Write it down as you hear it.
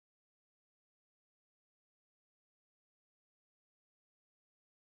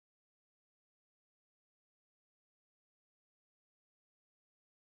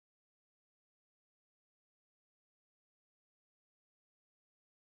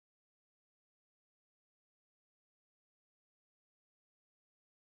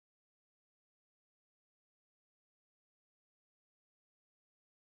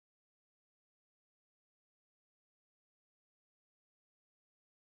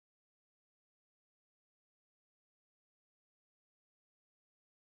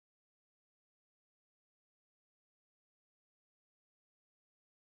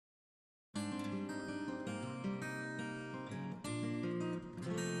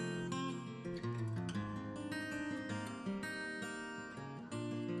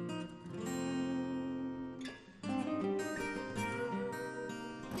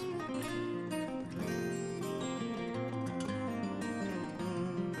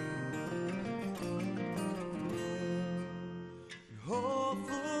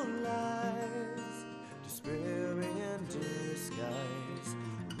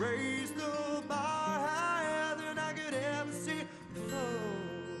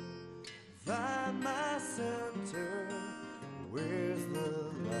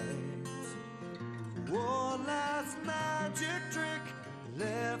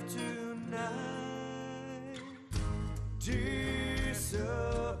I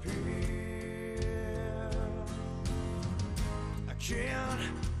can't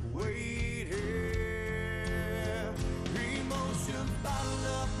wait here. Emotion bottled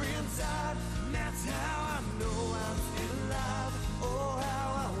up inside. And that's how I know I'm still alive. Oh, how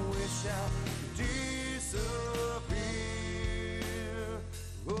I wish I could disappear.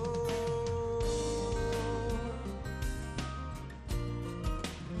 Oh.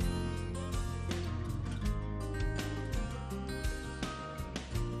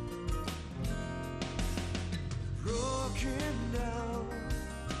 Broken down,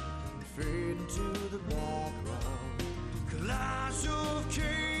 fade into the background. Collage of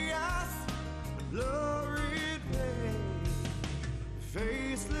chaos, blurred pain.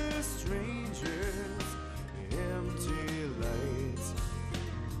 Faceless strangers, empty lights.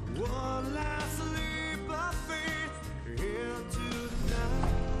 One last leap of faith into the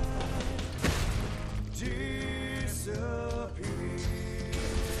night. Disappear.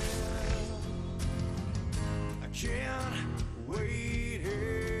 Can't wait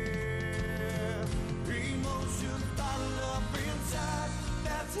here. Emotions bottled up inside.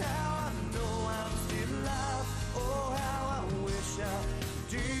 That's how I know I'm still alive. Oh, how I wish I could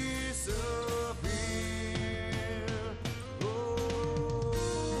disappear. Oh.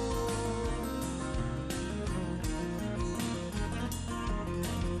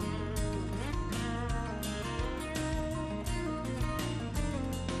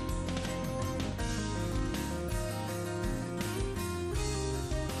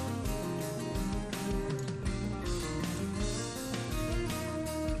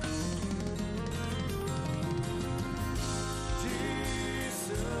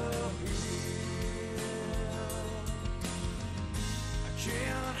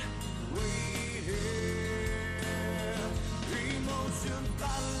 Can't wait here. Emotions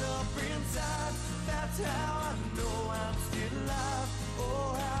bottled up inside. That's how I know I'm still alive.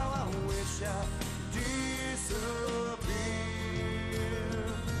 Oh, how I wish I could disappear.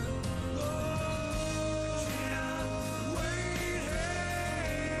 Oh, can't wait here.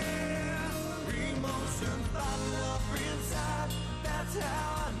 Emotions bottled up inside. That's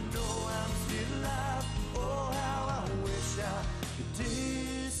how I know I'm still alive. Oh, how I wish I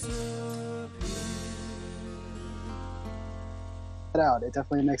out. It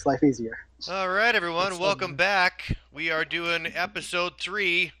definitely makes life easier. All right, everyone, welcome back. We are doing episode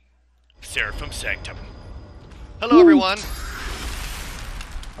 3, Seraphim Sanctum. Hello, everyone.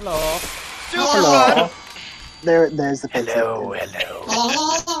 Hello. Super fun. There's the face. Hello.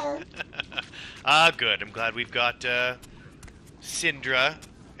 Good. I'm glad we've got Sindra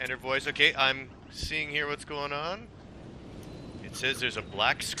and her voice. Okay, I'm seeing here what's going on. It says there's a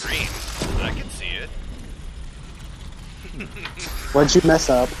black screen. I can see it. What'd you mess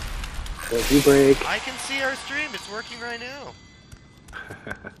up? What'd you break? I can see our stream. It's working right now.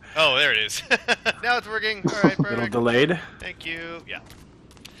 Oh, there it is. Now it's working. All right, perfect. A little delayed. Thank you. Yeah.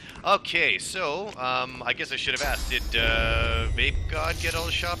 Okay, so I guess I should have asked: did Vape God get all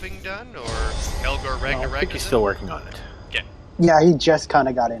the shopping done, or Helgor Ragnarok? I think he's still working on it. Okay. Yeah, he just kind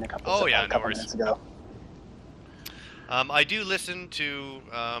of got in a couple minutes ago. I do listen to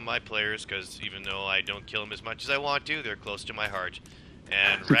my players, because even though I don't kill them as much as I want to, they're close to my heart.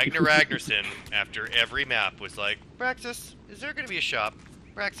 And Ragnar Ragnarsson, after every map, was like, Braxxis, is there going to be a shop?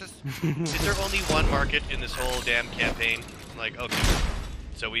 Braxxis, is there only one market in this whole damn campaign? I'm like, okay.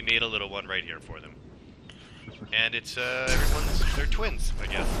 So we made a little one right here for them. And it's, they're twins, I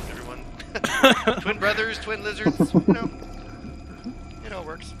guess. Everyone, twin brothers, twin lizards, you know. It all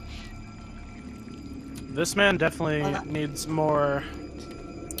works. This man definitely needs more,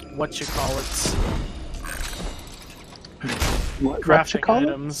 what you call it, crafting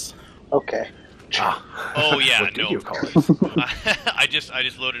items. Okay. Oh yeah, what no. do you call it? I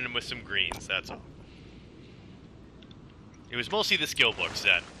just loaded him with some greens. That's all. It was mostly the skill books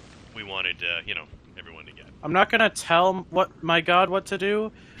that we wanted, everyone to get. I'm not gonna tell my god what to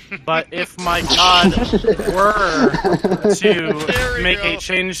do, but if my god were to make a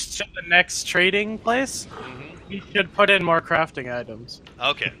change to the next trading place, he should put in more crafting items.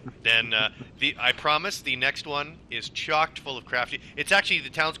 Okay, then I promise the next one is chocked full of crafting. It's actually,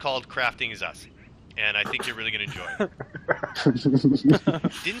 the town's called Crafting Is Us, and I think you're really gonna enjoy it.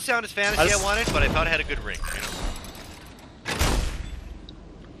 Didn't sound as fantasy I wanted, but I thought it had a good ring. You know?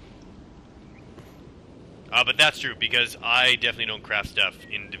 But that's true, because I definitely don't craft stuff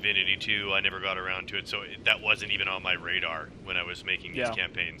in Divinity 2. I never got around to it, so that wasn't even on my radar when I was making these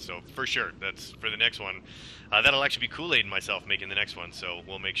campaigns. So, for sure, that's for the next one. That'll actually be Kool-Aid and myself making the next one, so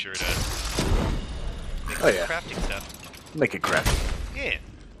we'll make sure to make some crafting stuff. Make it crafting. Yeah.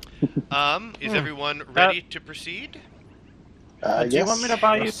 Is everyone ready to proceed? Do you want me to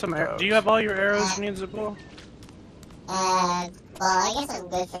buy you some arrows? Do you have all your arrows you need, Zabul? Well, I guess I'm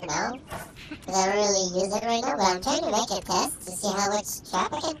good for now. Because I don't really use it right now, but I'm trying to make a test to see how much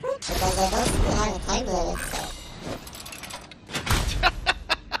trap I can put, because I don't seem to have a time limit, so...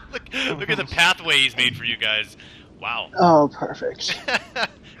 Look at the pathway he's made for you guys. Wow. Oh, perfect.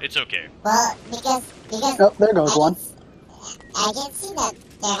 It's okay. Well, because Oh, there goes one. I can see that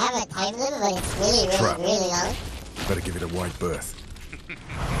they have a time limit, but it's really long. Better give it a wide berth.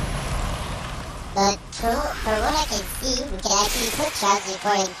 But for what I can see, we can actually put traps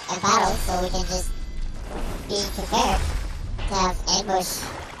before a battle, so we can just be prepared to have ambush.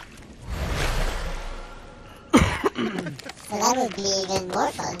 So that would be even more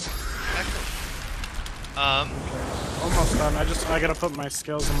fun. Almost done. I gotta put my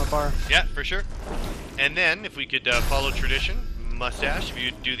skills on the bar. Yeah, for sure. And then, if we could follow tradition, Mustache, if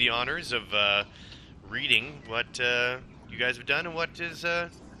you'd do the honors of reading what you guys have done and what is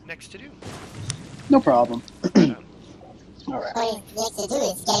next to do. No problem. Alright. What it's next to do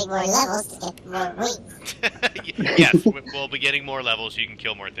is getting more levels to get more wings. Yes, we'll be getting more levels so you can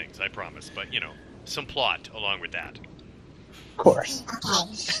kill more things, I promise. But, you know, some plot along with that. Of course.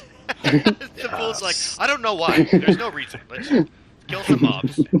 Okay. The fool's like, I don't know why. There's no reason. Let's kill some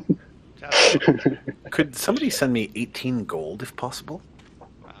mobs. Could somebody send me 18 gold if possible?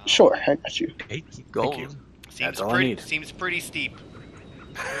 Sure, I got you. 18 gold. Thank you. Seems all I pretty, need. seems pretty steep.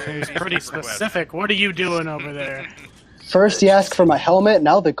 Seems pretty specific. What are you doing over there? First you ask for my helmet,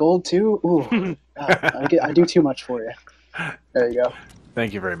 now the gold too? Ooh, God, I do too much for you. There you go.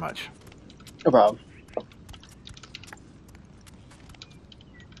 Thank you very much. No problem.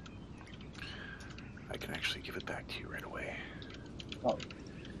 I can actually give it back to you right away. Oh.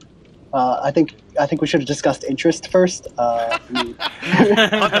 I think we should have discussed interest first. On the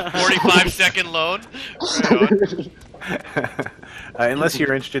 45-second loan? Right on. Unless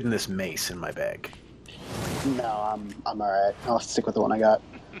you're interested in this mace in my bag. No, I'm alright. I'll stick with the one I got.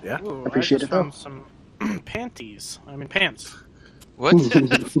 Yeah? Ooh, Appreciate I it, just found some panties. I mean pants. What?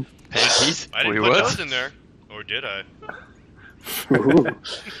 Panties? I didn't Wait, put what? those in there. Or did I? Ooh.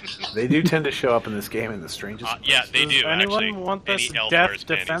 They do tend to show up in this game in the strangest Yeah, they Does do, anyone actually. want this Any elf death wears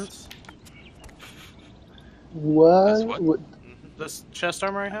panties. defense? What? What? This chest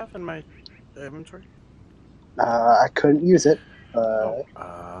armor I have in my inventory? I couldn't use it. Nope.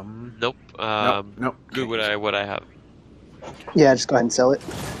 Nope. Good what I have. Yeah, just go ahead and sell it.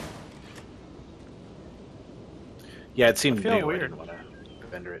 Yeah, it seemed I feel new. weird. I didn't want to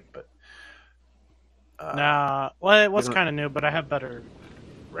vendor it, but... Nah, well, it was isn't- kind of new, but I have better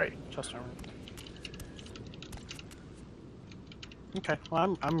Right. chest armor. Okay,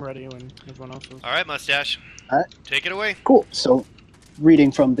 well, I'm ready when everyone else is. All right, Mustache. All right. Take it away. Cool. So,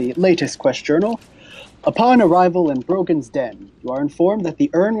 reading from the latest Quest Journal. Upon arrival in Brogan's den, you are informed that the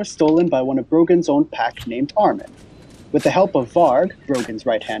urn was stolen by one of Brogan's own pack named Armin. With the help of Varg, Brogan's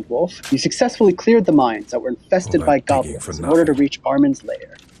right-hand wolf, you successfully cleared the mines that were infested All by that digging goblins for in order to nothing. reach Armin's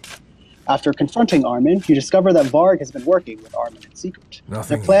lair. After confronting Armin, you discover that Varg has been working with Armin in secret.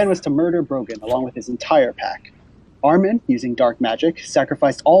 Nothing Their plan here. was to murder Brogan along with his entire pack. Armin, using dark magic,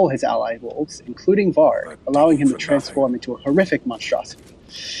 sacrificed all his allied wolves, including Varg, That allowing him to digging for transform into a horrific monstrosity,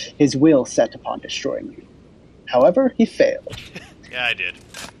 his will set upon destroying you. However, he failed. Yeah, I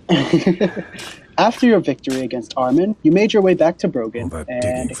did. After your victory against Armin, you made your way back to Brogan All that digging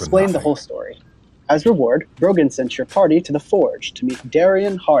and for explained the nothing. whole story. As reward, Brogan sent your party to the Forge to meet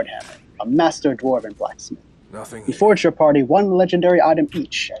Darian Hardhammer, a master dwarven blacksmith. Nothing He here. forged your party one legendary item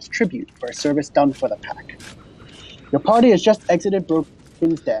each as tribute for a service done for the pack. Your party has just exited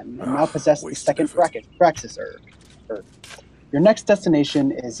Brogan's den and now possess the Wasted second effort. Braxxis herb. Your next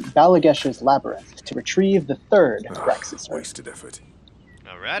destination is Ballagesh's labyrinth to retrieve the third Braxxis herb. Wasted effort.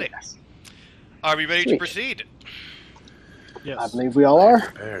 Alrighty. Yes. Are we ready to Sweet. proceed? Yes. I believe we all are.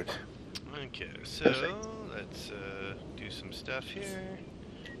 Prepared. Okay, so let's do some stuff here.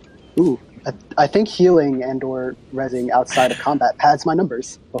 Ooh, I think healing and or rezzing outside of combat pads my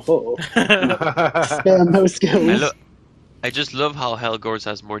numbers. Oh, spam those skills. I just love how Helgors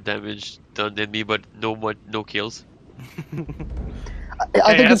has more damage done than me, but no kills. I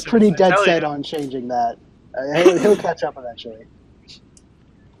think he's that's pretty what I dead tell set you. on changing that. He'll catch up eventually.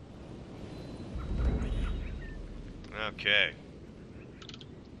 Okay.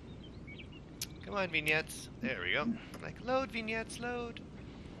 Come on, vignettes. There we go. Like, load, vignettes, load.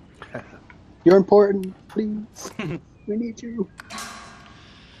 You're important, please. We need you.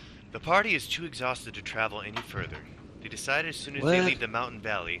 The party is too exhausted to travel any further. They decide as soon as they What? leave the mountain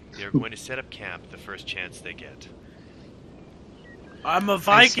valley, they are going to set up camp the first chance they get. I'm a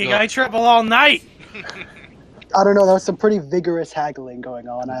Viking. not- I travel all night. I don't know. There was some pretty vigorous haggling going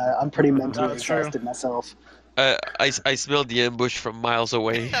on. I'm pretty mentally That's true. exhausted myself. I smelled the ambush from miles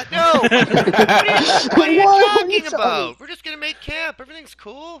away. No! What are you talking about? We're just gonna make camp. Everything's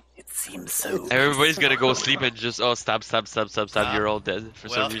cool. It seems so. Everybody's gonna go sleep and just stab. You're all dead for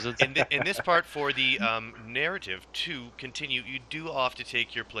some reason. In this part, for the narrative to continue, you do all have to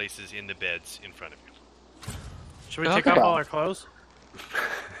take your places in the beds in front of you. Should we take off all our clothes?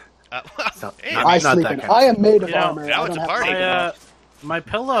 Hey, I sleep in. I am made of You know, armor. now I it's don't a have to party. take it off. My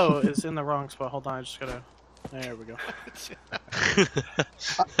pillow is in the wrong spot. Hold on, I just gotta. There we go.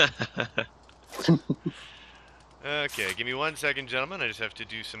 Okay, give me 1 second, gentlemen. I just have to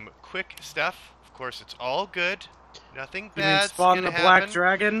do some quick stuff. Of course, it's all good. Nothing You mean bad's spawn gonna the black happen.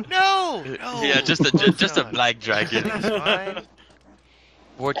 dragon? No! Yeah, just a black dragon. It's fine.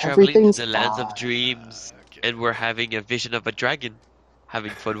 We're traveling to Everything's the lands of fine. dreams, Okay. and we're having a vision of a dragon,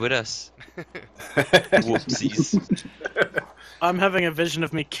 having fun with us. Whoopsies. I'm having a vision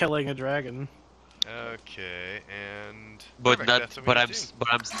of me killing a dragon. Okay, and But perfect, not. that's what But we I'm. do. But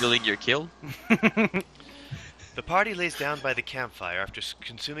I'm stealing your kill. The party lays down by the campfire after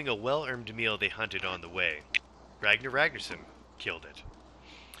consuming a well-earned meal they hunted on the way. Ragnar Ragnarsson killed it.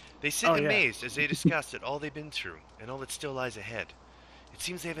 They sit Oh, yeah. amazed as they discuss at all they've been through and all that still lies ahead. It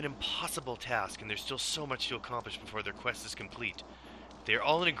seems they have an impossible task and there's still so much to accomplish before their quest is complete. They are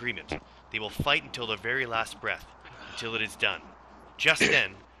all in agreement. They will fight until their very last breath, until it is done. Just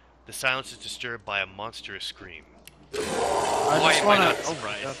then, the silence is disturbed by a monstrous scream. Why am I not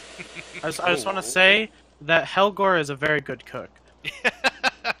surprised? I just want to say that Helgor is a very good cook.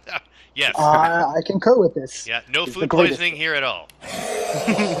 Yes. I concur with this. Yeah, no He's the food greatest. poisoning here at all.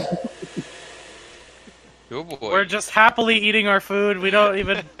 Oh boy. We're just happily eating our food. We don't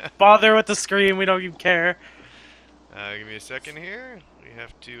even bother with the scream. We don't even care. Give me a second here. We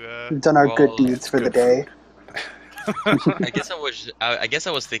have to, We've done our Well, good deeds for the day. I guess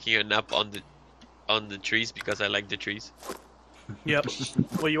I was taking a nap on the trees because I like the trees. Yep.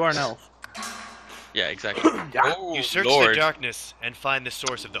 Well, you are an elf. Yeah, exactly. Oh, You search Lord. the darkness and find the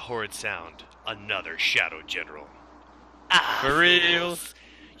source of the horrid sound. Another Shadow General. For real.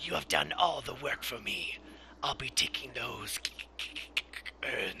 You have done all the work for me. I'll be taking those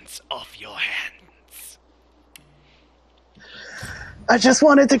urns off your hands. I just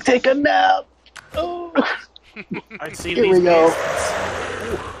wanted to take a nap. Oh. I see Here these we go. beasts.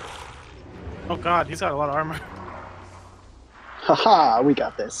 Oh god, he's got a lot of armor. Haha, we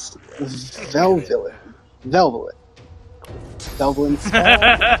got this. Velvilin. Velvilin. Velvilin spawn.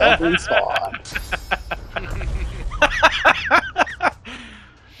 Velvilin spawn.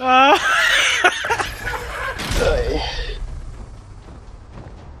 Hey.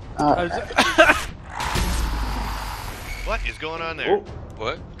 What is going on there?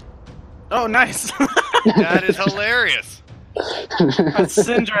 What? Oh, nice. That is hilarious.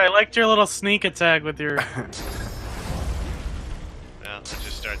 Sindriell, I liked your little sneak attack with your. Now, let's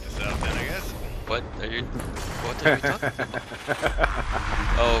just start this out then, I guess. What are you talking about?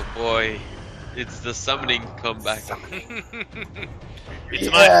 Oh boy. It's the summoning comeback.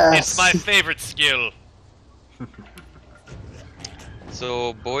 It's my favorite skill.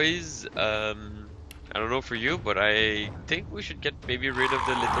 So boys, I don't know for you, but I think we should get maybe rid of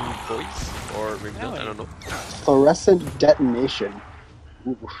the little boys, or maybe not, I don't know. Fluorescent detonation.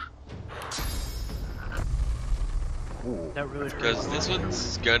 Ooh. That really hurt. Because this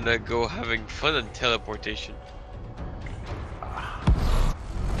one's gonna go having fun on teleportation.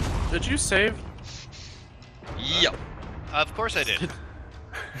 Did you save? Yep. Of course I did.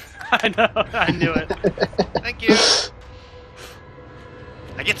 I know, I knew it. Thank you.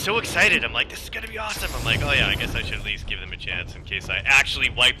 I get so excited. I'm like, this is gonna be awesome. I'm like, oh yeah, I guess I should at least give them a chance in case I actually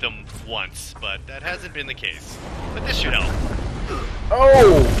wipe them once. But that hasn't been the case. But this should help.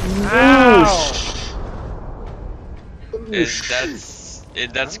 Ow!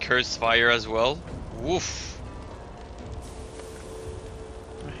 And that's cursed fire as well. Woof.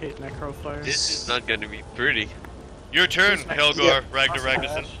 I hate necrofire. This is not gonna be pretty. Your turn, Helgor, Ragnar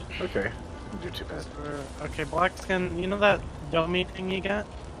Ragnarsson. Okay. Don't do too bad. Okay, black skin. You know that dummy thing you got?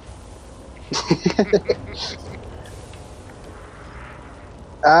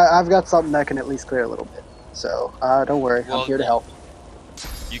 I've got something that can at least clear a little bit. So, don't worry. Well, I'm here to help.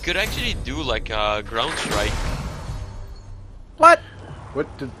 You could actually do like a ground strike. What?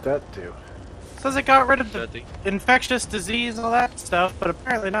 What did that do? Says it got rid of the That thing. infectious disease and all that stuff, but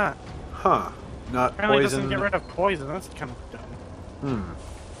apparently not. Huh. Not Apparently it poison. doesn't get rid of poison. That's kind of dumb.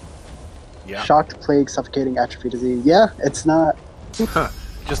 Yeah. Shocked, plague, suffocating, atrophy disease. Yeah, it's not. Huh.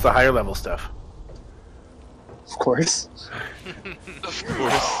 Just the higher level stuff. Of course. Of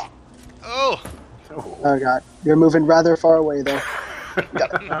course. Oh, Oh god, you're moving rather far away though.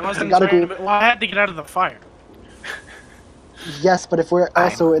 I wasn't gotta trying go- to, well, I had to get out of the fire. Yes, but if we're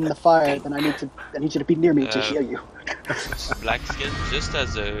also in the fire, then I need you to be near me to heal you. Blackskin, just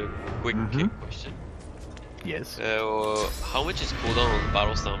as a quick question. Yes. How much is cooldown on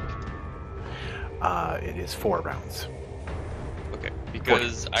Battle Stomp? It is 4 rounds. Okay,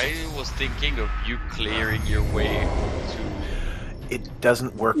 because I was thinking of you clearing your way to... It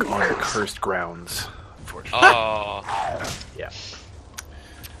doesn't work on cursed grounds, unfortunately. Oh. Yeah.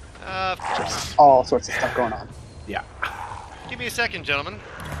 Of course. All sorts of stuff going on. Yeah. Give me a second, gentlemen.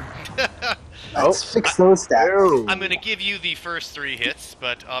 Let's fix those stats. I'm going to give you the first 3 hits,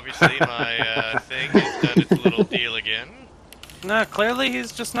 but obviously my thing has done its little deal again. No, clearly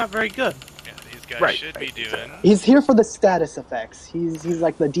he's just not very good. Yeah, these guys should be doing... He's here for the status effects. He's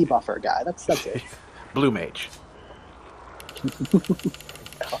like the debuffer guy. That's it. Blue mage.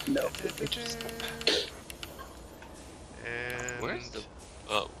 Oh, no. And... Where's the...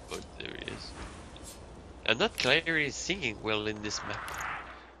 Oh, there he is. I'm not clearly singing well in this map.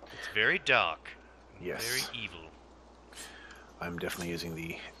 It's very dark. Yes. Very evil. I'm definitely using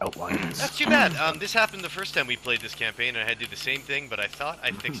the outlines. That's too bad. This happened the first time we played this campaign, and I had to do the same thing, but I thought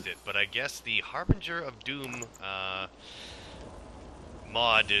I fixed it. But I guess the Harbinger of Doom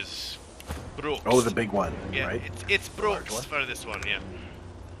mod is broke. Oh, the big one, yeah, right? it's broke large one? for this one, yeah.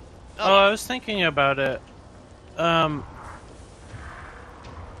 Oh, I was thinking about it.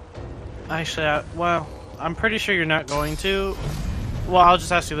 Actually, well, I'm pretty sure you're not going to. Well, I'll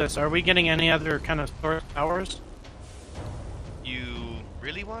just ask you this. Are we getting any other kind of source powers? You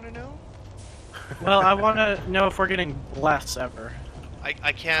really want to know? Well, I want to know if we're getting less ever. I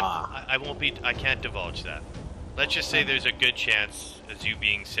can't. I won't be. I can't divulge that. Let's just say there's a good chance, as you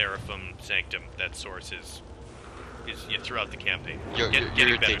being Seraphim Sanctum, that source is throughout the campaign. You're Getting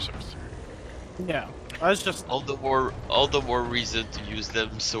better thing. source. Yeah, I was just... All the more reason to use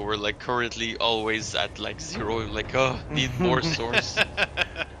them, so we're like currently always at like 0, like need more source.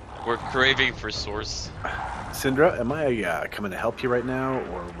 We're craving for source. Syndra, am I coming to help you right now,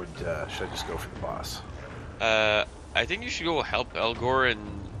 or should I just go for the boss? I think you should go help Elgor and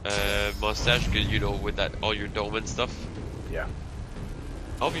Mustache, cause with that all your dome and stuff. Yeah.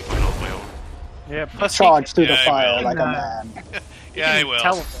 I'll be fine on my own. Yeah, plus Charge through the I fire will. like a man. Yeah, I will.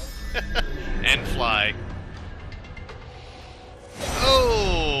 Teleport. And fly.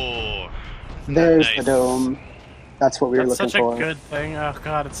 Oh! There's Nice. the dome. That's what we were That's looking such for. a good thing. Oh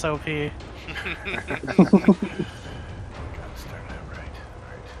god, it's so OP. Gotta start out right.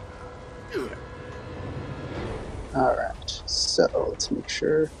 Alright, so let's make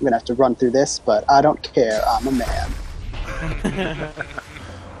sure. I'm gonna have to run through this, but I don't care. I'm a man.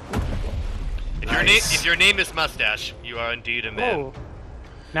 If your name is Mustache, you are indeed a man. Oh.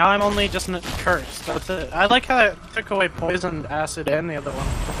 Now I'm only just cursed. That's it. I like how it took away poison, acid, and the other one.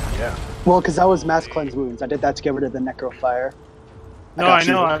 Yeah. Well, because that was mass cleanse wounds. I did that to get rid of the necro fire. No, got I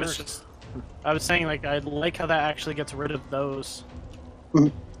you. know. I was saying like I like how that actually gets rid of those.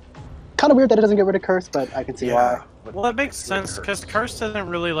 Kind of weird that it doesn't get rid of curse, but I can see why. Well, it makes sense because curse isn't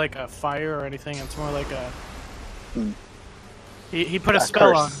really like a fire or anything. It's more like a. He put a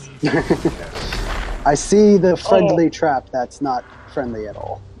spell curse. on. I see the friendly trap that's not friendly at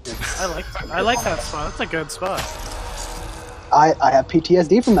all. I like that spot. That's a good spot. I have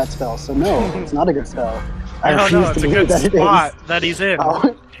PTSD from that spell, so no, it's not a good spell. I No, refuse it's to a believe good that it is. spot that he's in.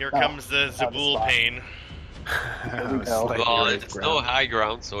 Oh, Here comes the Zabul spot. pain. Here we go. Well, it's no high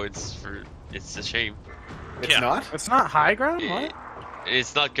ground, so it's a shame. It's Yeah. not? It's not high ground. What?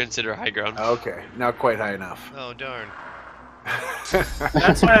 It's not considered high ground. Okay, not quite high enough. Oh, darn.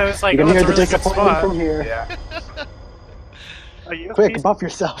 That's why I was like, You can oh, hear it's the a really good disappointment spot. from here. Yeah. Are you Quick, buff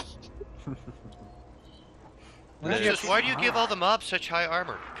yourself. Why do you give all the mobs such high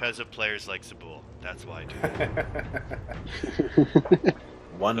armor? Because of players like Zabul. That's why I do that.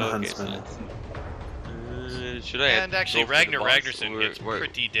 One Okay, huntsman. Should I? And actually, go for the Ragnar boss, Ragnarsson or- hits or-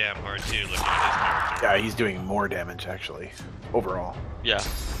 pretty damn hard too, looking at his character. Yeah, he's doing more damage actually, overall. Yeah.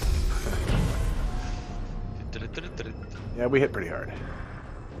 Yeah, we hit pretty hard.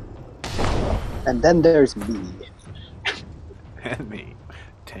 And then there's me. And me,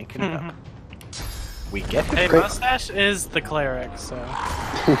 tanking it up. We get Hey, it. Great. Mustache is the cleric, so.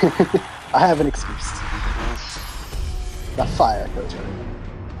 I have an excuse. The fire totem.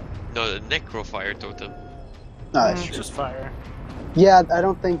 No, the necrofire totem. No, that's true. Just fire. Yeah, I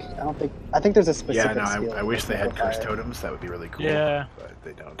think there's a Yeah, specific no, skill. I wish they had for fire. curse totems. That would be really cool. Yeah. But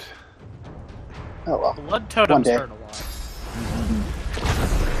they don't. Oh well. Blood totems day. hurt a lot.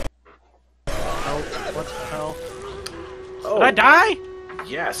 Oh, what the hell? Oh, Did I die?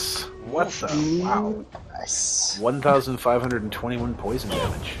 Yes. What the? Wow. Nice. 1,521 poison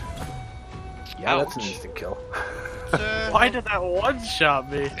damage. Yeah, that's an Ouch. instant kill. Why did that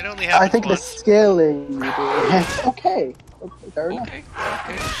one-shot me? It only happens I think the once. scaling. Okay. Fair enough. Okay.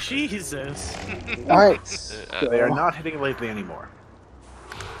 Okay. Jesus. All right. They are not hitting lately anymore.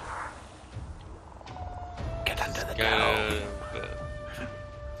 Get under the dome.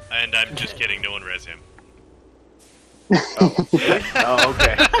 And I'm just kidding, no one res him. Oh,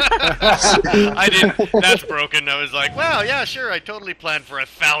 okay. I didn't. That's broken. I was like, wow, yeah, sure. I totally planned for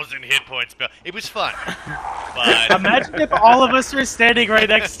 1,000 hit points. But it was fun. But Imagine if all of us were standing right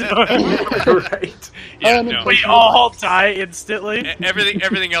next to him. Right. yeah, no. We all die instantly.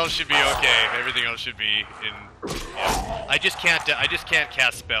 Everything else should be okay. Everything else should be in. Yeah. I just can't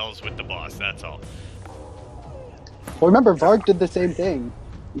cast spells with the boss. That's all. Well, remember, Varg did the same thing.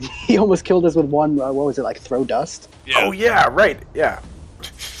 He almost killed us with one, what was it, like throw dust? Yeah. Oh, yeah, right. Yeah.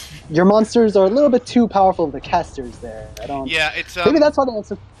 Your monsters are a little bit too powerful for the casters there. I don't... Yeah, it's Maybe that's why they have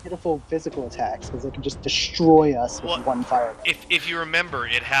such pitiful physical attacks, because they can just destroy us with Well, one fire. If you remember,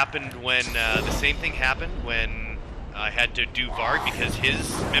 it happened when the same thing happened when I had to do Varg because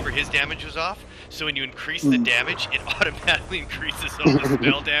his damage was off. So when you increase the damage, it automatically increases all the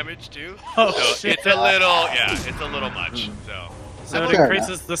spell damage too. Oh, so shit. it's a little much. So it Fair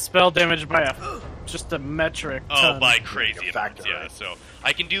increases the spell damage by just a metric ton. by crazy amounts. factor, Yeah, right? so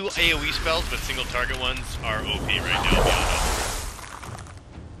I can do AOE spells, but single target ones are OP right now. Beyond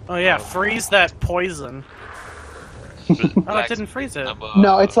Oh yeah, freeze that poison. Oh, it didn't freeze it.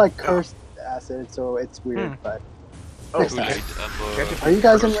 No, it's like cursed acid, so it's weird, but... Oh, Next Too time. late. Are you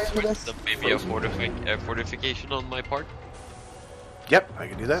guys in range of this? Maybe a fortification on my part. Yep, I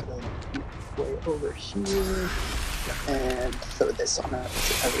can do that. Way over here, and throw this on out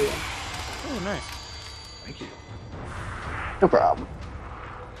to everyone. Oh, nice. Thank you. No problem.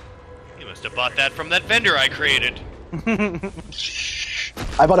 You must have bought that from that vendor I created.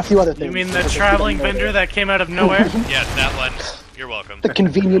 I bought a few other things. You mean the traveling vendor that came out of nowhere? Yes, that one. You're welcome. The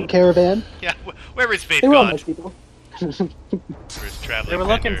convenient caravan. Yeah, where is Faith They were all gone? nice people. Where's traveling They were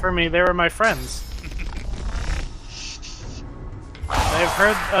looking vendor? for me. They were my friends. They've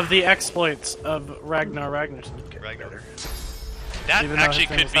heard of the exploits of Ragnar Ragnarsson. Ragnar. That Even though actually his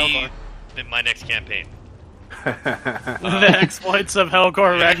name could is be Helgor. my next campaign. The exploits of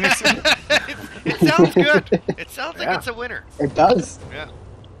Helgor Ragnarsson. It sounds good. It sounds like it's a winner. It does.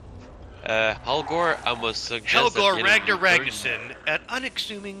 Yeah. Halgor, I must suggest Helgor that Ragnar getting Ragnarsson, an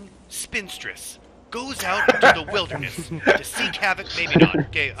unassuming spinstress, goes out into the wilderness to seek havoc. Maybe not.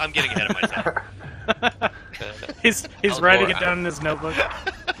 Okay, I'm getting ahead of myself. He's Helgor, writing it down in his notebook.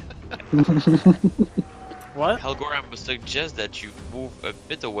 What? Halgor, I must suggest that you move a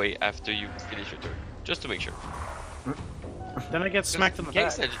bit away after you finish your turn, just to make sure. Then I get smacked in the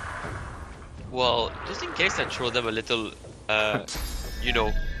back. Well, just in case I throw them a little,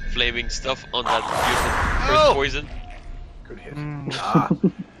 flaming stuff on that first Oh! poison. Good hit. Yeah,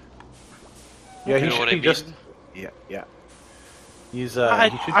 You he know what should I be just... Yeah. He's, he should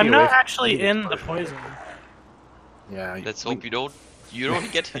I'm be not away from actually me. in the poison. Yeah. Let's hope you don't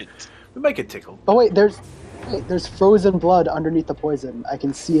get hit. We might get tickled. Oh wait, there's frozen blood underneath the poison. I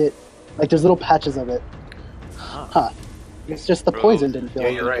can see it. Like there's little patches of it. Huh. It's just the Bro. poison didn't feel Yeah,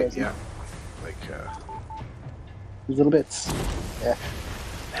 like you're right, poison. yeah. Like, These little bits. Yeah.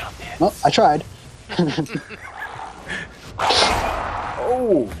 Well, I tried.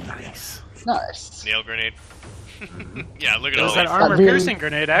 oh, nice. Nice. Nail grenade. Yeah, look at It all was that these. armor really- piercing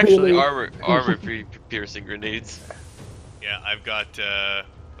grenade, actually. really- Armor piercing grenades. Yeah, I've got.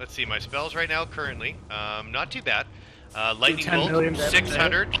 Let's see, my spells right now currently. Not too bad. Lightning 10 million bolt, damage.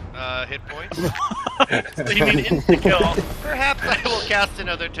 600 hit points. So you mean instant kill? Perhaps I will cast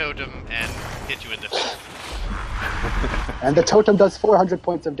another totem and hit you in the face. And the totem does 400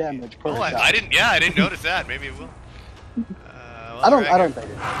 points of damage per Oh, shot. I didn't notice that. Maybe it will. I don't think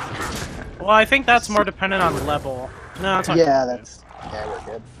it is. Well, I think that's more dependent on level. No, that's not. Yeah, we're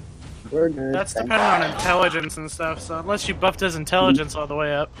good. We're good. That's thank dependent on God. intelligence and stuff. So unless you buffed his intelligence all the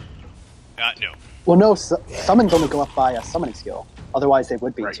way up. No. Well, no, summons only go up by a summoning skill. Otherwise, they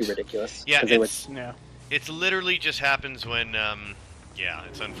would be Right. too ridiculous. Yeah, 'cause they would- Yeah. it's literally just happens when. Yeah,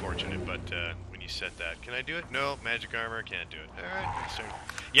 it's unfortunate, but when you set that, can I do it? No, magic armor can't do it. All right, next turn.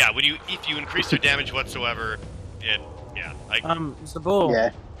 Yeah, if you increase their damage whatsoever, Zabul.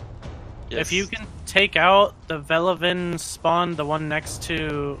 Yeah. If you can take out the Velevin spawn, the one next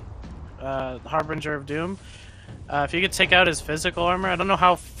to Harbinger of Doom, if you could take out his physical armor, I don't know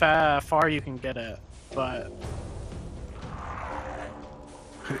how far you can get it, but...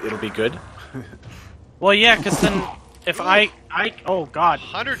 It'll be good. Well, yeah, because then if I oh god,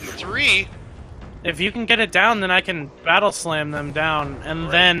 103. if you can get it down, then I can battle slam them down, and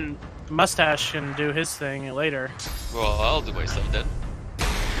then Mustache can do his thing later. Well, I'll do my stuff then.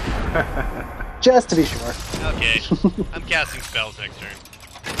 Just to be sure. Okay, I'm casting spells next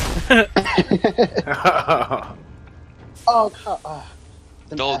turn. Oh,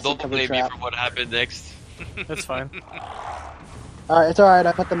 Don't blame me for what happened next. That's fine. Alright, it's alright.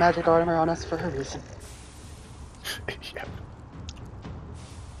 I put the magic armor on us for a reason. Yeah.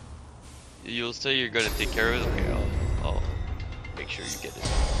 You'll say you're gonna take care of it? Okay, I'll make sure you get it.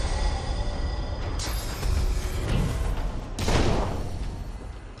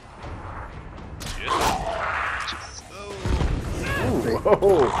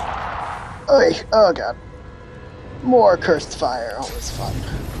 Whoa. Oy, oh god. More cursed fire, always fun.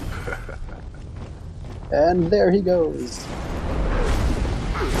 And there he goes.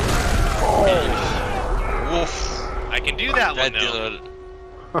 Woof. I can do that one though.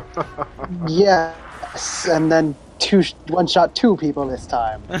 Yes, and then one-shot 2 people this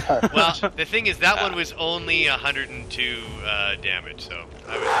time. Perfect. Well, the thing is, that one was only 102 damage, so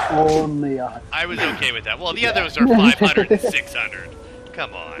Only I was okay with that. Well, the others are 500 and 600.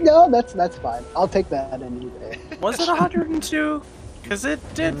 Come on. No, that's fine. I'll take that any day. Was it 102? Because it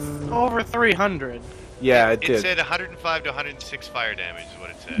did over 300. Yeah, it It did. said 105 to 106 106 fire damage is what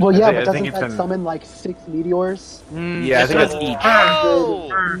it said. Well, yeah, I but think doesn't it's that been- summon like 6 meteors? Yeah, I think that's each. Oh!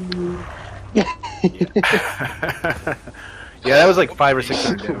 Yeah, that was like 500 or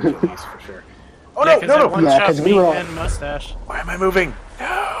 600 damage at least, for sure. Oh Yeah, no, 'cause no, it no! one Yeah, shot 'cause we me were all- and Mustache. Why am I moving?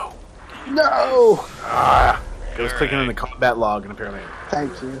 No! No! It was clicking in the combat log, and apparently...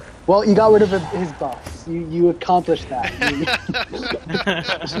 Thank you. Well, you got rid of his boss. You accomplished that.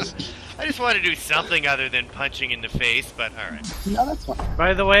 I just want to do something other than punching in the face, but alright. No, that's fine.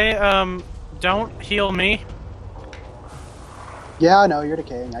 By the way, don't heal me. Yeah, I know, you're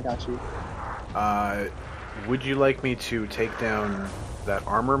decaying. I got you. Would you like me to take down that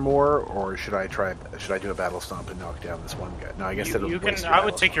armor more, or should I do a battle stomp and knock down this one guy? No, I guess that'll You waste can. your I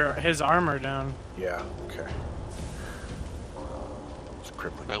would battle take stomp. his armor down. Yeah, okay. It's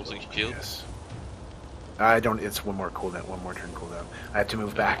crippling. Bouncing blow, I shield? guess. I don't. It's one more cooldown. One more turn cooldown. I have to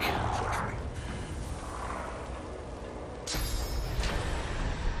move back, unfortunately.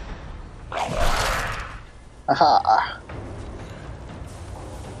 Aha.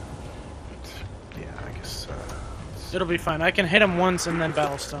 Yeah, I guess. It'll be fine. I can hit him once and then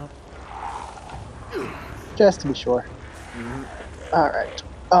battle stomp. Just to be sure. Alright.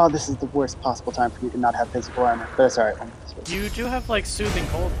 Oh, this is the worst possible time for you to not have physical armor. But it's alright. You do have like soothing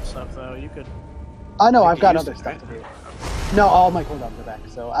cold stuff though. You could. I know, I've got use other it, stuff right? to do. No, all my cooldowns are back,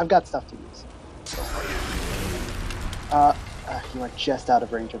 so I've got stuff to use. You are just out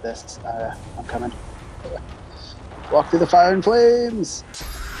of range of this. I'm coming. Walk through the fire and flames!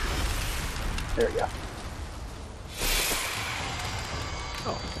 There we go.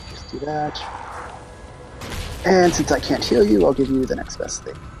 Oh, Just do that. And since I can't heal you, I'll give you the next best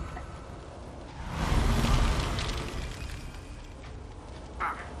thing.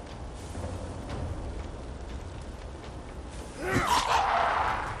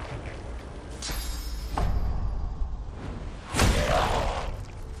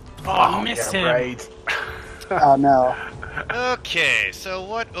 Oh, missed him. right. Oh no. Okay, so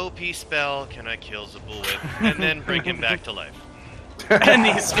what OP spell can I kill Zabul with, and then bring him back to life?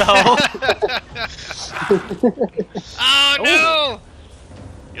 Any spell. Oh no!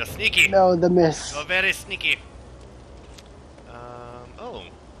 You're sneaky. No, the miss. You're very sneaky. Oh.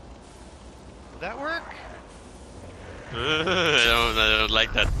 Will that work? I don't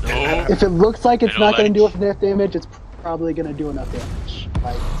like that. No. If it looks like it's I don't not going like- to do enough damage, it's probably going to do enough damage.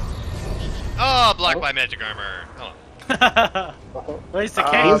 Like, Oh, blocked by magic armor. Oh. Well, he's the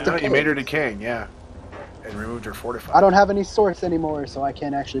Oh, king. He's no, decaying. you made her decaying, yeah. And removed her fortified. I don't have any source anymore, so I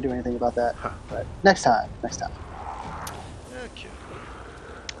can't actually do anything about that. Huh. But next time. Okay.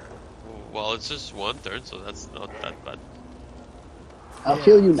 Well, it's just one turn, so that's not that bad. I'll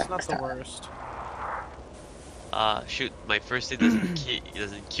heal you It's next not the time. worst. Shoot, my first aid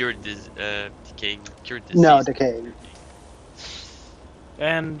doesn't cure this decaying. Cure disease. No, decaying.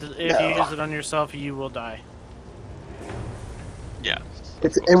 And if you use it on yourself, you will die. Yeah.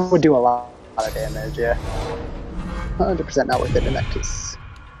 It would do a lot of damage, yeah. 100% not worth it in that case.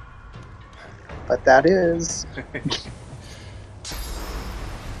 But that is.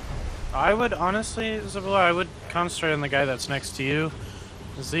 I would honestly, Isabella, I would concentrate on the guy that's next to you,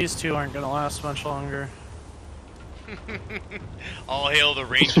 because these two aren't going to last much longer. All hail the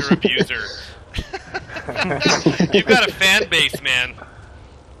Ranger Abuser. You've got a fan base, man.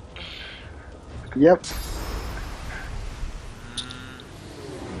 Yep.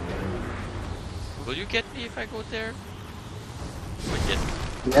 get me if I go there? Or get me?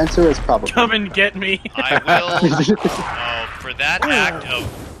 The answer is probably. Come and get me. I will. For that act of.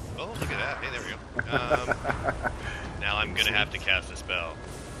 Oh, look at that. Hey, there we go. Now I'm gonna have to cast a spell.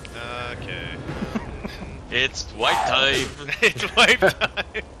 Okay. It's wipe time. It's wipe time.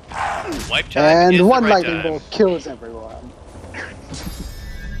 Wipe time. And is one the right lightning time. bolt kills everyone.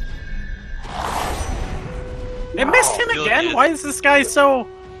 It missed him Really again? is. Why is this guy so...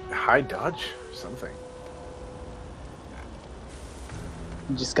 High dodge? Something.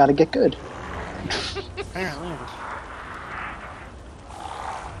 You just gotta get good. Apparently.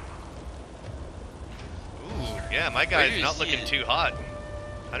 Ooh, yeah, my guy's you not see looking it? too hot.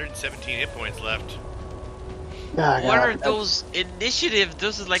 117 hit points left. Ah, What are God. those initiative?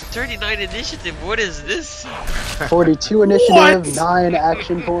 Those is like 39 initiative. What is this? 42 initiative, What? 9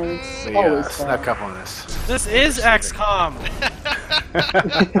 action points. They Always fun. snuck up on us. This is XCOM.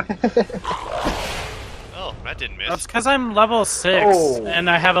 Oh, that didn't miss. That's because I'm level 6, Oh. and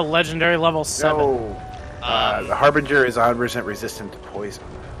I have a legendary level 7. No. The Harbinger is 100% resistant to poison.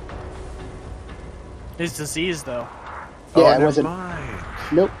 He's diseased, though. Yeah, it never wasn't. mind.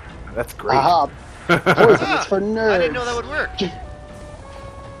 Nope. That's great. Aha. Poison is for nerds. I didn't know that would work.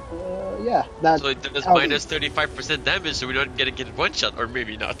 Yeah, that. So it does how- minus 35% damage, so we're not gonna get one shot, or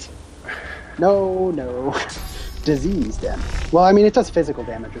maybe not. No. Disease then. Well, I mean, it does physical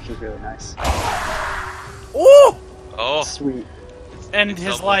damage, which is really nice. Oh! Oh, Sweet. And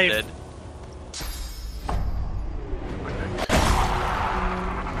his someone life. dead.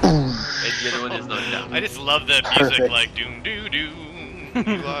 And the other one is not down. I just love that music, Perfect. like doom doo doom.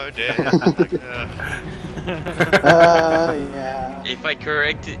 You are dead. Yeah. If I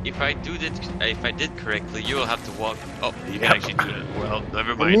did correctly, you will have to walk. Oh, you can actually do that. Well,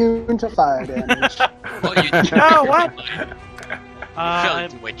 never mind. Immune to fire damage. Oh, you did. Oh, what? Fell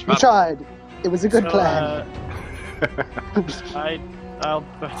into my You trap. tried. It was a good plan. I'll...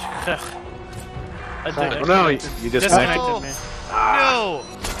 Oh no, you disconnected. No. me. No.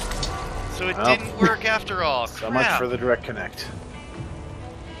 So it Well. didn't work after all. So much Crap. for the direct connect.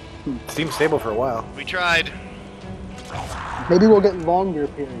 Seems stable for a while. We tried. Maybe we'll get longer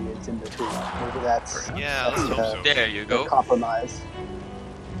periods in between. Maybe that's Yeah, let's hope so. There you a go. compromise.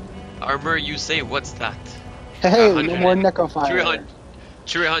 Armor, you say, what's that? Hey, no 100. more necrofire.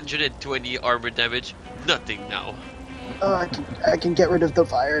 320 armor damage. Nothing now. Oh, I can get rid of the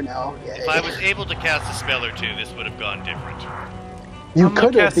fire now. Yay. If I was able to cast a spell or two, this would have gone different. You I'm gonna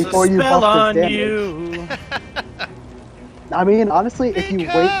could have cast a before you spell buffed on his damage. you. I mean, honestly, if you wait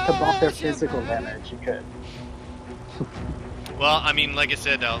to buff their physical damage, you could. Well, I mean, like I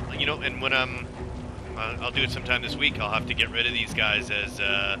said, and when I'll do it sometime this week. I'll have to get rid of these guys as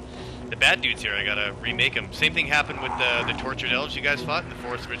the bad dudes here. I gotta remake them. Same thing happened with the tortured elves you guys fought in the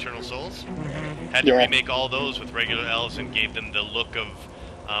Forest of Eternal Souls. Had to Yeah. remake all those with regular elves and gave them the look of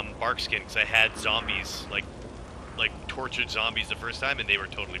barkskin because I had zombies like tortured zombies the first time and they were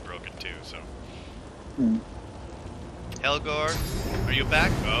totally broken too. So. Helgor, are you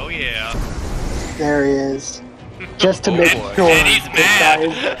back? Oh yeah. There he is. Just to make And- sure. and he's this mad. guy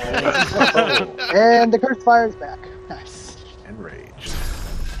is dead. And the cursed fire's back. Nice. Enraged.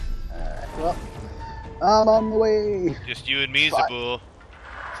 Alright, well, I'm on the way. Just you and me, Fine. Zabul.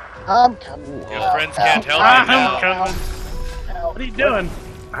 I'm coming. Your friends can't help Ah, you now. coming. Help. What are you doing?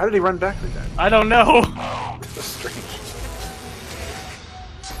 How did he run back like that? I don't know. That's strange.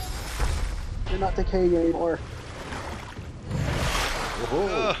 You're not decaying anymore.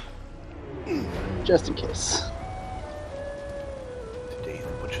 Ugh. Just in case. Today the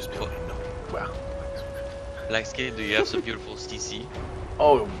butcher's building. No. Wow. Black Skin, do you have some beautiful CC?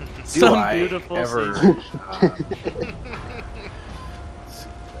 Oh, do Some I beautiful ever? season. Let's see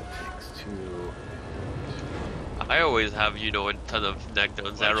what that takes to. I always have, a ton of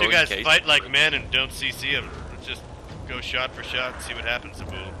knockdowns Why arrow don't you in guys case. fight like men and don't CC them? Let's just go shot for shot and see what happens,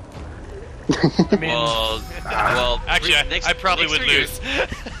 Zabul. I mean, Well, Actually, I probably would lose.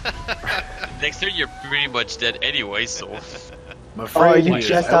 Next turn you're pretty much dead anyway, so. I'm Oh, are afraid you he is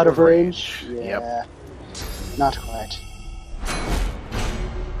just out of range? Yep. Yeah. Not quite.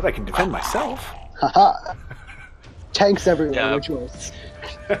 But I can defend myself. Haha. Tanks everywhere, Yeah. no choice.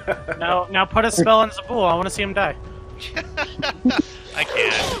 now put a spell on Zabul. I want to see him die. I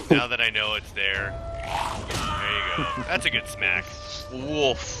can, now that I know it's there. There you go. That's a good smack.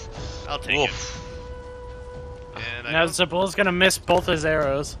 Woof. I'll take Woof. it. And I Now don't- Zabul's gonna miss both his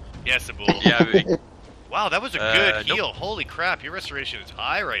arrows. Yes, Zabul. Yeah, Wow, that was a good nope. heal. Holy crap, your restoration is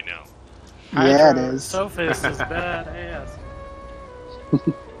high right now. Yeah, it is. Sophist is badass.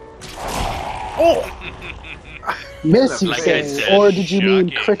 Oh! Miss, you Like say, I said, or did you mean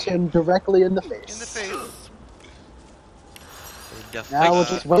shocking. crit him directly in the face? In the face. Now we'll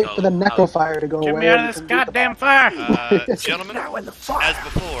just wait for the necrofire to go Get away. me out and of we this can loot the goddamn body. fire! Gentlemen, Now in the fire. as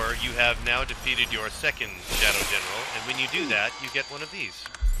before, you have now defeated your second Shadow General, and when you do that, you get one of these.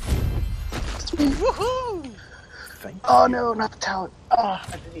 Sweet. Woohoo! Thank Oh you. no, not the talent. Oh, I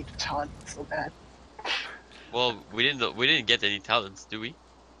didn't need the talent. So bad. Well, we didn't get any talents, do we?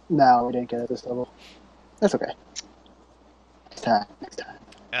 No, we didn't get it this level. That's okay. Next time. Next time.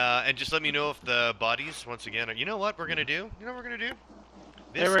 And just let me know if the bodies, once again, are, you know what we're gonna do? You know what we're gonna do?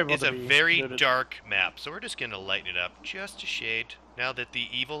 They This were able is to a be very looted. dark map, so we're just gonna lighten it up just a shade. Now that the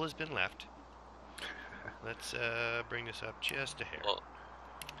evil has been left, let's bring this up just a hair. Well,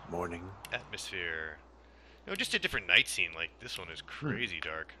 Morning. Atmosphere. No, just a different night scene. Like this one is crazy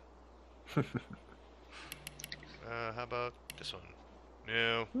dark. How about this one?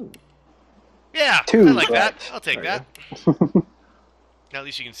 No. Yeah, Too I like that. bright. I'll take There that. Now at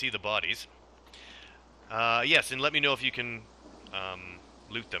least you can see the bodies. Yes, and let me know if you can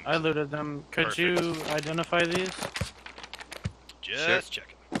loot them. I looted them. Could Perfect. you identify these? Just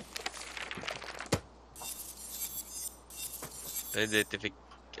checking. identify.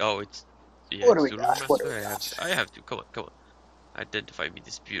 Oh, it's. Yeah, What do it's we the got? room What do master. we got? I have to. Come on. Identify me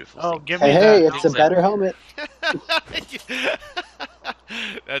this beautiful Oh, thing. give me Hey, that. hey, it's a Exactly. better helmet.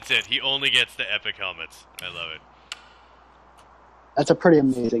 That's it. He only gets the epic helmets. I love it. That's a pretty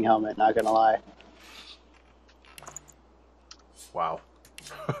amazing helmet, not gonna lie. Wow.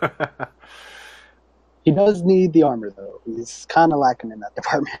 He does need the armor, though. He's kind of lacking in that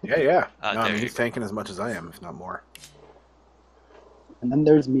department. Yeah. Ah, No, I there mean, you he's go. tanking as much as I am, if not more. And then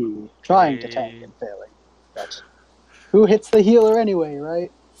there's me, trying to tank and failing. But who hits the healer anyway,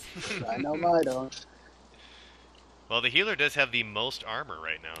 right? I know I don't. Well, the healer does have the most armor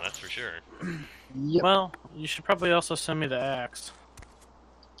right now, that's for sure. Yep. Well, you should probably also send me the axe.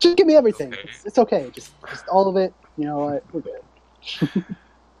 Just give me everything. Okay. It's okay. Just all of it. You know what? We're good.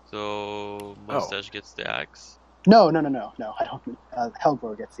 So Mustache gets the axe. No. I don't.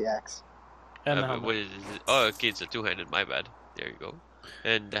 Helgor gets the axe. And the But helmet. what is it? Oh, okay, it's a two-handed. My bad. There you go.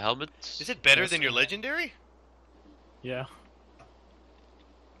 And the helmet. Is it better Yes, than your I- legendary? Yeah.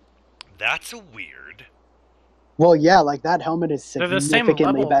 That's a weird. Well, yeah, like that helmet is They're the same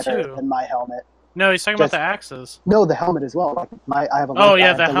significantly level, better too. than my helmet. No, he's talking Just- about the axes. No, the helmet as well. Like I have a. Oh, I yeah,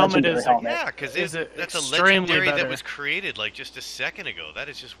 have the helmet legendary is- helmet. Yeah, because Is it that's a extremely legendary that better? was created like just a second ago. That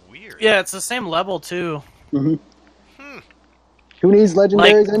is just weird. Yeah, it's the same level too. hmm Hmm. Who needs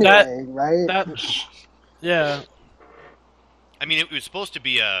legendaries Like, that- anyway, right? That. Yeah. I mean, it was supposed to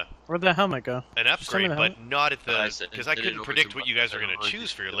be Where'd the helmet go? an Just send me upgrade, the but helmet. not at the I said- because I send it couldn't over predict to what you guys are Mustache. going to I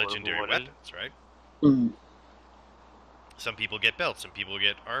choose for your don't know who legendary wanted it. weapons, right? Mm. Some people get belts, some people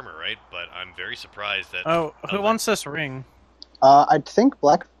get armor, right? But I'm very surprised that. Oh, who Oh, wants this ring? I think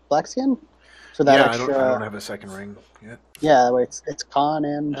Blackskin for that Yeah, extra. I don't have a second ring yet. Yeah, wait, it's Khan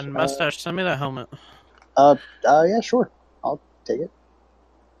and. And Mustache, send me that helmet. Yeah, sure. I'll take it.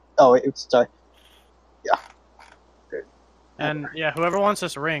 Oh, wait, it's sorry. And yeah, whoever wants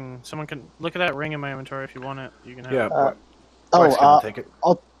this ring, someone can look at that ring in my inventory if you want it. You can have Yeah. it. Oh, Black's gonna take it.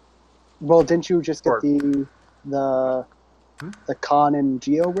 well, didn't you just get Or- the Khan and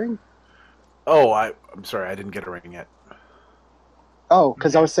Geo ring? Oh, I'm sorry, I didn't get a ring yet. Oh,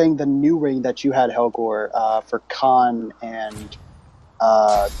 because I was saying the new ring that you had, Helgor, for Khan and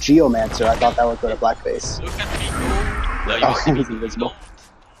Geomancer. I thought that would go to Blackface. Look at me go. No, Oh, you see me. he's invisible.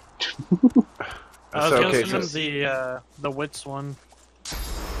 I was So, gonna okay, send so- him the wits one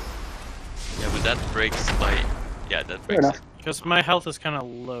Yeah, but that breaks my. Yeah, that breaks enough. it. because my health is kind of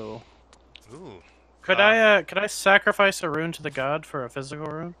low. Ooh. Could I sacrifice a rune to the god for a physical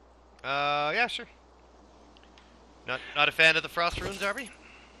rune? Yeah, sure. Not a fan of the frost runes, are we?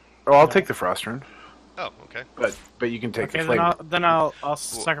 Oh, I'll take the frost rune, Oh, okay. but you can take Okay, the then flame. I'll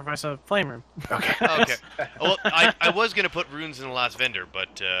sacrifice a flame rune. Okay. Oh, okay. Well, I was gonna put runes in the last vendor,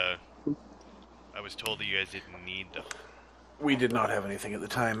 but I was told that you guys didn't need them. We did not have anything at the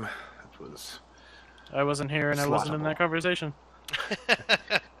time. It was. I wasn't here and I wasn't in Slothable. that conversation.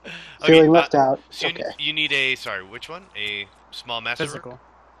 Feeling left out. So Okay. you need a which one? A small master. Physical.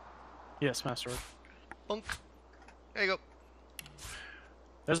 Yes, master. Bunk. There you go.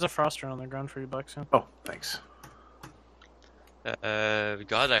 There's a frost rune on the ground for you, Blackstone. Oh, thanks.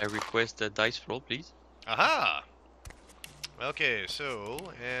 God, I request a dice roll, please. Aha. Okay, so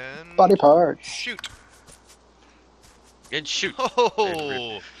and Body parts. shoot. And shoot.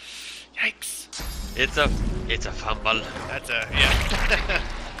 Oh, yikes! It's a fumble. That's a yeah.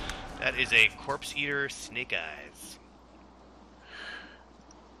 That is a corpse eater snake eyes.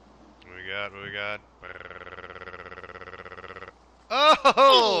 What we got?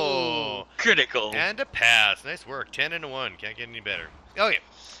 Oh! Critical. And a pass. Nice work. 10 and a 1. Can't get any better. Okay.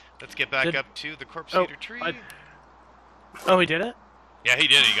 Let's get back up to the corpse eater tree. Oh, he did it? Yeah, he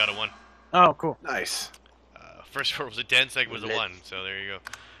did. He got a 1. Oh, cool. Nice. First roll was a 10, second was a 1. So there you go.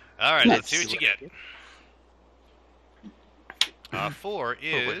 All right, let's see what you get. 4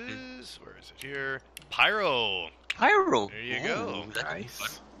 is... Where is it here? Pyro. Pyro. There you go. Nice.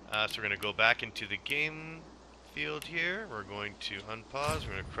 So we're going to go back into the game field here. We're going to unpause.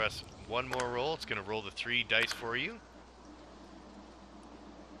 We're going to press one more roll. It's going to roll the 3 dice for you.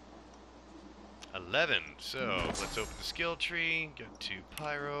 11. So let's open the skill tree, get to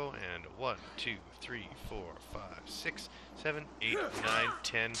Pyro, and 1, 2, 3, 4, 5, 6, 7, 8, 9,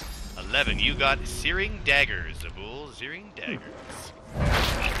 10, 11. You got Searing Daggers, Zabul. Searing Daggers.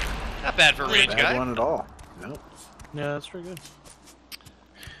 Not bad for a range Bad guy. one at all. Nope. Yeah, that's pretty good.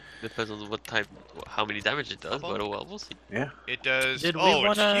 Depends on what type, how many damage it does, but well, we'll see. Yeah. It does. Did we Oh,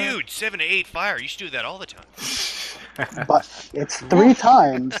 wanna- it's huge. 7 to 8 fire. You should do that all the time. But it's 3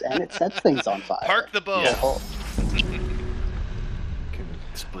 times, and it sets things on fire. Park the bow. Oh, Can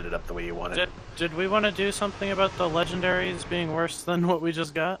split it up the way you want it. Did we want to do something about the legendaries being worse than what we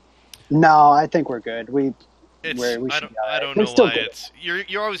just got? no, I think we're good. It's, we I should don't, be all I right. don't We're know still why good. it's.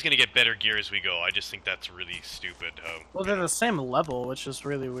 You're always going to get better gear as we go. I just think that's really stupid. Well, they're the same level, which is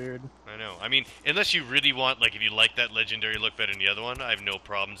really weird. I know. I mean, unless you really want, like, if you like that legendary look better than the other one, I have no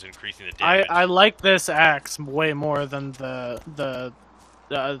problems increasing the damage. I like this axe way more than the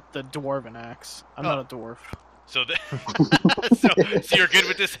dwarven axe. I'm not a dwarf. So, so you're good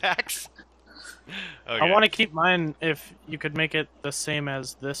with this axe? Okay. I want to keep mine if you could make it the same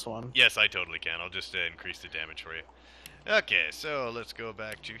as this one. Yes, I totally can. I'll just increase the damage for you. Okay, so let's go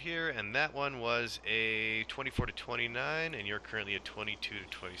back to here, and that one was a 24 to 29, and you're currently at 22 to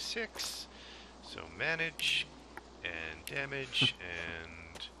 26. So manage, and damage,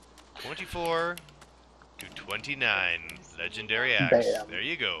 and 24 to 29. Legendary axe. Bam. There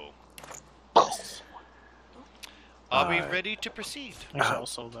you go. Are we ready to proceed? Actually, I'll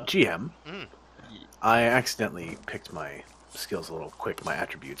sell that. GM, Mm. I accidentally picked my skills a little quick, my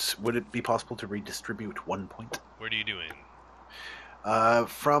attributes. Would it be possible to redistribute 1 point? What are you doing?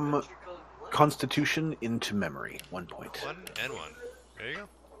 From Constitution into Memory, 1 point. 1 and 1. There you go.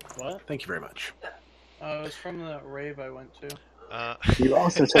 What? Thank you very much. It was from the rave I went to. You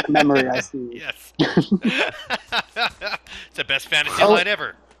also took memory, I see. Yes. It's the best fantasy line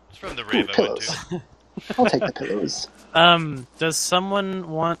ever. It's from the rave I went Pillows. to. I'll take the pillows. Does someone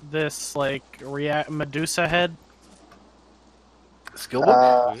want this, like, Medusa head? Skill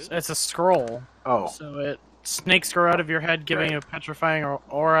book? It's a scroll. Oh, So it snakes grow out of your head, giving you a petrifying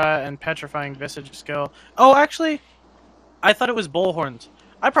aura and petrifying visage skill. Oh, actually, I thought it was bullhorns.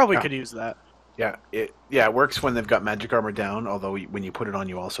 I probably could use that. yeah. It works when they've got magic armor down, although when you put it on,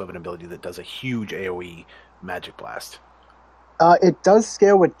 you also have an ability that does a huge AoE magic blast. It does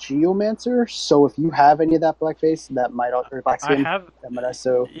scale with Geomancer, so if you have any of that blackface, that might or black I skin, have. that might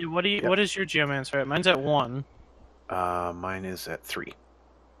also. What is your geomancer at? Mine's at 1. Mine is at 3.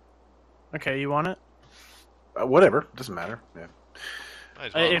 Okay, you want it? Whatever, doesn't matter. Yeah. Might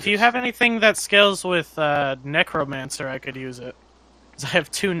as well. If you have anything that scales with Necromancer, I could use it. 'Cause I have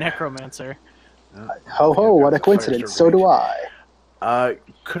 2 Necromancer. Ho ho! What a coincidence! So do I.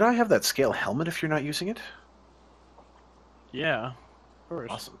 Could I have that scale helmet if you're not using it? Yeah, of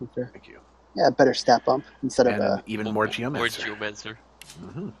course. Awesome. Okay. Thank you. Yeah, better stat bump instead And of even more Or Geomancer. Geomancer.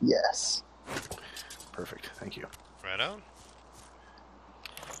 Mm-hmm. yes. Perfect. Thank you. Right on.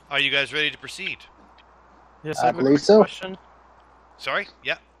 Are you guys ready to proceed? Yes, I have a believe quick so. question. Sorry?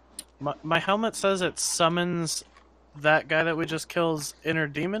 Yeah. My helmet says it summons that guy that we just kill's inner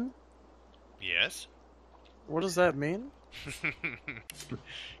demon. Yes. What does that mean?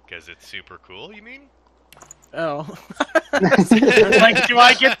 Because it's super cool, you mean? Oh. Like, do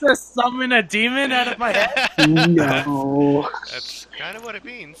I get to summon a demon out of my head? No. That's kind of what it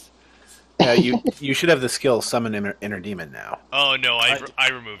means. You should have the skill Summon Inner Demon now. Oh, no, I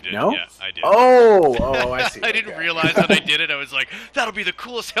removed it. No? Yeah, I did. Oh, I see. I didn't Okay. realize that I did it. I was like, that'll be the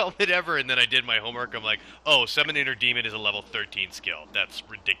coolest helmet ever. And then I did my homework. I'm like, oh, Summon Inner Demon is a level 13 skill. That's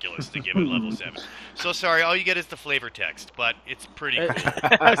ridiculous to give it level 7. So sorry, all you get is the flavor text, but it's pretty cool.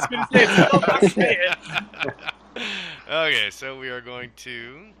 I was gonna say, it's still not say it. Okay, so we are going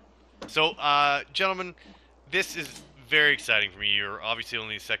to... So, gentlemen, this is very exciting for me. You're obviously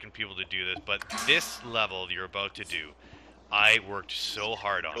only the second people to do this, but this level you're about to do, I worked so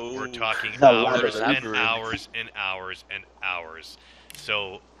hard on. We're talking The hours and labyrinth. hours and hours and hours.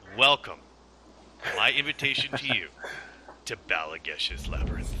 So, welcome. My invitation to you to Ballagesh's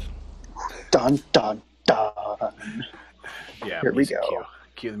labyrinth. Dun dun dun. Yeah, Here we music go.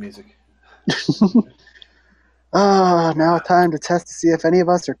 Cue the music. Now time to test to see if any of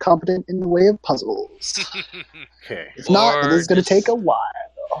us are competent in the way of puzzles. Okay. If not, it Or is going to take just- a while.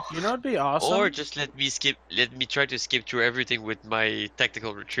 You know, it'd be awesome. Or just let me try to skip through everything with my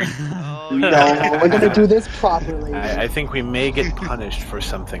tactical retreat. Oh, No, yeah. we're going to do this properly. I think we may get punished for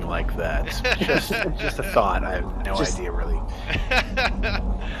something like that. Just a thought. I have no idea, really.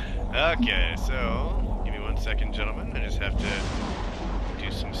 Okay, so give me 1 second, gentlemen. I just have to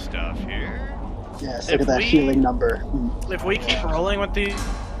do some stuff here. Yes, If look at that we- healing number. If we keep rolling with these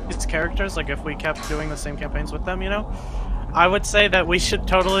characters, like if we kept doing the same campaigns with them, you know, I would say that we should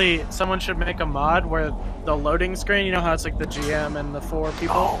someone should make a mod where the loading screen, you know how it's like the GM and the 4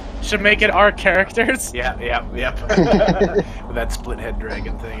 people, should make it our characters. Yep. With that split head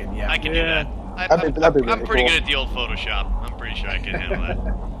dragon thing, and I can do Yeah. that. That'd be I'm really pretty cool. good at the old Photoshop. I'm pretty sure I can handle that.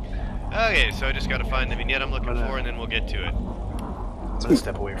 Okay, so I just got to find the vignette I'm looking for, and then we'll get to it. I'm going to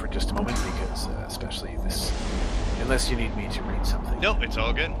step away for just a moment because, especially this, unless you need me to read something. Nope, it's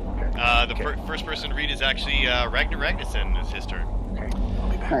all good. The first person to read is actually Ragnar Ragnarsson. Is his turn. Okay, I'll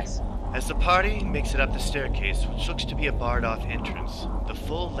be back. Nice. As the party makes it up the staircase, which looks to be a barred-off entrance, the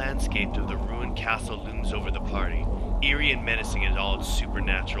full landscape of the ruined castle looms over the party, eerie and menacing in all its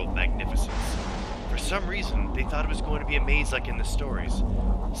supernatural magnificence. For some reason, they thought it was going to be a maze like in the stories.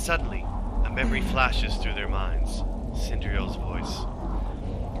 Suddenly, a memory flashes through their minds. Sindriell's voice.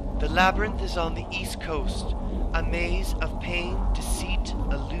 The labyrinth is on the east coast, a maze of pain, deceit,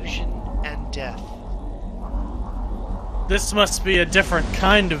 illusion, and death. This must be a different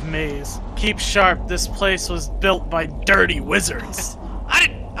kind of maze. Keep sharp, this place was built by dirty wizards. I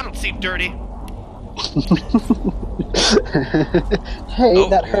don't seem dirty. Hey,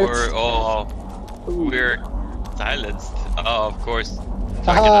 that hurts. We're silenced. Oh, of course.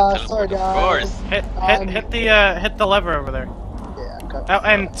 Sorry, Of guys. course. Hit the lever over there. Yeah, I'm Oh,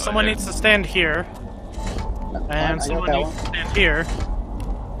 and someone yeah. needs to stand here, and someone needs to stand here,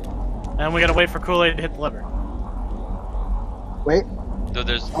 and we gotta wait for Kool-Aid to hit the lever. Wait. No,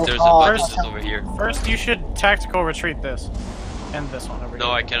 there's Oh, a oh, button first- just over here. First, you should tactical retreat this, and this one over here.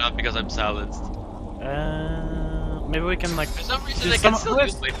 No, I cannot because I'm silenced. Maybe we can like. For some reason, Did I can someone-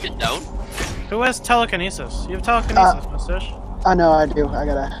 still use my fit down. Who has telekinesis? You have telekinesis, Mustache. I know I do. I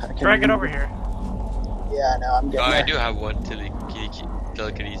can Drag it over here. Yeah, no, I'm Oh, getting I there. do have one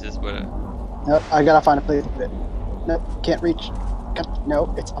telekinesis, but Nope, I gotta find a place to put it. Nope, can't reach.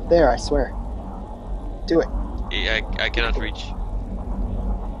 No, it's up there, I swear. Do it. I cannot reach.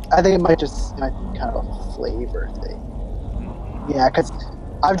 I think it might just kind of a flavor thing. Yeah, because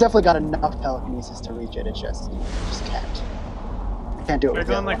I've definitely got enough telekinesis to reach it. It's just can't. I can't do it We're with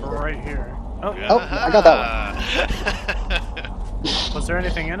the going other like one. right here. Oh, Oh, I got that was there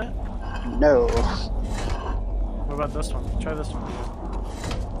anything in it? No, What about this one? Try this one.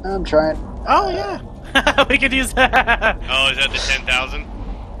 I'm trying. Oh yeah, we could use that. Oh, is that the 10,000?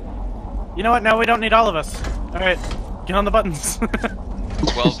 You know what? No, we don't need all of us. All right, get on the buttons.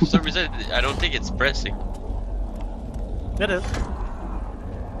 Well, for some reason, I don't think it's pressing. It is.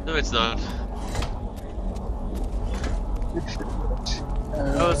 No, it's not.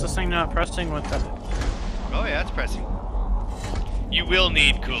 Oh, is this thing not pressing with that? Oh yeah, it's pressing. You will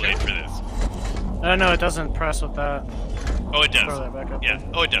need Kool-Aid for this. Oh no, it doesn't press with that. Oh, it Throw does. that back up. Yeah.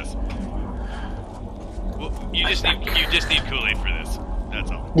 Oh, it does. Well, you just need Kool-Aid for this.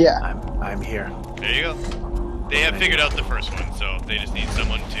 That's all. Yeah, I'm here. There you go. They have figured out the first one, so they just need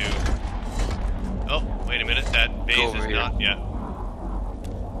someone to. Oh, wait a minute. That base over is here. not. Yeah.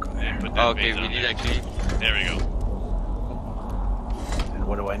 They put that Okay, base we on need there. actually. There we go. And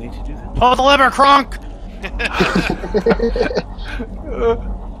what do I need to do then? Pull the lever, Kronk!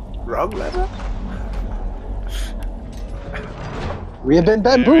 Wrong lever? we have been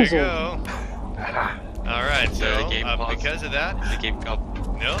There we bamboozled. go. All right, so the game paused. because of that, The game up.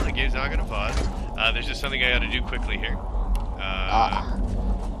 no, the game's not gonna pause. There's just something I got to do quickly here.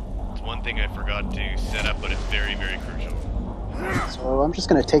 It's one thing I forgot to set up, but it's very, very crucial. So I'm just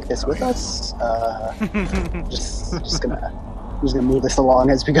gonna take this with us. Just gonna move this along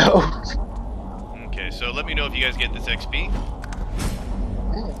as we go. Okay, so let me know if you guys get this XP.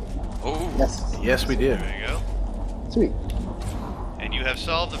 Oh, Yes, Yes, we did. There you go. sweet. And you have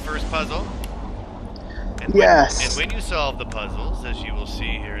solved the first puzzle. And Yes. and when you solve the puzzles, as you will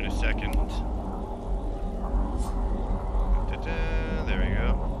see here in a second. Ta-da, there we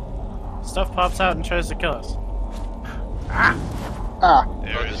go. Stuff pops out and tries to kill us. Ah,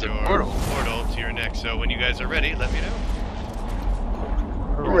 There is there's a your portal. portal to your next. So when you guys are ready, let me know.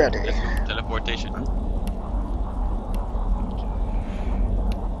 ready. let's go. Teleportation.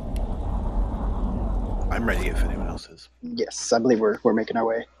 I'm I'm ready if anyone else is. Yes, I believe we're making our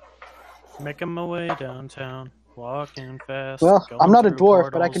way. Making my way downtown, walking fast. Well, going I'm not a through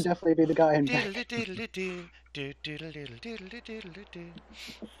dwarf, but I can portals. definitely be the guy in back.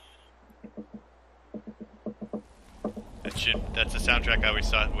 That's the soundtrack I always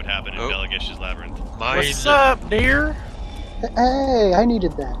thought would happen in Ballagesh's Labyrinth. What's up, dear? Hey, I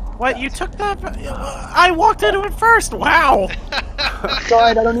needed that. What, you took that? I walked into it first! Wow! It's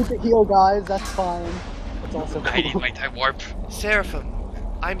alright, I don't need to heal, guys. That's fine. That's also cool. I need my time warp. Seraphim,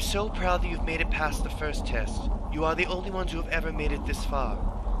 I'm so proud that you've made it past the first test. You are the only ones who have ever made it this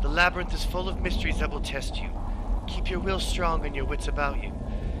far. The labyrinth is full of mysteries that will test you. Keep your will strong and your wits about you.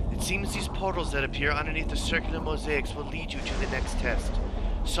 It seems these portals that appear underneath the circular mosaics will lead you to the next test.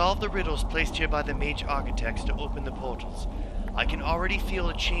 Solve the riddles placed here by the mage architects to open the portals. I can already feel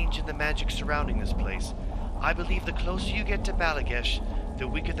a change in the magic surrounding this place. I believe the closer you get to Ballagesh, the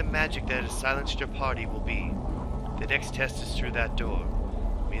weaker the magic that has silenced your party will be. The next test is through that door.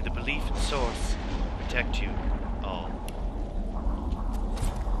 May the belief in Source protect you all.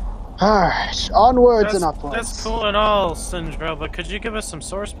 Alright, onwards and upwards. That's cool and all, Sindriell, but could you give us some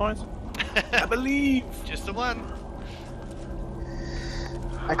source points? I believe. Just the one.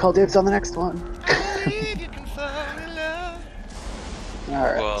 I call dibs on the next one. I believe you can fall in love.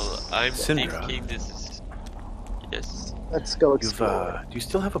 Alright. Well, I'm Sindriell. thinking this is... Yes, Let's go You've, explore. do you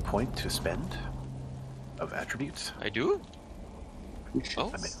still have a point to spend of attributes? I do.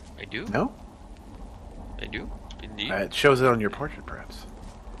 Oh, I mean- I do. No? I do. Indeed. It shows it on your portrait, perhaps.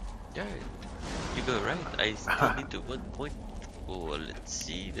 Yeah, you go right. I still need to 1 point. Oh, let's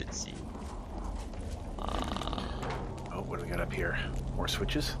see. Oh, what do we got up here? More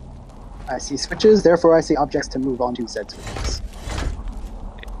switches? I see switches, therefore I see objects to move on to said switches.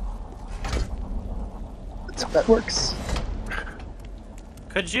 That's how that works.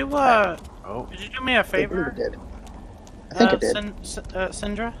 Could you, Oh, could you do me a I believe favor? it did. I think it did.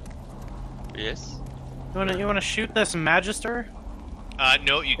 Sindra? Yes. You wanna shoot this Magister?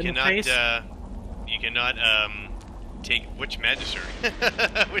 No, you In the cannot, face? you cannot, take, which Magister?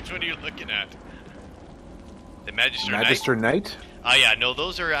 Which one are you looking at? The Magister Knight? Magister Knight? Oh yeah, no,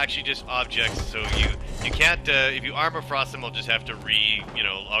 those are actually just objects, so you can't, if you armor frost them, I'll just have to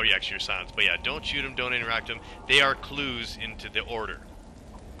actually your silence. But yeah, don't shoot them, don't interact them. They are clues into the order.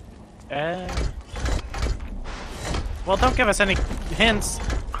 Well, don't give us any hints.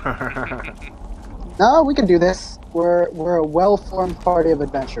 No, we can do this. We're a well-formed party of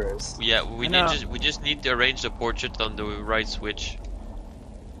adventurers. Yeah, I know. we just need to arrange the portrait on the right switch.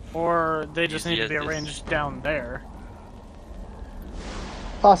 Or they just need to be Yes, yes. arranged down there.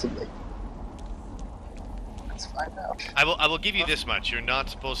 Possibly. Let's find out. I will give you this much. You're not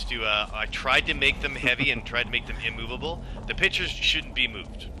supposed to, I tried to make them heavy and tried to make them immovable. The pictures shouldn't be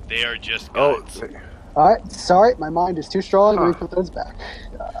moved. They are just guides. Alright, sorry, my mind is too strong. Let me put those back.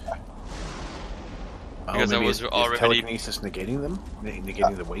 Because I maybe was is already- telekinesis negating them?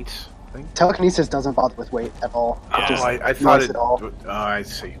 Negating the weight thing? Telekinesis doesn't bother with weight at all. Yeah. It just I thought ignores it... all. Oh, I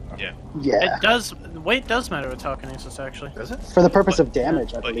see. Yeah. Yeah. It does. Weight does matter with telekinesis, actually. Does it? For the purpose of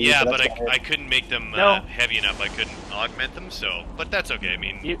damage, I But believe. yeah, so but that's why I couldn't make them No. heavy enough. I couldn't augment them, so... But that's okay, I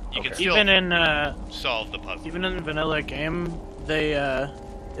mean, you can still Even in solve the puzzle. even in vanilla game, they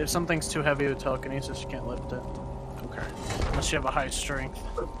if something's too heavy with telekinesis, you can't lift it Okay. unless you have a high strength.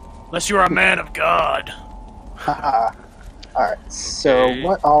 Unless you are a man of God. Haha. Alright, so Okay.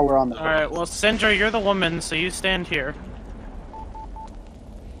 what all we're on the All right. Well, Sindra, you're the woman, so you stand here.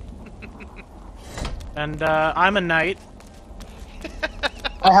 And I'm a knight.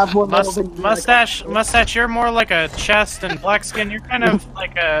 I have more metal than you, Mustache, you're more like a chest, and black skin, you're kind of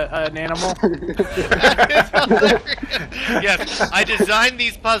like an animal. Yes, I designed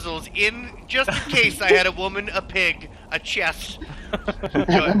these puzzles just in case I had a woman, a pig, a chest. No,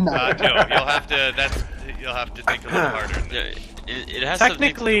 you'll have to think a little harder. than Yeah, that. it has something to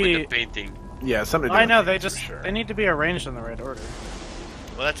do Technically- with the painting. Yeah, something to do I with know, it, they for just sure. they need to be arranged in the right order.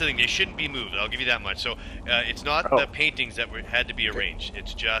 Well, that's the thing. They shouldn't be moved. I'll give you that much. So it's not the paintings that had to be arranged.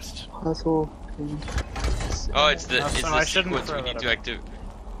 It's just puzzle. Oh, it's the Oh, it's so the I shouldn't sequence we throw need that to up. activate.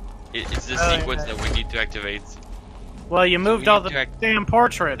 It's the Oh, sequence yeah. that we need to activate. Well, you moved we all need the to act- damn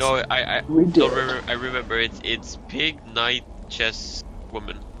portraits. No, I We don't did. remember. I remember it's pig, knight, chess,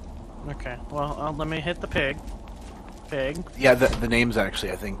 woman. Okay. Well, let me hit the pig. Pig. Yeah, the names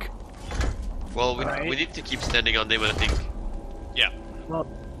actually, I think. Well, we Right. need to keep standing on them, I think. Well,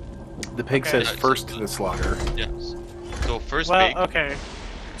 The pig Okay. says first to the slaughter. Yes. So first well, pig. okay.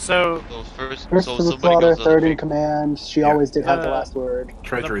 So So first First so to the somebody slaughter, goes on the third in pig. command. She Yeah. always did have the Uh, last word.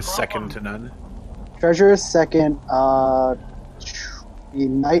 Treasure is problem- second to none. Treasure is second. The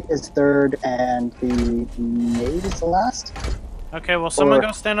knight is third, and the maid is the last. Okay, well, someone Or-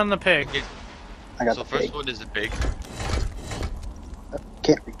 go stand on the pig. Okay, I got so the first pig. one is a pig.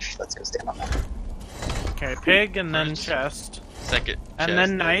 Can't reach. Let's go stand on that. Okay, pig and then chest, Second, And chest,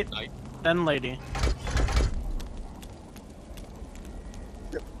 then knight. then lady.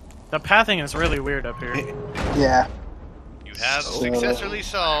 The pathing is really weird up here. Yeah. You have So- successfully I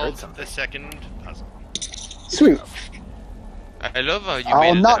solved heard something. the second puzzle. Sweet. I love how you I'll made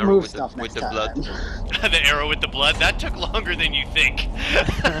an not arrow move with stuff the, with next the blood. time. The arrow with the blood, that took longer than you think.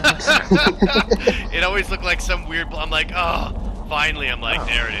 It always looked like some weird I'm like, oh, finally, I'm like,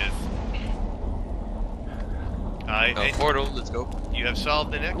 there it is. Portal, let's go. You have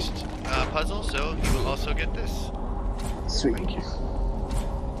solved the next puzzle, so you will also get this. Sweet. Thank you.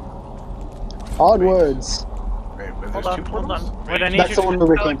 Onwards. Wait, but Hold there's on, two hold portals? on. Wait, I need That's your the one where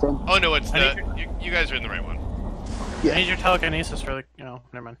we came from. Oh no, it's I the need you guys are in the right one. I need your telekinesis for the.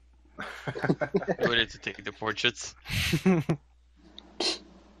 Never mind. We wanted to take the portraits.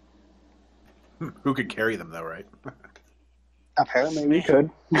 Who could carry them though, right? Apparently we could.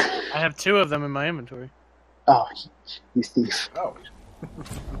 I have 2 of them in my inventory. Oh, you thief. Oh.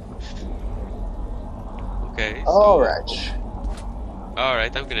 Okay. So, Alright.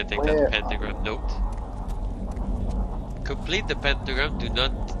 Alright, I'm gonna take Where- that pentagram note. Complete the pentagram, do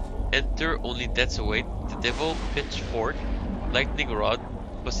not enter, only deaths await. The devil, pitchfork, lightning rod,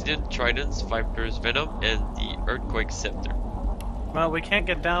 Poseidon tridents, viper's venom, and the earthquake scepter. Well, we can't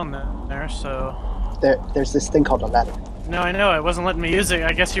get down there, so. There's this thing called a ladder. No, I know. It wasn't letting me use it.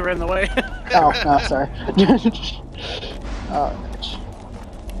 I guess you were in the way. Oh, no, sorry. Alright.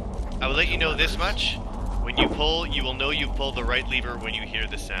 I will let you know this much. When you pull, you will know you've pulled the right lever when you hear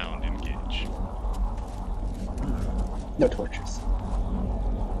the sound. Engage. No torches.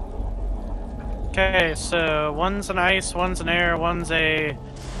 Okay, so one's an ice, one's an air, one's a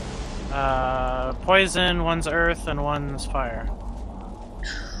poison, one's earth, and one's fire.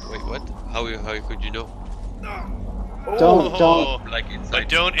 Wait, what? How could you know? Don't. Like inside. But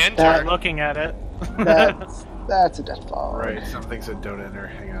don't enter. That- Looking at it. That's a deadfall. Right, something said don't enter.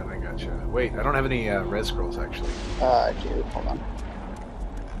 Hang on, I gotcha. Wait, I don't have any res scrolls actually. I do. Hold on.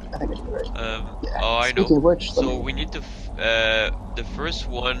 I think I should be right. Yeah. Oh, I Speaking know. of which, let So me- we need to. The first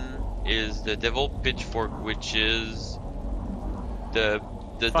one is the devil pitchfork, which is the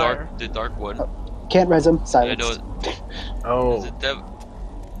Fire. dark one. Can't res him. I Silence. know. Is Oh, it dev?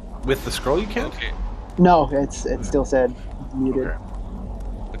 with the scroll you can't? Okay. No, it still said muted. Okay.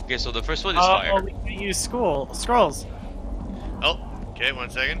 Okay, so the first one is fire. Oh, we can use scrolls. Oh, okay, 1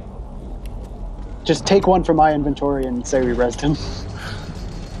 second. Just take one from my inventory and say we resed him.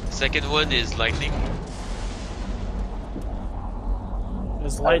 Second one is lightning.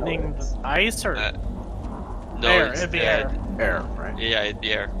 Is lightning ice or No, air? it's It'd be air. Air, right? Yeah, it'd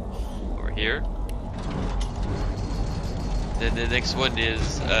be air. Over here. Then the next one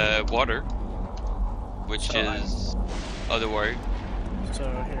is water, which So is otherwise. So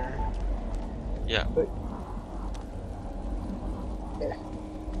here. Yeah. Yeah.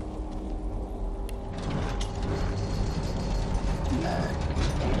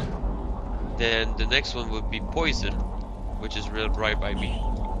 Then the next one would be poison, which is right by me.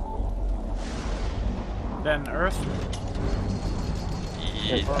 Then earth.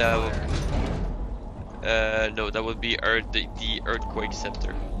 Yeah, no, that would be the earthquake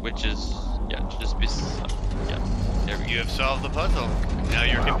scepter, which is just there we You go. have solved the puzzle. Now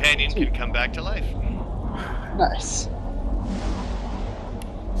your companion can come back to life. Nice.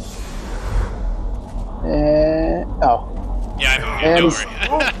 Oh, Yeah, I moved And you. he's-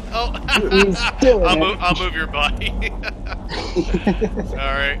 Don't worry. he's doing I'll it. move. I'll move your body. All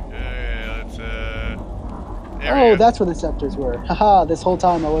right. Let's. There we Oh, go. that's where the scepters were. Haha, this whole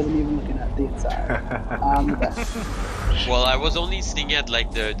time I wasn't even looking at the inside. The best. Well, I was only seeing at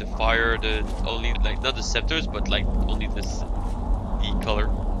like the fire, the only like not the scepters, but like only the color.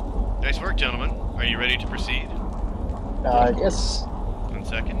 Nice work, gentlemen. Are you ready to proceed? I guess. 1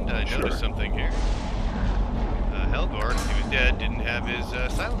 second. I Sure. noticed something here. Helgor, he was dead, didn't have his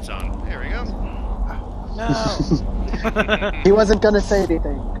silence on. There we go. No. He wasn't gonna say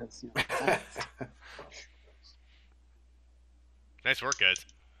anything. 'Cause, you know, Nice work, guys.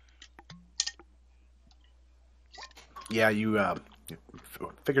 Yeah, you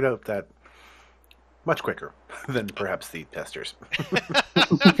figured out that much quicker than perhaps the testers.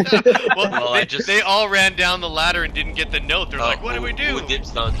 Well, I just- they all ran down the ladder and didn't get the note. They're like, what do we do? Who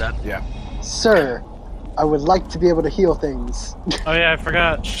dibs on that? Yeah. Sir, I would like to be able to heal things. Oh yeah, I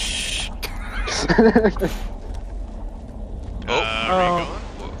forgot. Shh. Where are you going?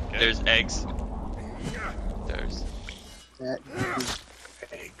 Okay. There's eggs. There's.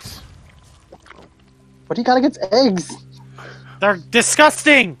 What do you got against eggs? They're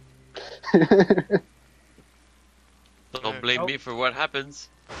disgusting! Don't blame me for what happens.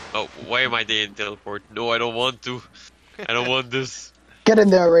 Oh, why am I in teleport? No, I don't want to. I don't want this. Get in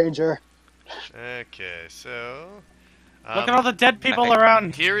there, Ranger. Okay, so... Look at all the dead people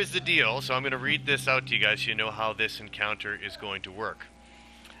around. Here is the deal. So I'm going to read this out to you guys so you know how this encounter is going to work.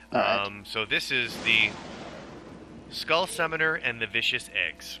 Alright. So this is the Skull Summoner and the Vicious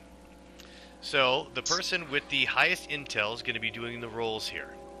Eggs. So the person with the highest intel is going to be doing the rolls here.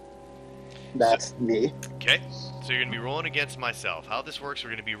 That's me. Okay, so you're going to be rolling against myself. How this works,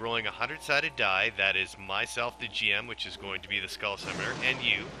 we're going to be rolling a 100-sided die. That is myself, the GM, which is going to be the Skull Summoner, and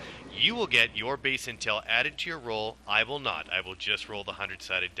you. You will get your base intel added to your roll. I will not. I will just roll the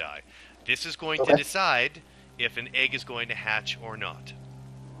 100-sided die. This is going to decide if an egg is going to hatch or not.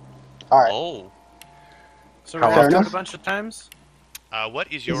 Alright. Oh. So we're Fair going to do it enough. a bunch of times?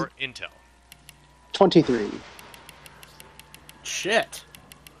 What is your intel? 23. Shit.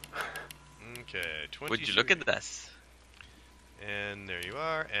 Okay, 23. Would you look at this? And there you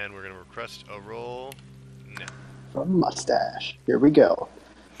are, and we're going to request a roll now. From Mustache. Here we go.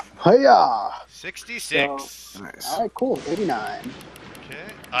 Hiya! 66. Nice. Alright, cool. 89.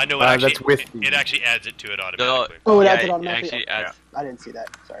 Okay. No, that's with the- it actually adds it to it automatically. Oh, it yeah, adds it automatically? actually adds. I didn't see that.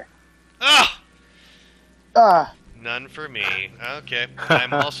 Sorry. Ah! Ah! None for me. Okay.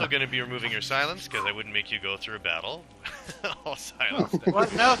 I'm also going to be removing your silence because I wouldn't make you go through a battle. All silence.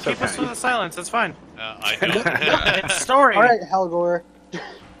 What? No, keep us to the silence. It's fine. I don't. It's story. Alright, Helgor.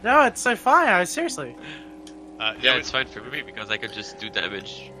 No, it's fine. Seriously. Yeah, it's fine for me because I could just do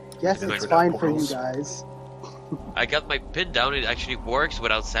damage. Yes, Like it's with fine the for you portals. guys. I got my pin down. It actually works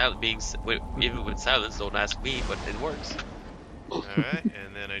without even with silence. Don't ask me, but it works. Alright,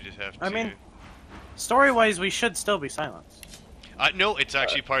 and then I just have to... I mean, story-wise, we should still be silenced. no, it's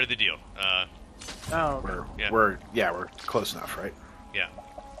actually part of the deal. Oh, We're close enough, right? Yeah.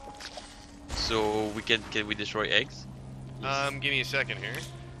 So we can we destroy eggs? Give me a second here.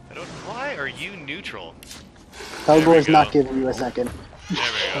 Why are you neutral? Helgor's go. not giving you a second. There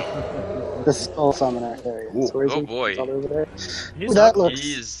we go. The Skull Summoner. There he is. Ooh. Where is Oh he? boy. He's all over there. he's Ooh, that up. looks...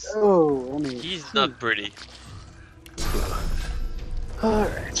 He's Oh, let me... he's not pretty.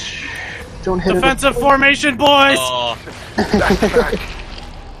 Alright. Don't hit Defensive formation, boys! Oh.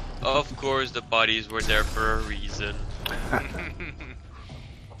 Of course, the bodies were there for a reason.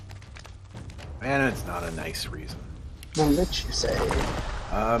 Man, it's not a nice reason. Well, let you say.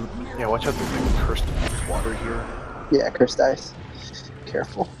 Yeah, watch out, there's like cursed water here. Yeah, cursed dice.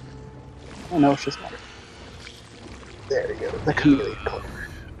 Careful. Oh no, it's just water. There we go. The chameleon color.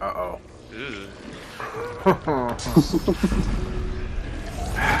 Uh-oh.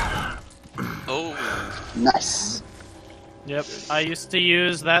 Oh, Nice. Yep, I used to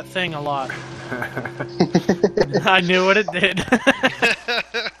use that thing a lot. I knew what it did.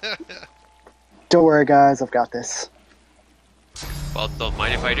 Don't worry, guys. I've got this. well, don't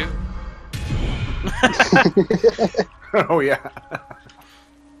mind if I do. Oh, yeah.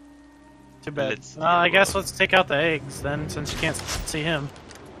 Too bad. Let's- I guess let's take out the eggs then, since you can't see him.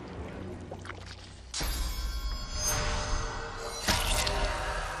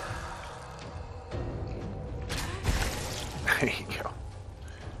 There you go.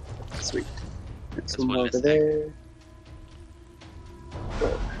 Sweet. Let's That's move one over less egg. there. Whoa.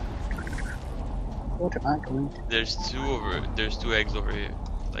 What am I going to... There's two eggs over here,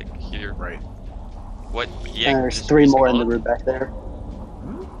 like here. Right. What? The egg There's just 3 more in the respawned? room back there.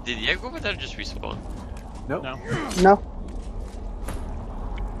 Did the egg over there just respawn? Nope. No. No.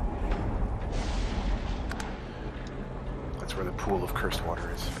 That's where the pool of cursed water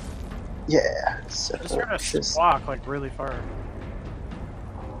is. Yeah. So Just heard a just squawk like really far.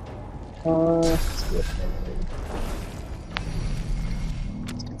 let's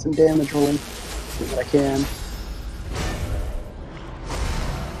get some damage rolling. Do what I can.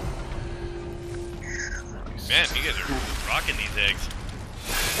 Man, you guys are rocking these eggs.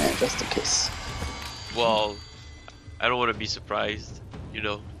 And just in case. Well, I don't want to be surprised, you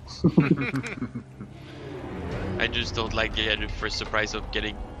know. I just don't like the first surprise of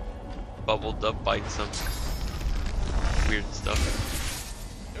getting bubbled up by some weird stuff.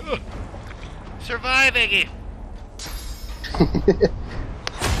 Ugh. Survive, Eggy!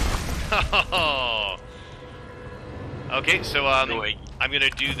 Oh. Okay, so No egg. I'm gonna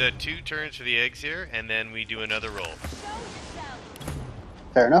do the 2 turns for the eggs here, and then we do another roll.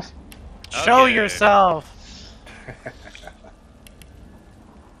 Fair enough. Show Okay. yourself!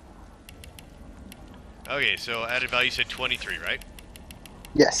 Okay, so added value said 23, right?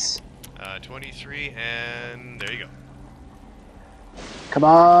 Yes. 23, and there you go. Come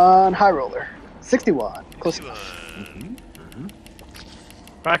on, high roller. 61. Close 61.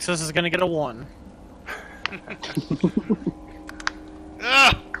 Braxxis is gonna get a 1.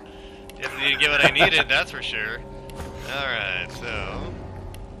 Ah! Didn't get what I needed, that's for sure. Alright, so...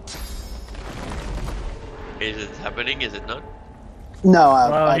 Is it happening? Is it not? No,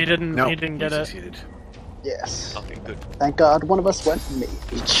 Well, he didn't. No, he didn't get it. succeeded. Yes. Okay, good. Thank God one of us went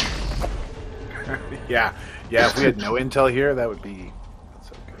mage. Yeah, if we had no intel here, that would be not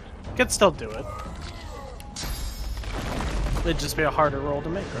so good. Could still do it. It'd just be a harder roll to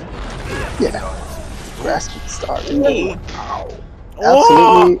make, right? Yeah. Grasping star.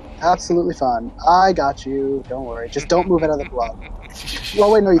 Oh! Absolutely fun. I got you. Don't worry. Just don't move out of the blood.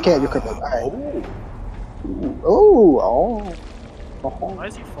 Well, wait, no, you can't. You're crippled. Alright. Oh. Why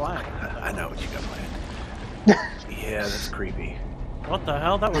is he flying? I know what you got planned. Yeah, that's creepy. What the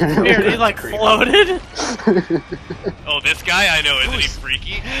hell? That was weird. He like floated. Oh, this guy? I know, isn't he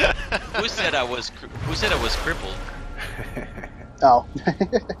freaky? Who said I was crippled? Oh.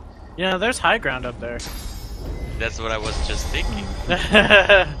 Yeah, there's high ground up there. That's what I was just thinking.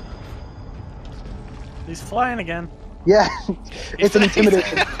 He's flying again. Yeah. It's an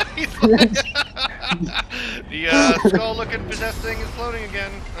intimidation. The skull-looking possessed thing is floating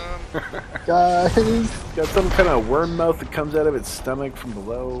again. Guys. Got some kind of worm mouth that comes out of its stomach from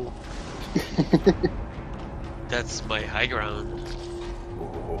below. That's my high ground.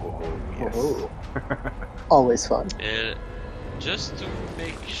 Oh, yes. Oh. Always fun. And just to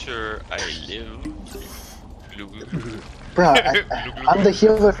make sure I live. Bro, I'm the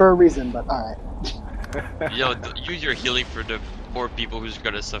healer for a reason, but alright. Yo, use your healing for the more people who's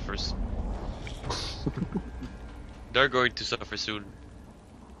gonna suffer. They're going to suffer soon.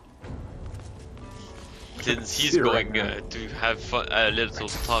 Since he's going to have fun, a little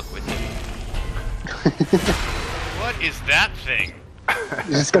talk with him. What is that thing? It's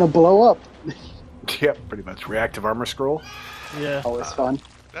just gonna blow up. Yep, pretty much. Reactive armor scroll. Yeah. Always fun.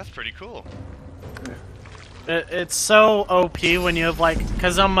 That's pretty cool. It's so OP when you have like,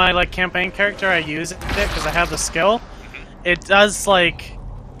 cause on my like campaign character I use it because I have the skill. It does like,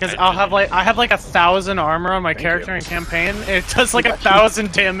 cause I have like 1,000 armor on my character in campaign. It does like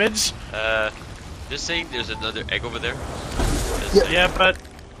 1,000 damage. Just saying, there's another egg over there. Yeah, but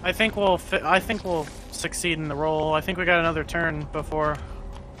I think we'll succeed in the roll. I think we got another turn before.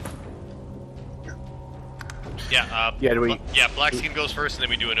 Yeah. Do we? Yeah, Black Skin goes first, and then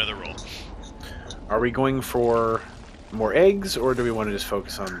we do another roll. Are we going for more eggs, or do we want to just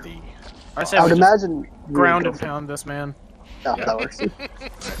focus on the? I say I we would just imagine. ground and pound this man. Oh, that works.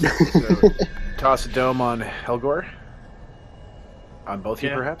 So, toss a dome on Helgor. On both you,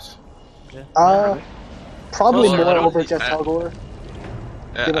 perhaps. Probably Well, more I don't over think- just Helgor.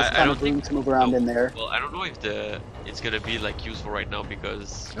 Give us I kind don't of room think to move around in there. Well, I don't know if it's gonna be like useful right now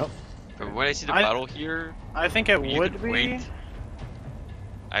because Nope. from when I see the battle here, I think it you would could be. wait.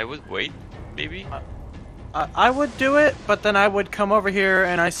 I would wait, maybe. I would do it, but then I would come over here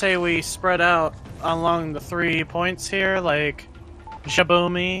and I say we spread out along the 3 points here, like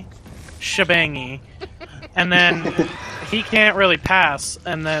shaboomy, shabangy, and then he can't really pass,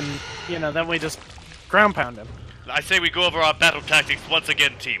 and then then we just ground pound him. I say we go over our battle tactics once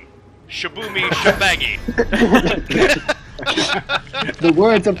again, team. Shaboomy, shabangy. The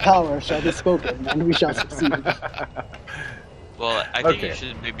words of power shall be spoken, and we shall succeed. Well, I think you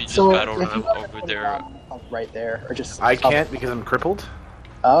should maybe just So, battle if around you want over to there. right there, or just I can't because I'm crippled.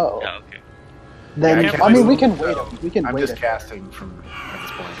 Oh, Yeah, okay. then Yeah, I mean we move, can wait. so We can I'm wait just casting from at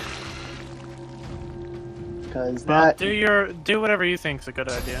this point. because Well, that. do whatever you think's a good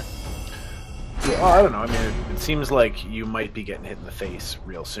idea. Well, I don't know. I mean, it seems like you might be getting hit in the face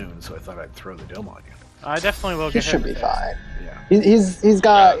real soon, so I thought I'd throw the dome on you. I definitely will He get should hit be in the face. fine. Yeah. He's a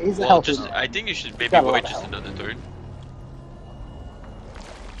Well, healthy. I think you should maybe got a lot wait of just health. another turn.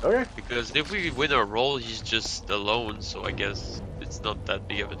 Okay. Because if we win our roll, he's just alone, so I guess it's not that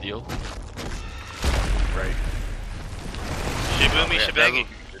big of a deal. Right. Shaboomy, Yeah, shabangy.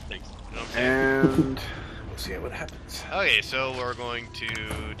 thanks. And we'll see what happens. Okay, so we're going to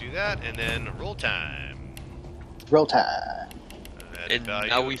do that, and then roll time. Roll time. And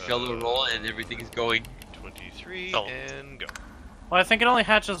now we failed the roll and everything is going. 23, Oh. and go. Well, I think it only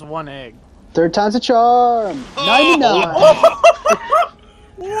hatches 1 egg. Third time's a charm. Oh! 99.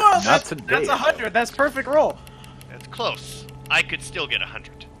 Whoa, Not today. that's 100. That's perfect roll. That's close. I could still get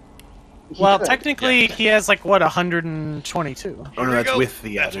 100. Well, Good. technically, he has like what 122. Oh Here no, we that's go. with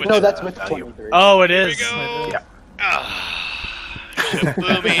the That's added, with No, that's with value. 23. Oh, it Here we is. go. Yeah.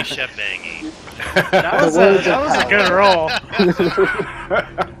 Shaboomy, shabangy. That was words a of good roll.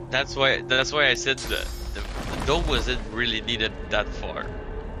 That's why I said the dome wasn't really needed that far.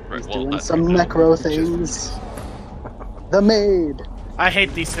 He's well, doing not some right now. necro things. The maid. I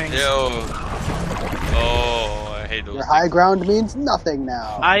hate these things. Yo. Oh, I hate those Your things. high ground means nothing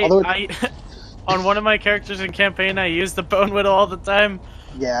now. Although, I on one of my characters in campaign, I use the Bone Widow all the time.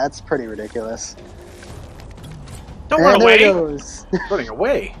 yeah, it's pretty ridiculous. Don't And run there away. it goes. Running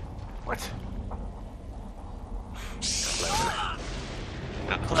away. What?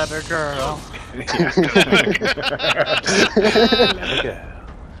 Clever girl. Yeah.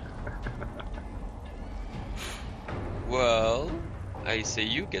 Well, I say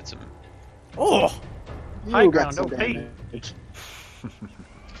you get some. Oh, high You ground. got some OP. damage.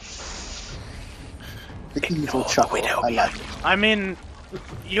 The evil chuckle. I like it. I mean,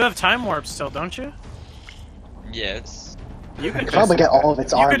 you have time warp still, don't you? Yes. You could Probably get all of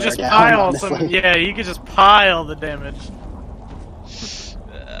its you armor could just down, pile honestly. some. Yeah, you could just pile the damage.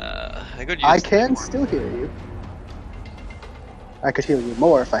 I could use. I can still heal you. I could heal you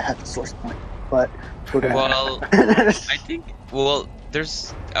more if I had the source point, but we're gonna. Well, I think. Well,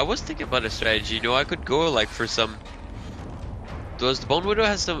 there's. I was thinking about a strategy. You know, I could go like for some. Does the Bone Widow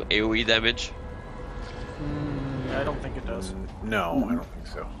has some AOE damage? I don't think it does. No, I don't think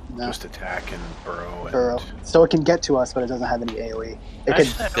so. No. Just attack and burrow. And... Burrow. So it can get to us, but it doesn't have any AoE. It Actually,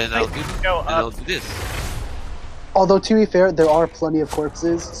 can, I don't Then I'll think do. it can go Then I'll up. do this. although to be fair, there are plenty of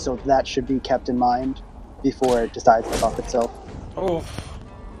corpses, so that should be kept in mind before it decides to buff itself. Oh,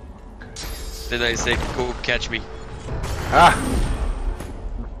 Then I say, go catch me. Ah!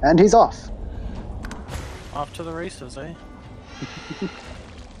 And he's off. off to the races, eh?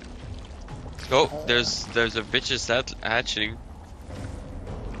 Oh, there's a vicious hatching.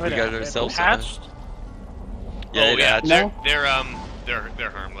 Wait, got it ourselves hatched? Yeah, oh it yeah, hatched. No? they're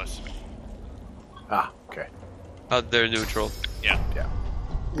harmless. Ah, okay. They're neutral. Yeah,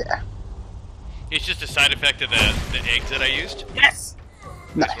 Yeah. it's just a side effect of the eggs that I used. Yes.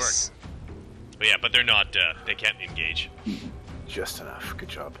 Nice. But yeah, but they're not. They can't engage. Just enough. Good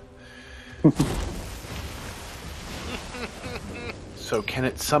job. So can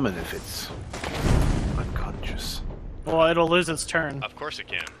it summon if it's unconscious? Well, it'll lose its turn. Of course it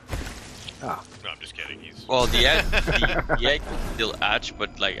can. Ah. No, I'm just kidding. He's Well, the egg will still hatch,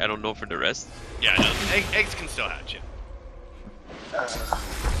 but like I don't know for the rest. yeah. No, eggs can still hatch. Yeah.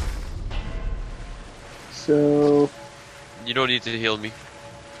 So, You don't need to heal me.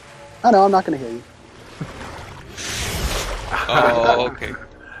 I know I'm not gonna heal you. Oh, okay.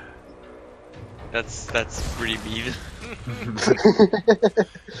 That's pretty mean.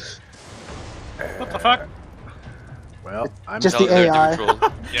 What the fuck? Well, I'm Just No, the they're AI. neutral.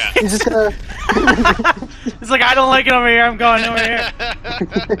 Yeah. He's just gonna. It's like I don't like it over here. I'm going over here.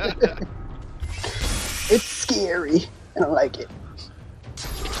 It's scary. I don't like it.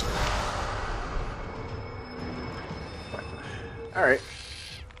 all right.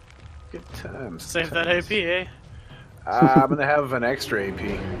 Good times. Save good that times. AP, eh? I'm gonna have an extra AP.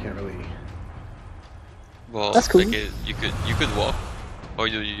 I can't really. Well, That's cool. like you could walk, or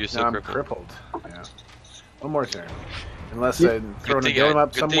you're No, still I'm crippled. crippled. Yeah. One more turn. Unless Yeah. I'm throwing a Good golem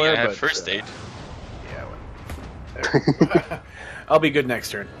up thing somewhere, I had but first aid. Yeah. Well, I'll be good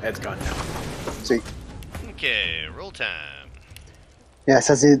next turn. Ed's gone now. Sweet. Okay, roll time. Yes,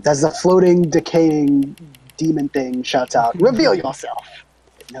 as the floating, decaying demon thing shouts out, "Reveal yourself!"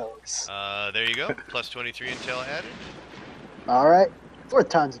 It knows. There you go. Plus 23 intel added. All right, 4th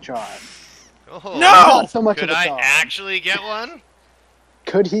time's a charm. Oh, No! Not so much Could of a I charm. actually get one?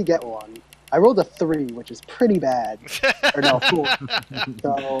 Could he get one? I rolled a 3, which is pretty bad. Or no, 4.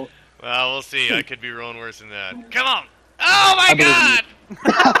 So Well, we'll see. I could be rolling worse than that. Come on! Oh my I believe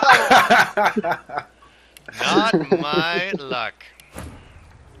god! Not my luck.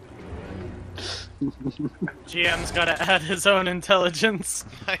 GM's got to add his own intelligence.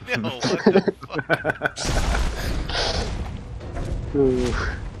 I know. What the fuck? ooh.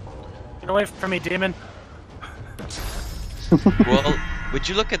 Get away from me, demon. Well, would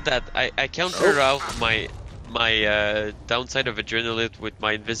you look at that? I countered Oh. out my downside of adrenaline with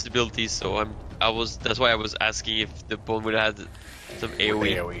my invisibility, so that's why I was asking if the bone would have some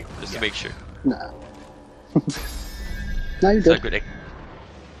AoE, AoE, just yeah. to make sure. Nah. Now you're So I good. could.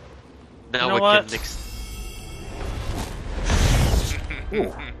 Now You know what what? can next?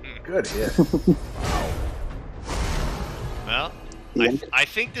 Ooh, good hit. Well, Yeah. I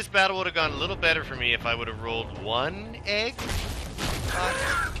think this battle would have gone a little better for me if I would have rolled 1 egg. But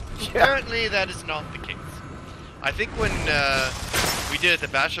apparently that is not the case. I think when we did at the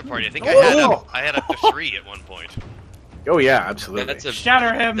bachelor party, I think I had up to 3 at one point. Oh yeah, absolutely. That's a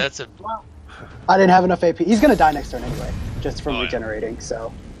Shatter him. that's a I didn't have enough AP. He's gonna die next turn anyway, just from Oh, yeah. regenerating.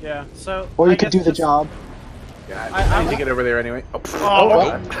 So, Yeah. So. or you I could guess do the just- job. Yeah, I need to get over there anyway. Oh.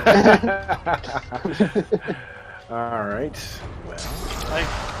 All right. Well,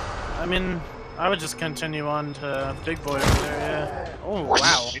 I mean, I would just continue on to Big Boy over there. Yeah. Oh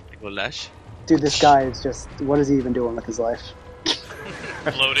wow. Ballagesh. Dude, this guy is just. What is he even doing with his life?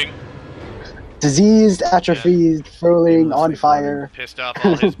 Floating. Diseased, atrophied, rolling, on fire. Pissed off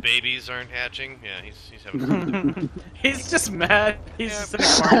all his babies aren't hatching. Yeah, he's having fun. He's just mad. He's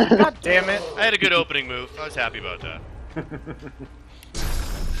just smart. God damn it. I had a good opening move. I was happy about that.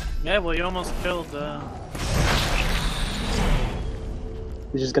 Yeah, well, you almost killed.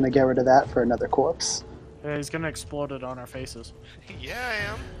 He's just gonna get rid of that for another corpse. Yeah, he's gonna explode it on our faces.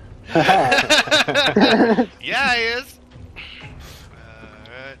 Yeah, I am. Yeah, he is.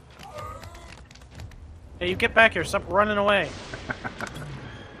 Alright. Hey, you get back here. Stop running away.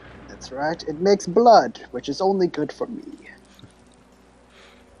 That's right. It makes blood, which is only good for me.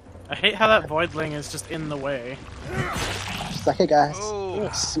 I hate how that voidling is just in the way. Just like, hey guys. Oh.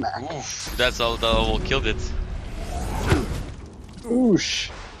 Smack. That's all that almost killed it. Oosh.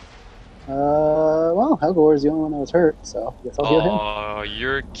 Well, Helgor is the only one that was hurt, so I guess I'll heal him. Oh,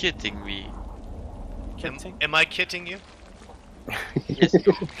 you're kidding me. Am I kidding you? Yes.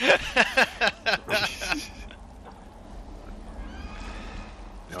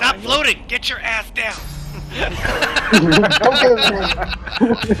 Stop floating! Get your ass down!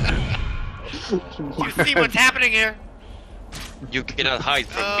 You see what's happening here? You cannot hide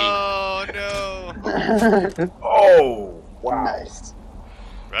from me. Oh no! Oh, wow. Nice.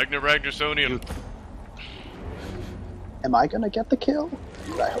 Ragnarsonian. Am I gonna get the kill?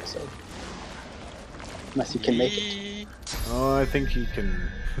 I hope so. Unless you can make it. Oh, I think he can.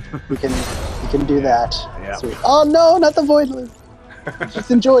 You can do that. Yeah. Sweet. Oh no, not the voidling! He's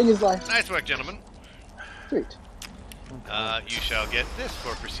just enjoying his life. Nice work, gentlemen. Sweet. You shall get this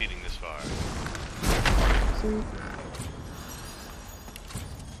for proceeding this far. Sweet.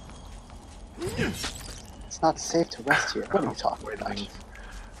 It's not safe to rest here. What are you talking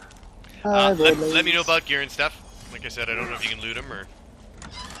about? Let me know about gear and stuff. Like I said, I don't know if you can loot them or...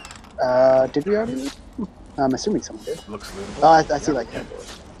 Did we already loot? I'm assuming someone did. Looks lootable. Oh, I see like that.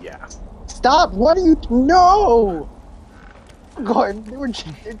 Yeah. Stop! What are you... No! Gordon,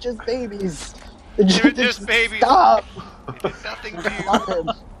 they're just babies. They're just babies. Stop! Nothing to you. Stop him.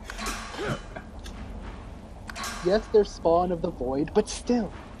 Yes, they're spawn of the void, but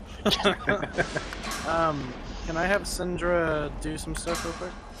still. Can I have Syndra do some stuff real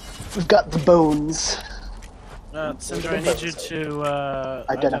quick? We've got the bones. Syndra, I need you to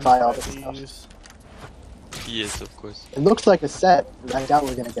Identify all the stuff. these. Yes, of course. It looks like a set, but I doubt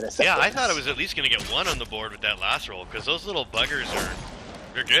we're gonna get a set. Yeah, I bonus. thought I was at least gonna get one on the board with that last roll, because those little buggers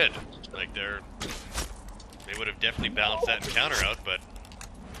they're good. Like they would have definitely balanced that encounter out, but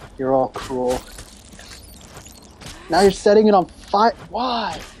You're all cruel. Now you're setting it on fire.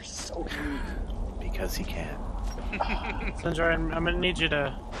 Why? You're so mean. Because he can. Syndra, I'm gonna need you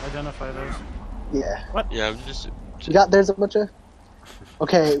to identify those. Yeah. Yeah, I'm just You got, there's a bunch of...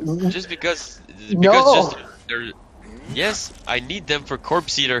 Okay. just because No! just they're yes, I need them for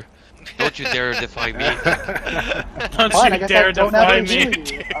Corpse Eater. Don't you dare defy me. Don't Fine, I you guess dare I don't defy have me.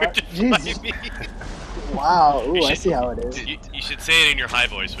 Jesus. Wow. Ooh, I see how it is. You should say it in your high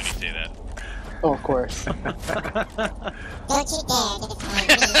voice when you say that. Oh, of course. Don't you dare defy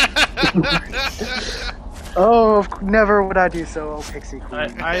me. Oh, never would I do so, oh, Pixie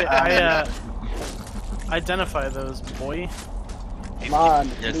Queen. I identify those, boy. Come on.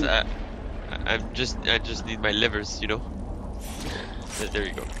 Yes, please. I just need my livers, you know. There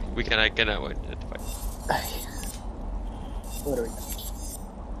you go. I can now identify. What are we doing?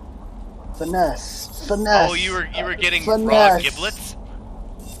 Finesse. Finesse. Oh, you were getting Finesse. raw giblets?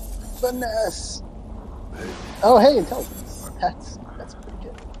 Finesse. Oh, hey, intelligence. That's pretty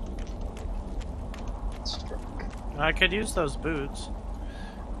good. Stroke. I could use those boots.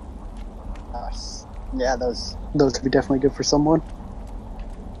 Nice. Yeah, those could be definitely good for someone.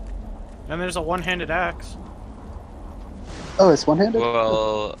 And there's a one-handed axe. Oh, it's one-handed?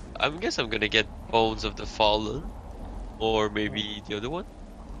 Well, I guess I'm gonna get Bones of the Fallen, or maybe the other one.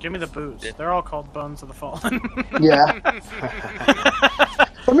 Give me the boots. Yeah. They're all called Bones of the Fallen. Yeah.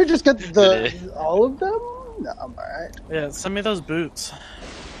 Let me just get all of them? No, I'm alright. Yeah, send me those boots.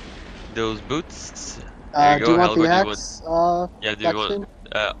 Those boots. There Do you you go. want the Helga, axe? Yeah, do you section?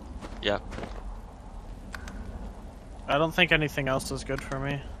 want? Yeah. I don't think anything else is good for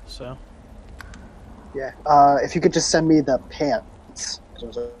me, so. Yeah. If you could just send me the pants.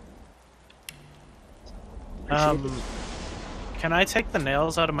 Can I take the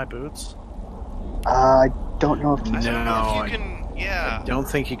nails out of my boots? I don't know if I don't know No, if you can. Yeah. I don't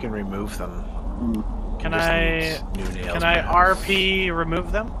think you can remove them. Can Just I needs new nails, can I perhaps. RP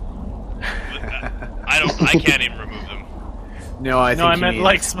remove them? I can't even remove them. No, I think No, I you meant need-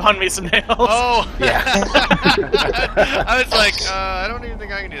 like spawn me some nails. Oh! Yeah. I was like, I don't even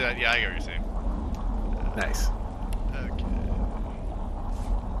think I can do that. Yeah, I get what you're saying. Nice. Okay.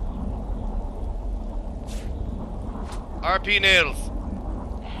 RP nails.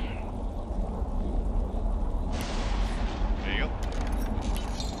 There you go.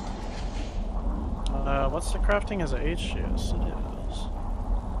 What's the crafting? Is it H? Yes, it is.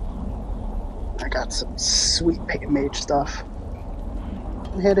 I got some sweet mage stuff.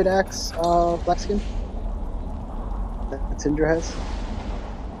 One-handed axe, black skin. That Sindriell has.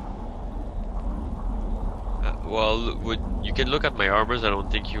 Well, you can look at my armors. I don't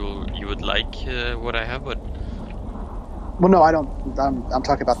think you would like what I have, but Well, no, I don't. I'm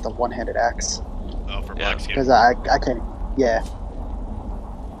talking about the one-handed axe Oh, for Yeah. black skin. because I can't. Yeah.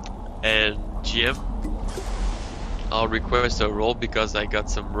 and GM, I'll request a roll because I got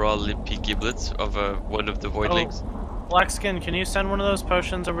some raw limpy giblets of one of the voidlings. Blackskin, can you send one of those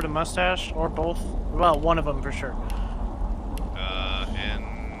potions over to Mustache or both? Well, one of them for sure.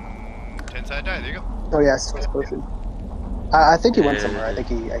 And 10-sided die. There you go. Oh yeah, Swiss potion. I think he went Uh, somewhere. I think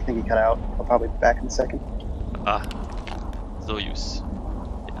he cut out. I'll probably be back in a second. Ah, it's no use.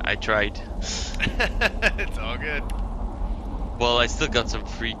 I tried. It's all good. Well, I still got some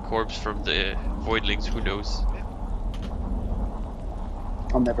free corpse from the voidlings. Who knows?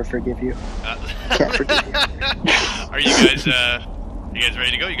 I'll never forgive you. Uh, Can't forgive you. Are you guys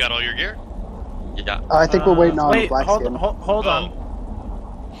ready to go? You got all your gear? Yeah. I think we're waiting on Wait, black hold, skin. hold on.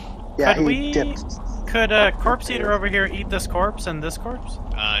 Yeah, Could he we- dipped. Could a corpse eater over here eat this corpse and this corpse?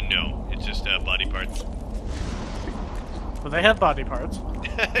 No. It's just body parts. Well, they have body parts.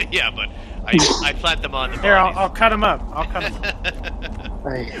 Yeah, but I plant them on the Here, bodies. I'll cut them up. I'll cut them up.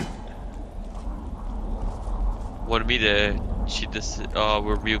 Right. Wanted me to cheat this? Oh,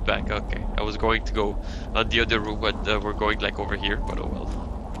 we're mute back. Okay. I was going to go on the other room, but we're going like over here. But oh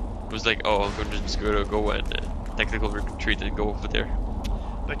well. It was like, oh, I'm just gonna go and technical retreat and go over there.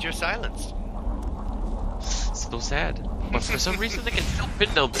 But you're silenced. So sad. But for some reason, I can still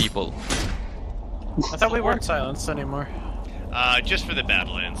pin down people. I thought we weren't silenced anymore. Just for the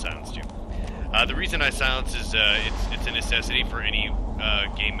battle, I silenced you. The reason I silence is it's a necessity for any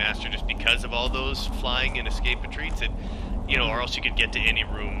game master, just because of all those flying and escape retreats, or else you could get to any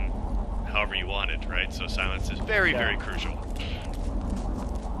room however you wanted, right? So silence is very, very crucial.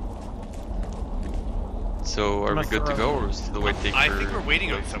 So are we good to go, or is it the waiting I for... think we're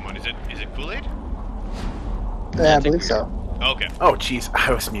waiting on someone. Is it Kool-Aid? Yeah, I believe so. Okay. Oh, jeez,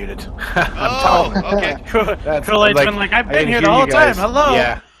 I was muted. Oh, okay. Kool-Aid's been like, I've I been didn't here hear the you whole guys. time. Hello.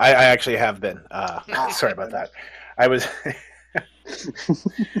 Yeah, I actually have been. Sorry about that. I was.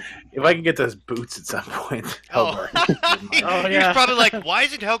 If I can get those boots at some point. Oh, Oh, He's yeah. probably like, why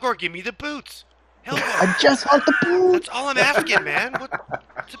isn't Helgor give me the boots? Helgor, I just want the boot. that's all I'm asking, man.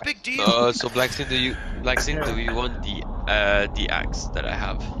 What's a big deal? So Blacksin, do you want the axe that I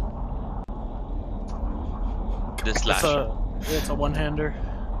have? The slash. It's a one-hander.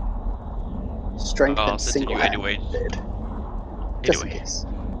 Strength I'll and send it to you anyway. single-handed. Just in Anyway. case.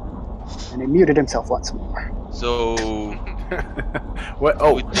 And he muted himself once more. So What?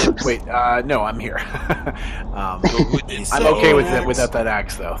 Oh, wait. No, I'm here. who did I'm okay with it without that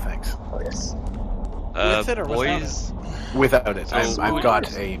axe, though. Thanks. Oh yes. With it or without boys. Without it, So- I've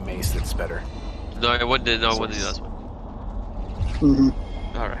got a mace that's better. No, I want the last one.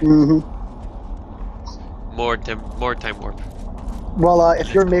 Mm-hmm. All right. Mm-hmm. More time warp. Well,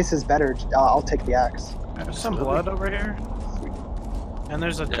 if your mace is better, I'll take the axe. There's some blood over here. And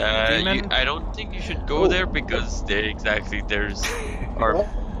there's a Uh, demon. I don't think you should go there because there's our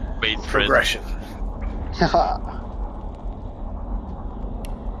main friend. Progression.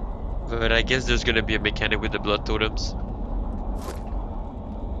 But I guess there's gonna be a mechanic with the blood totems.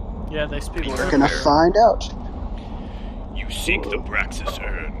 Yeah, they speak We're word. gonna find out. You seek the Braxxis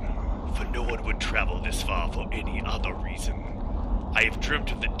urn, for no one would travel this far for any other reason. I have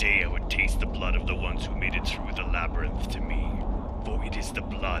dreamt of the day I would taste the blood of the ones who made it through the labyrinth to me, for it is the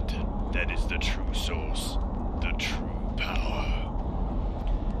blood that is the true source, the true power.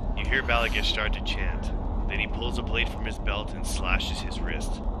 You hear Ballagesh start to chant. Then he pulls a blade from his belt and slashes his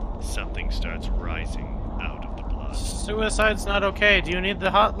wrist. Something starts rising out of the blood. Suicide's not okay. Do you need the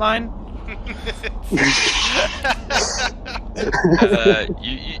hotline?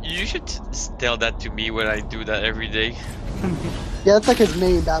 You should tell that to me when I do that every day. Yeah, that's like his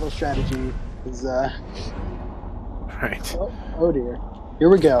main battle strategy. Is Right. oh dear. Here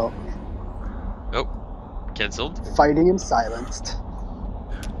we go. Oh, cancelled. Fighting him silenced.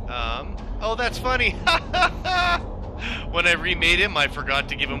 Oh, that's funny. When I remade him, I forgot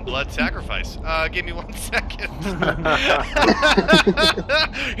to give him blood sacrifice. Give me 1 second.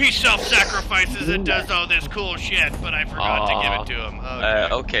 He self-sacrifices and does all this cool shit, but I forgot to give it to him.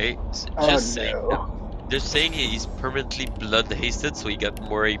 Okay. Just saying. They're saying he's permanently blood hasted, so he got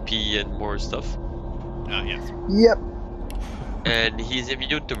more AP and more stuff. Yes. Yep. And he's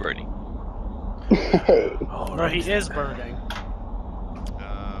immune to burning. Hey. No, he is burning.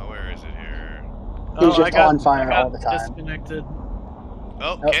 Where is it here? He's just on fire all the time. Disconnected.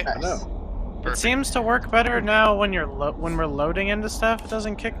 Oh, okay. Nice. It seems to work better now when when we're loading into stuff. It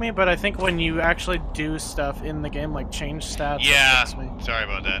doesn't kick me, but I think when you actually do stuff in the game, like change stats, yeah. it kicks me. Sorry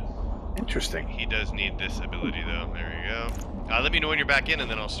about that. Interesting. He does need this ability, though. There you go. Let me know when you're back in, and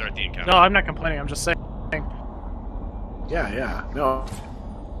then I'll start the encounter. No, I'm not complaining. I'm just saying. Yeah. No.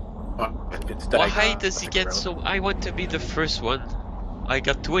 It's Why does he get so... I want to be the first one. I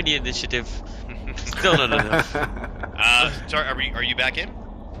got 20 initiative. Still not enough. Sorry, are you back in?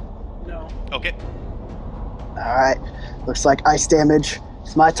 No. Okay. Alright. Looks like ice damage.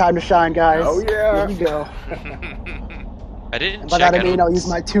 It's my time to shine, guys. Oh, yeah. Here you go. I didn't And by check. that I mean I'll use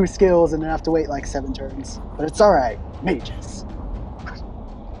my 2 skills and then have to wait like 7 turns. But it's alright. Mages.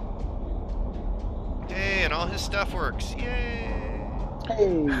 Hey, and all his stuff works. Yay!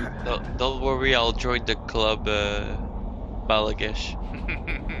 Hey. Don't worry, I'll join the club, Ballagesh.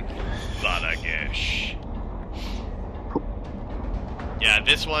 Ballagesh. Yeah,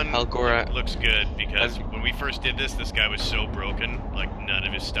 this one Algora. looks good because when we first did this guy was so broken, like none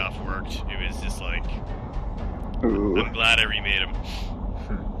of his stuff worked. It was just like, Ooh. I'm glad I remade him.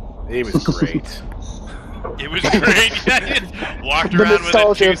 He was great. It was great. Yeah, he just walked The around with a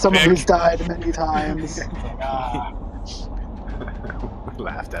nostalgia of someone toothpick. who's died many times.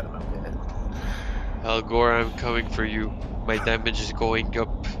 Laughed at him a bit. Algora, I'm coming for you. My damage is going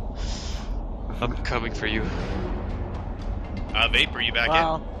up. I'm coming for you. Vape, are you back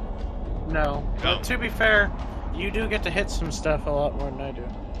Well, no. Oh. But to be fair, you do get to hit some stuff a lot more than I do.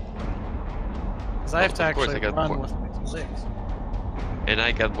 Because I have to Of course, actually I got run more. with my 6. And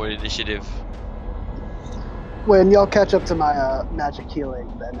I got more initiative. When y'all catch up to my magic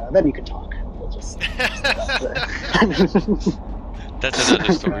healing, then you can talk. We'll just. That's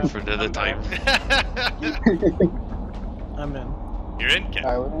another story for another time. I'm in. You're in? Okay.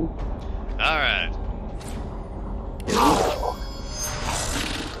 Alright. Alright.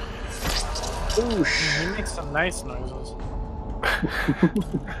 Oosh. He makes some nice noises.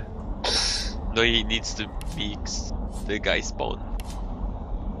 No, he needs to be the guy spawn.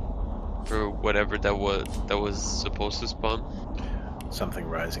 Or whatever that was supposed to spawn. Something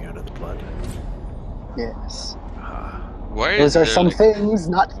rising out of the blood. Yes. Where Those is are there, some like, things,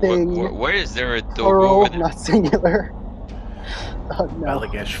 not things. where is there a dogo Plural, with it? not singular. Oh no.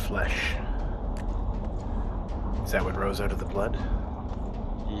 Ballagesh flesh. Is that what rose out of the blood?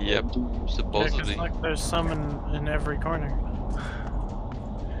 Yep, supposedly. Yeah, 'cause, like, there's some in every corner.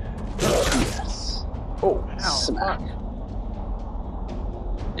 Yes. Oh, Ow, Smack. fuck.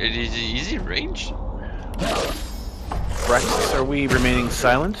 It is easy range. Braxxis, are we remaining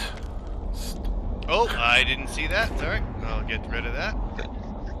silent? Oh, I didn't see that. Sorry. I'll get rid of that.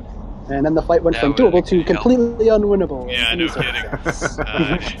 And then the fight went That from would doable to actually help. completely unwinnable. Yeah, no Easy. kidding.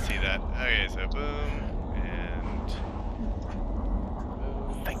 I didn't see that. Okay, so boom, and...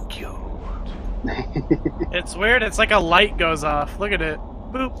 Thank you. It's weird. It's like a light goes off. Look at it.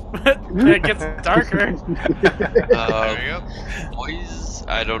 Boop. It gets darker. There you go. Boys,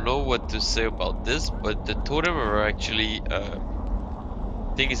 I don't know what to say about this, but the totem are actually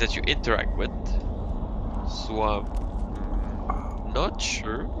things that you interact with. So I'm not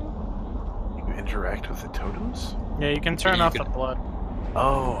sure. You interact with the totems? Yeah, you can turn You off can- the blood.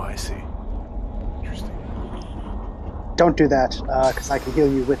 Oh, I see. Interesting. Don't do that, because I can heal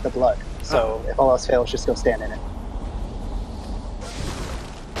you with the blood. So if all else fails, just go stand in it.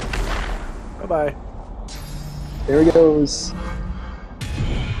 Bye-bye. There he goes.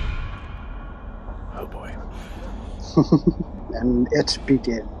 Oh boy. And it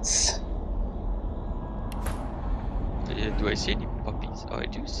begins. Do I see any puppies? Oh, I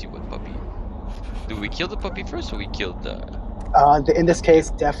do see one puppy. Do we kill the puppy first, or we kill the? In this case,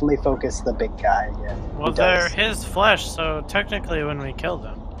 definitely focus the big guy again. Well, He they're does. his flesh, so technically when we kill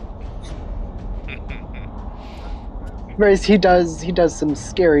them. Whereas he does some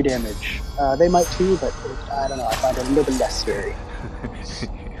scary damage. They might too, but I don't know. I find it a little bit less scary.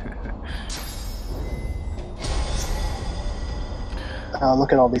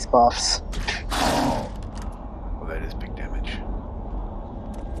 Look at all these buffs. Well, that is big damage.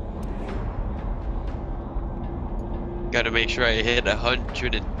 gotta make sure I hit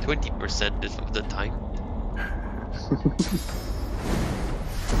 120% of the time.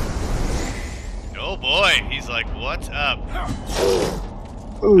 Oh boy, he's like, what's up?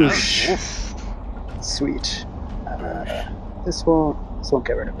 Oosh. Sweet. This won't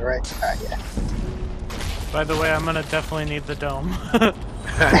get rid of it, right? Yeah. By the way, I'm gonna definitely need the dome.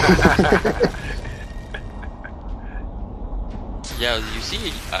 Yeah, you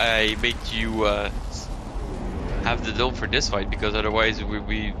see, I made you have the dome for this fight because otherwise we'd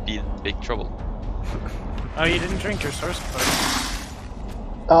be in big trouble. Oh, you didn't drink your source code.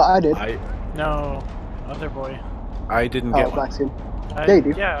 I did. No, other boy. I didn't get one. Black Skin. I, Yeah, you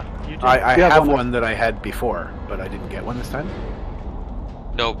do. Yeah, you did. I You have have one one that I had before, but I didn't get one this time.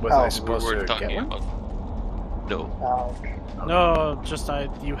 No, Was I we supposed weren't to talking get one? about. No. No, just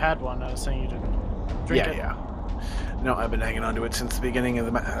you had one. I was saying you didn't drink it. Yeah. No, I've been hanging on to it since the beginning of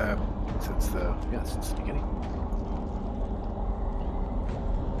the since the beginning.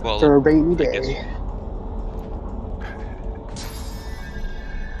 Well, For a rainy I guess- day.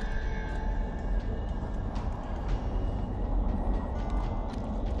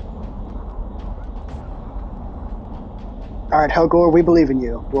 Alright, Helgor, we believe in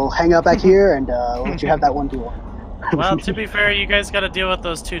you. We'll hang out back here and we'll let you have that one duel. Well, to be fair, you guys got to deal with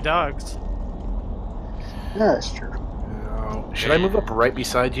those two dogs. Yeah, that's true. Should I move up right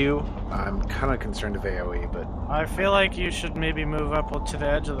beside you? I'm kind of concerned of AoE, but I feel like you should maybe move up to the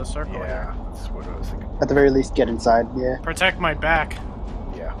edge of the circle here. yeah, that's what I was thinking. At the very least, get inside, yeah. Protect my back.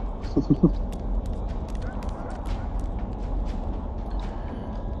 Yeah.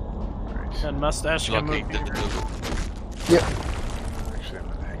 And Mustache can lucky move that here. Yep. Actually, I'm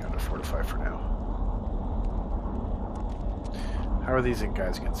gonna hang on to Fortify for now. How are these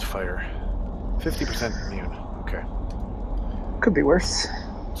guys against fire? 50% immune. Okay. Could be worse.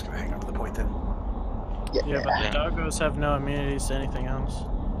 I'm just gonna hang on to the point then. Yeah, but the doggos have no immunities to anything else.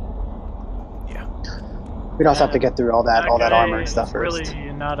 Yeah. We'd also have to get through all that guy armor and stuff is first.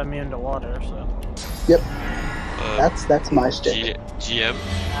 really not immune to water, so. Yep. Uh, That's my shtick. GM.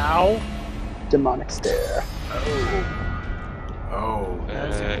 Ow! Demonic stare. Oh.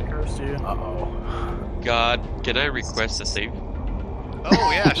 That's gonna curse you. Uh-oh. God, can I request a save?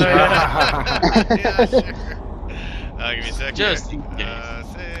 Oh yeah, sure. Yeah, sure. Give me a second. Just in case.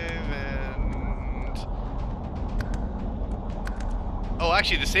 Save and... Oh,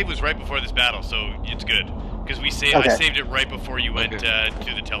 actually, the save was right before this battle, so it's good. Because I saved it right before you went to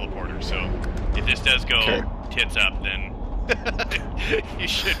the teleporter. So if this does go tits up, then you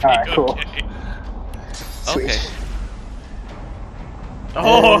should be Alright, okay. cool. Sweet. Okay.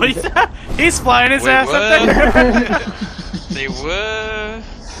 Oh, he's flying his Wait, ass up there! They were.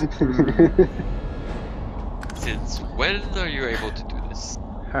 Since when are you able to do this?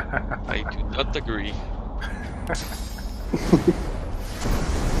 I do not agree.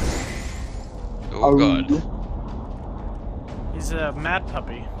 Oh god. He's a mad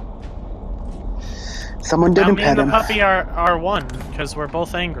puppy. Someone Now didn't me pet and the him. puppy are one, because we're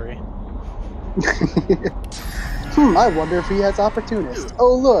both angry. I wonder if he has opportunist.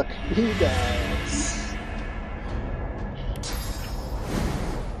 Oh look, he does.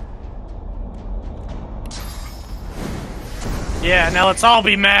 Yeah, now let's all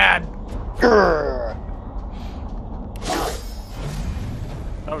be mad! Grr.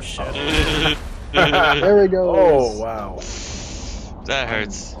 Oh shit. There we go. Oh, wow. That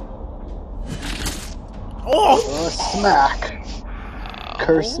hurts. Oh! Smack.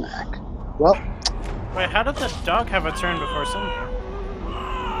 Curse smack. Well, Wait, how did the dog have a turn before Sindriell?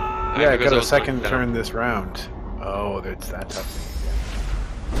 Yeah, I because got a was second like, turn this round. Oh, that's that tough.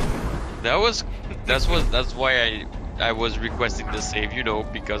 That's why I was requesting the save, you know,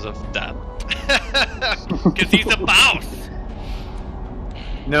 because of that. Because he's the boss.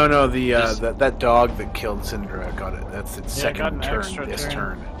 No, that dog that killed Syndra got it. That's its Yeah, it got second an turn extra this turn.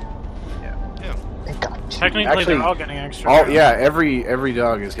 turn. Yeah. it got two. Technically, Actually, they're all getting extra. All turns. yeah, every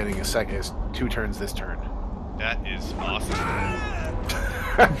dog is getting is 2 turns this turn. That is awesome.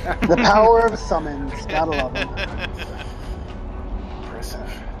 The power of summons. Gotta love him. Impressive.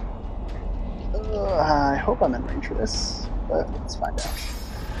 I hope I'm in range for this, but let's find out.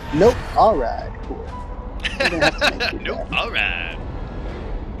 Nope. Alright, cool. We're gonna have to make you Nope. that. Alright.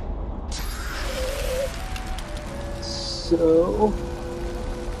 So,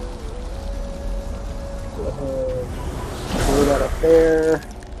 go ahead, throw that up there.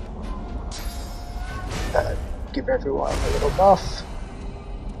 Give everyone a little buff.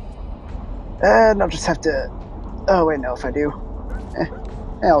 And I'll just have to... Oh wait, no, if I do.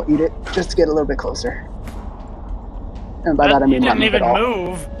 I'll eat it, just to get a little bit closer. And by that I mean you not didn't move at even all.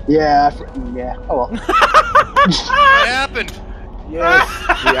 move. Yeah, yeah. Oh well. What happened? Yes,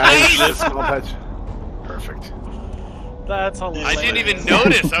 the eyes, the small touch. Perfect. That's hilarious. I didn't even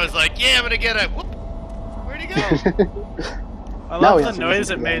notice. I was like, yeah, I'm gonna get a whoop. Where'd he go? I Now love he the has a noise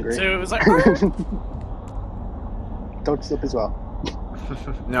reason it to be made angry. too. It was like. Don't slip as well.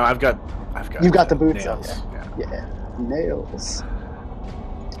 No, I've got. You've got the boots on, nails. Yeah. Yeah, nails.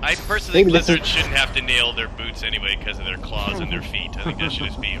 I personally Maybe think this is- lizards shouldn't have to nail their boots anyway because of their claws and their feet. I think that should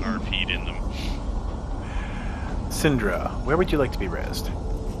just be RP'd in them. Syndra, where would you like to be raised?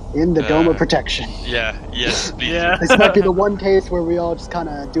 In the dome of protection. Yeah, yes, please. Yeah. This might be the one case where we all just kind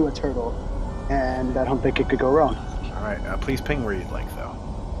of do a turtle, and I don't think it could go wrong. All right, please ping where you'd like, though.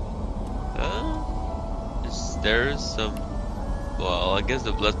 There's some. Well, I guess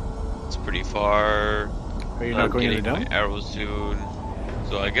the blood's pretty far. Are you not going in the getting dome? my arrow soon,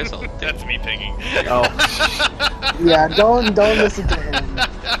 so I guess I'll take. That's me pinging. Oh, Yeah, don't listen to him.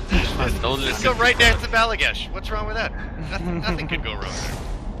 Don't Let's listen. go right next to Ballagesh. What's wrong with that? Nothing could go wrong there.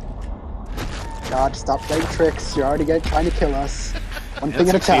 God, stop playing tricks. You're already trying to kill us. One thing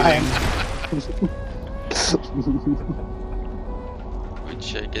at a succeeding. time.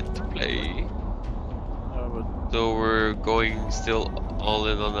 Which I get to play. So we're going still all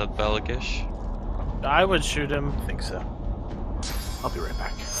in on that Ballagesh. I would shoot him. I think so. I'll be right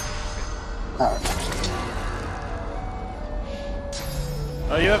back. Alright.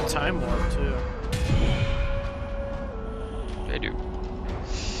 Oh, you have time warp too. I do.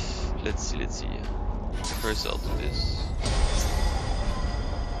 Let's see. First I'll do this.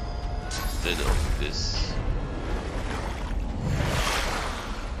 Then I'll do this.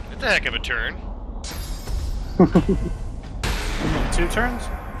 That's a heck of a turn. 2 turns?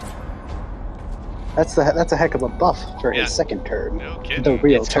 That's a heck of a buff for Yeah. his second turn. No kidding. The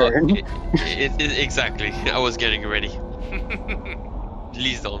real It's called- turn. Exactly. I was getting ready.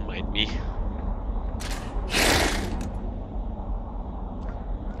 Please don't mind me.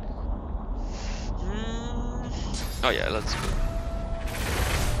 Oh yeah, let's go.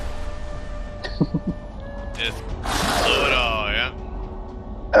 Just blow it all, yeah?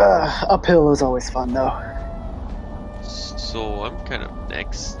 Uphill is always fun though. So I'm kind of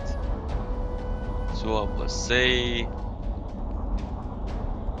next. So I must say,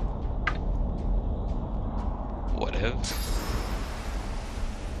 whatever.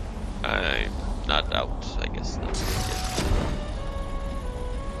 I'm not out, I guess not yet.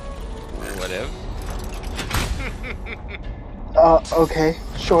 Whatever. Okay,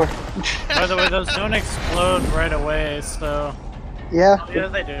 sure. By the way, those don't explode right away, so. Yeah, Yeah,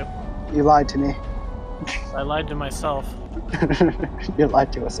 they do. you lied to me. I lied to myself. You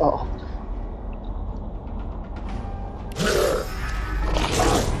lied to us all.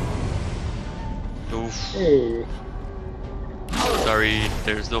 Oof. Hey. Sorry,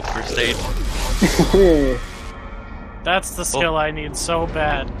 there's no first aid. Hey. That's the skill I need so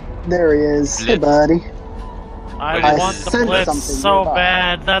bad. There he is. Hey, Blitz. buddy. I I want the sensed blitz something so nearby.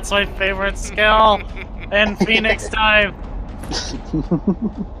 bad. That's my favorite skill. And Phoenix Dive.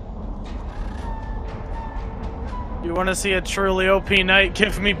 You want to see a truly OP knight?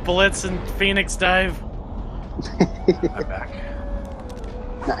 Give me blitz and Phoenix Dive. I'm back.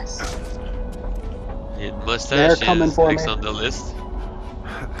 Nice. And They're mustache coming is for next me. on the list.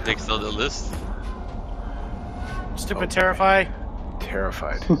 Next on the list. Stupid Okay. Terrify.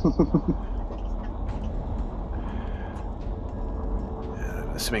 Terrified.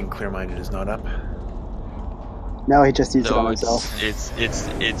 Assuming clear-minded is not up. No, he just used it No, on himself. it's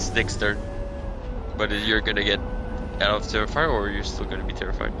next turn. But you're gonna get out of Terrify, or you're still gonna be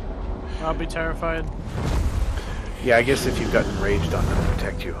terrified. I'll be terrified. Yeah, I guess if you've gotten enraged on them, it'll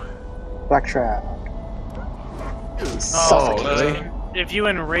protect you. Black Shroud. Oh, Suffocate. really? if you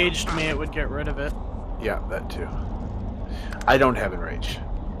enraged me, it would get rid of it. Yeah, that too. I don't have enrage.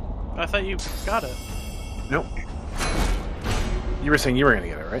 I thought you got it. Nope. You were saying you were gonna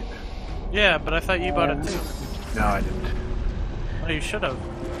get it, right? Yeah, but I thought you bought it too. No, I didn't. Oh, you should have.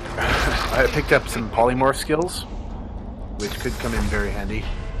 I picked up some polymorph skills, which could come in very handy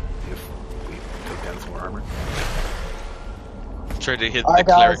if we take down some more armor. Try to hit Alright,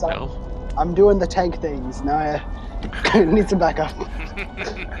 the cleric guys, now. I'm doing the tank things. Now I need some backup.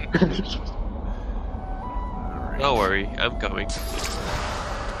 Alright. Don't worry, I'm coming.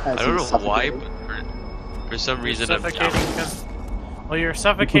 I don't know why, but for some reason I'm Suffocating because. Well, you're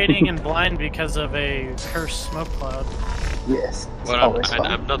suffocating and blind because of a cursed smoke cloud. Yes. It's Well, always fun.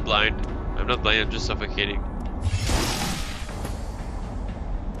 I'm not blind. I'm not blind, I'm just suffocating.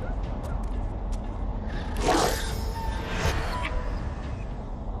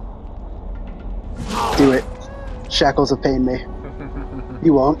 Do it. Shackles have pained me.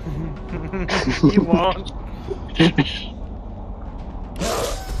 You won't. You won't.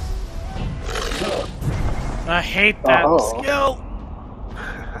 I hate that Uh-oh. skill.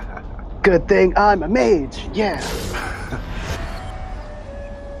 Good thing I'm a mage. Yeah.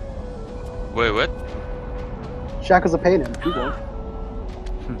 Wait, what? Shackles of pain him. You won't.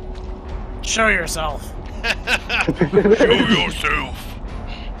 Show yourself. Show yourself.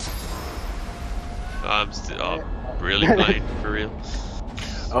 I'm still really blind for real.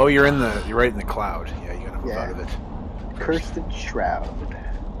 Oh, you're right in the cloud. Yeah, you gotta move Yeah. out of it. Cursed Shroud.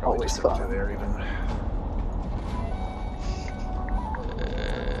 Always Just up to fun. there even.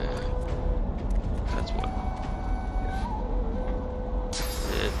 That's one.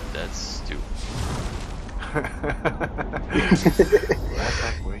 And that's two. Right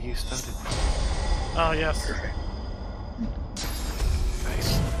back where you started. Oh yes.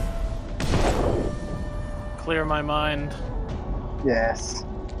 Nice. Clear my mind. Yes.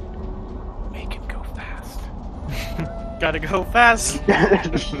 Make it go fast. Gotta go fast.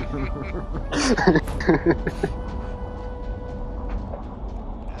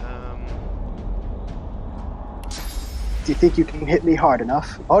 Do you think you can hit me hard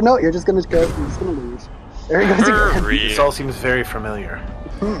enough? Oh no, you're just gonna go. You're just gonna lose. There he goes again. This all seems very familiar.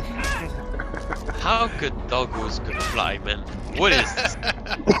 How could doggos could fly, man? What is this? Do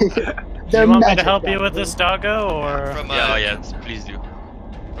you want me to help you with this doggo, or? From Yeah, yes, please do.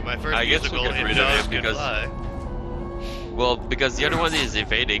 From my first I guess we musical get hit rid of dogs him can because- fly. Well, because the other one is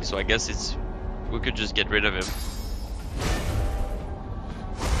evading, so I guess we could just get rid of him.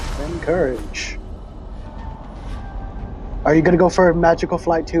 Encourage. Are you gonna go for magical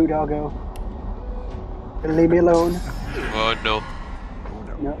flight too, doggo? Gonna leave me alone? Oh no. Oh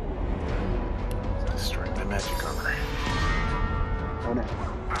no. No. Destroy my magic armor. Oh no.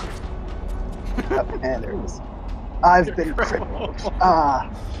 Oh, and there it is. I've been crippled. Ah,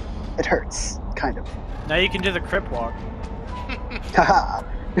 it hurts, kind of. Now you can do the crip walk. Haha.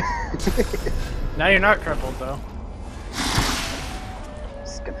 Now you're not crippled though.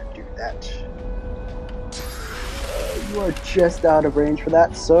 Just gonna do that. You are just out of range for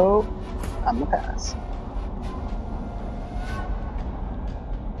that, so I'm gonna pass.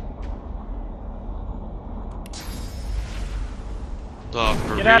 Oh,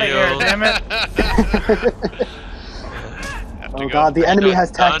 for Get out of here, real? damn it! Have to Oh go. god, the enemy not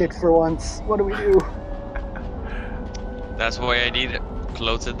has done. tactics for once. What do we do? That's why I need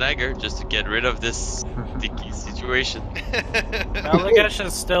clothes and dagger, just to get rid of this sticky situation. Ballagesh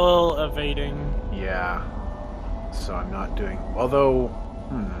is still evading. Yeah. So I'm not doing. Although,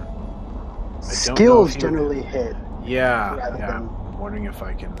 I don't know Skills if you- generally hit. Yeah. rather Yeah. than- I'm wondering if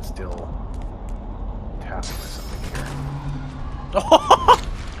I can still tap with something here. Oh!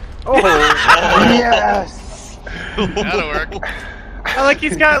 Yes! That'll work. I like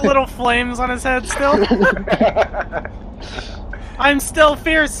he's got little flames on his head still. I'm still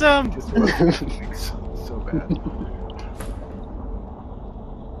fearsome. Just wasn't things so bad.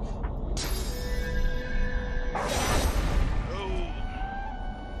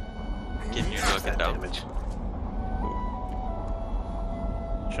 Can you knock it down? Damage.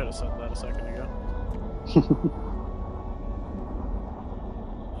 Should have said that a second ago.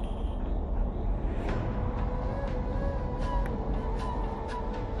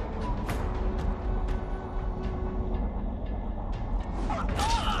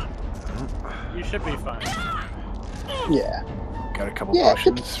 You should be fine. Yeah. Got a couple Yeah,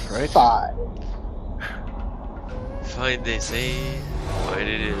 potions, right? 5. Fine, they say. Fine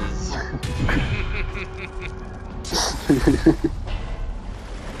it is.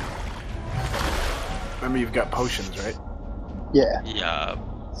 Remember, you've got potions, right? Yeah. Yeah.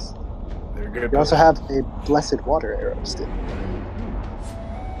 They're good. You also have a blessed water arrow still.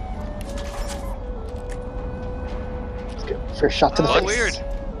 Let's go. First shot to the Oh, face. weird.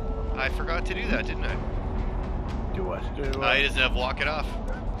 I forgot to do that, didn't I? Do what? I doesn't have walk it off.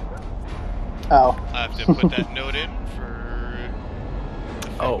 Oh. I have to put that note in for.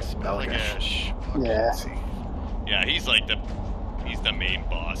 Oh, Ballagesh. Ballagesh. Yeah. Let's see. Yeah, he's the main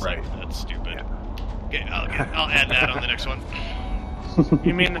boss. Right. That's stupid. Okay, I'll add that on the next one.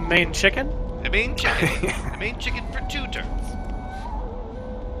 You mean the main chicken? The main chicken. The main chicken for 2 turns.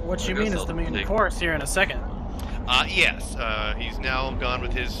 What you I mean guess is the I'll main take- course here in a second. Yes. He's now gone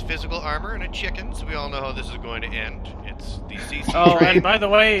with his physical armor and a chicken, so we all know how this is going to end. It's the CC Oh, train, and by the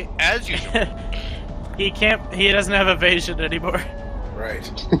way, as usual. he doesn't have evasion anymore. Right.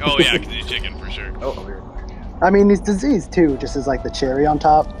 Oh yeah, because he's chicken for sure. Oh, weird. I mean, he's diseased too, just as like the cherry on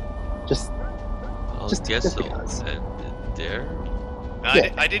top. Just I'll Just- guess just so. because. And there.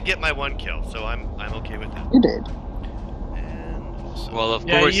 Yeah. I did get my 1 kill, so I'm okay with that. you did. And so, Oh, Well, of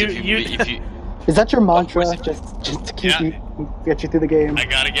Yeah, course, you- if Is that your mantra? course. Just to keep you get you through the game? I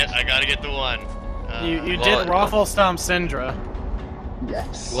gotta get the one. You well, did Raffle Stomp Syndra.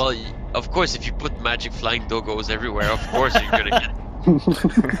 Yes. Well, of course, if you put magic flying doggos everywhere, of course you're gonna get.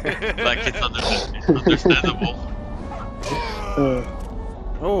 Like it's understandable.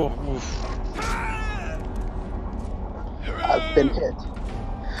 Oh. I've been hit.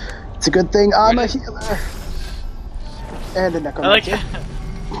 It's a good thing I'm a healer. And a I like necromancer. it.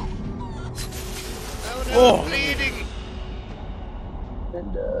 Oh, bleeding.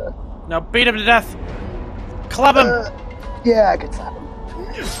 And, Now beat him to death. Club him. yeah, I can slap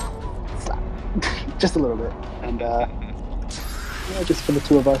him. Slap. Just a little bit. And, yeah, just for the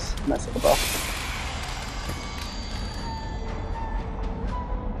two of us. Nice little buff.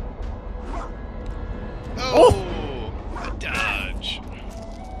 Oh, a dodge.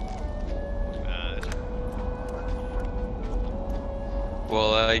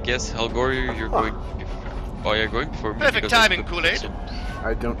 Well, I guess Helgor, you're going. Oh, you're going for me. Perfect because I timing, put Kool-Aid.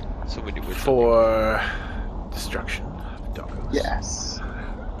 I don't. So many ways. For destruction of doggos. Yes.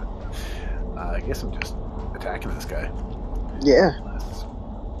 I guess I'm just attacking this guy. Yeah.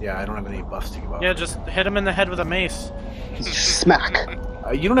 Yeah, I don't have any buffs to give up. Yeah, just hit him in the head with a mace. Smack.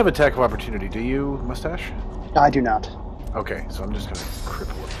 You don't have attack of opportunity, do you, Mustache? I do not. Okay, so I'm just gonna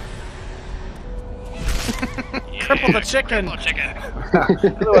cripple it. Cripple the chicken. Cripple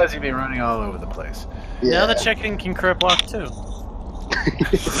chicken. Otherwise, you'd be running all over the place. Yeah. Now the chicken can crip lock too.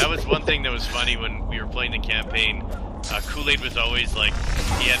 That was one thing that was funny when we were playing the campaign. Kool-Aid was always like,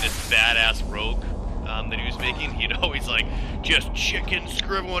 he had this badass rogue that he was making. He'd always like just chicken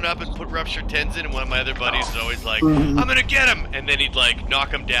scribble one up and put ruptured tendons in, and one of my other buddies was always like, I'm gonna get him, and then he'd like knock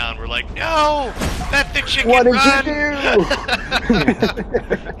him down. We're like, no, let the chicken What did run. you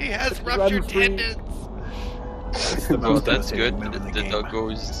do? He has ruptured tendons. That's the Well, most that's devastating good. move in the The game. doggo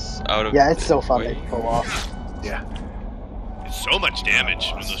is out of. Yeah, it's so the fun way. to pull off. Yeah. It's so much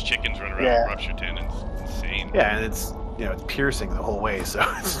damage when those chickens run around Yeah. with ruptured tendons. It's insane. Yeah, and it's it's piercing the whole way, so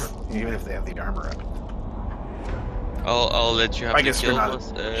it's, even if they have the armor up. I'll let you have I the guess you're kill, not.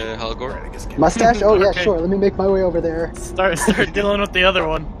 Halgor. Right, I guess Mustache? Oh yeah, Okay. sure. Let me make my way over there. Start dealing with the other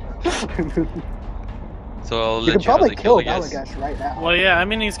one. So I'll You let could you probably have the kill kill, I guess. Ballagesh right now. Well, yeah, I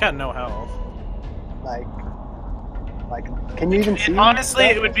mean he's got no health. Like, can you even see? Honestly,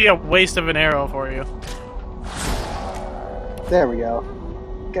 that? it would be a waste of an arrow for you. There we go.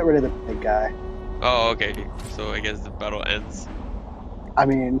 Get rid of the big guy. Oh, okay. So I guess the battle ends. I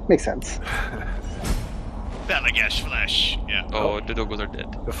mean, makes sense. Ballagesh flesh. Yeah. Oh, the doggos are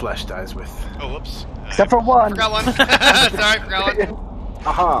dead. The flesh dies with. Oh, whoops. Except for one. Forgot one. Sorry, forgot one.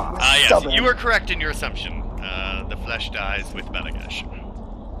 Aha! Yes, Stubborn. you were correct in your assumption. The flesh dies with Ballagesh.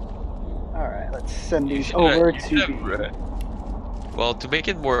 All right, let's send You these should, over you to. should have, well, to make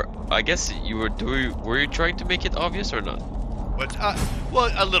it more, I guess you were doing. Were you trying to make it obvious or not? But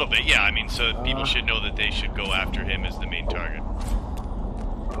well, a little bit, yeah. I mean, so people should know that they should go after him as the main target.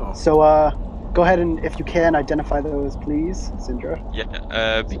 Oh. So, go ahead and, if you can, identify those, please, Sindra.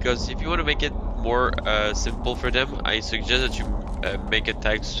 Yeah. Because if you want to make it more simple for them, I suggest that you make a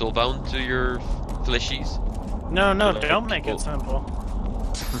tag soulbound to your fleshies. No, don't make it simple.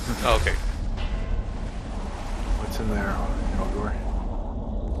 Oh, okay. What's in there, Helgor?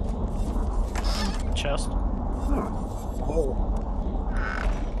 Chest. Oh.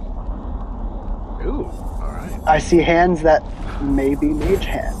 Ooh, alright. I see hands that may be mage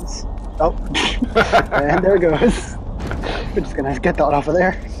hands. Oh, and there it goes. We're just gonna get that off of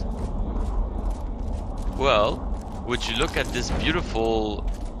there. Well, would you look at this beautiful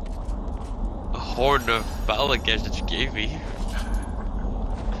horn of Ballagesh that you gave me?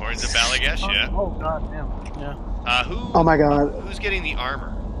 Horns of Ballagesh, yeah. Oh god damn. Yeah. Who? Oh my god. Who's getting the armor?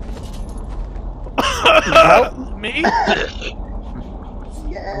 Me?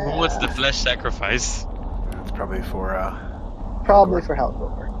 Yeah. Who wants the flesh sacrifice? It's probably for, Probably for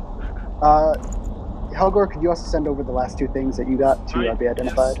Helgor. Helgor, could you also send over the last two things that you got to be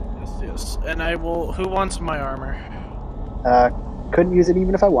identified? Yes. And I will. Who wants my armor? Couldn't use it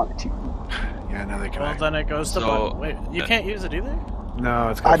even if I wanted to. yeah, now they can. Well, then it goes to. So- Wait, you can't use it either. No,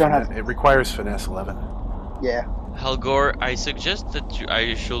 it's I got don't finesse. have- It requires finesse 11. Yeah. Helgor, I suggest that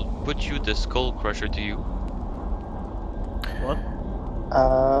I should put you the skull crusher to you. What?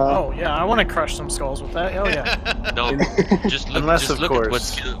 Oh yeah, I want to crush some skulls with that. Hell yeah. No, just look. Unless, just of look at what course-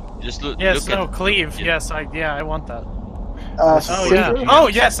 skill. Just look. Yes, look no, at. cleave. Yeah. Yes, I want that. Oh yeah. Sindra? Oh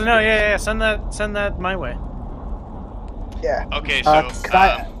yes, no, yeah. Send that my way. Yeah. Okay, so could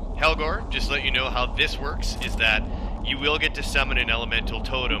I- Helgor, just to let you know how this works is that you will get to summon an elemental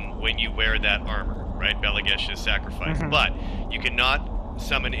totem when you wear that armor, right? Balagesh's sacrifice. Mhm. But you cannot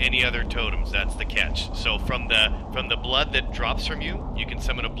summon any other totems. That's the catch. So from the blood that drops from you, you can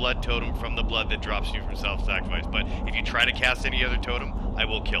summon a blood totem from the blood that drops you from self-sacrifice. But if you try to cast any other totem, I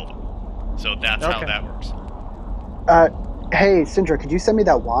will kill them. So that's how that works. Hey, Sindriell, could you send me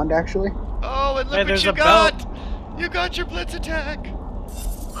that wand, actually? Oh, and look Hey, what there's you a got! belt. You got your blitz attack!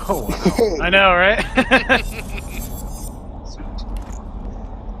 Oh, wow. Hey. I know, right?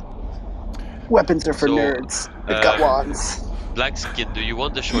 Weapons are for So, nerds. They've got wands. Black skin, do you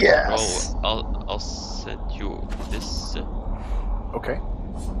want the short Yes. roll? I'll send you this. Okay.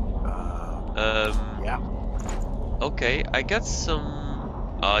 Yeah. Okay, I got some.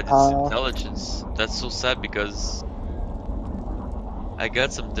 This intelligence. That's so sad because I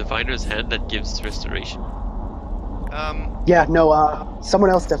got some Diviner's Hand that gives restoration. Yeah, no, someone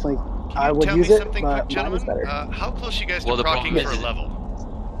else definitely. Can I you would tell use me it, something but quick, mine is gentlemen? better. How close you guys Well, to the proccing problem for a is- level?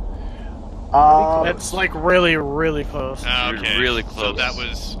 It's like really, really close. Okay. really So close. that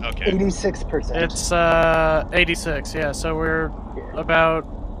was okay. 86%. It's 86, yeah, so we're about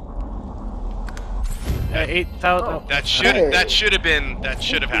 8,000. That should Hey. that should have May have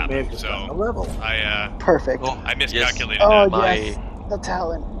happened. just gotten a So level. Perfect. I miscalculated Oh, that. My- yes. The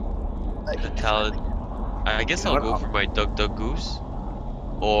talent. The talent. I guess You I'll know go what? for my Dug Goose.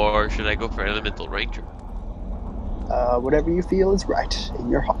 Or should I go for Elemental Ranger? Whatever you feel is right in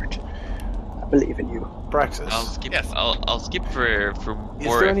your heart. I believe in you. Braxxis, I'll skip. Yes. I'll skip for Is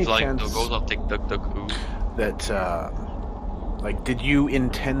more there any flying chance- Goes. I'll take Dug Goose. that, like, did you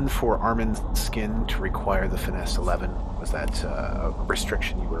intend for Armin's skin to require the Finesse 11? Was that a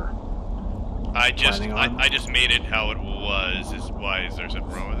restriction you were... I just planning on? I just made it how it was. Is there something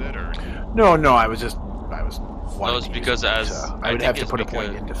wrong with it or? No, I was wanting it's to use because it, but, as- I I would think have to it's put a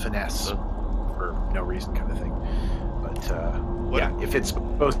point because- into Finesse for no reason kind of thing. But, What- yeah, if it's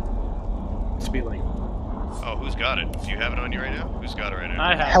supposed to be like... Oh, who's got it? Do you have it on you right now? Who's got it right now?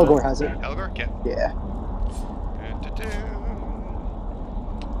 I have Helgor has it. Helgor? Okay. Yeah.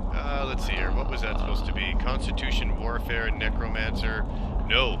 Let's see here. What was that supposed to be? Constitution, Warfare, and Necromancer.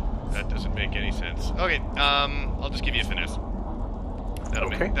 No, that doesn't make any sense. Okay, I'll just give you a finesse.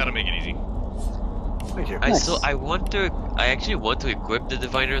 That'll Okay. make it easy. Thank you. Nice. I actually want to equip the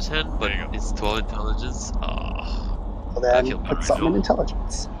Diviner's Hand, but There you go. it's 12 intelligence. Well, I then feel put something in powerful.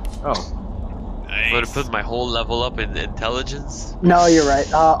 intelligence. Oh, I'm gonna Nice. put my whole level up in intelligence. No, you're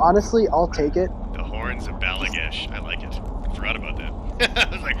right. Honestly, I'll take it. The Horns of Ballagesh. I like it. I forgot about that. I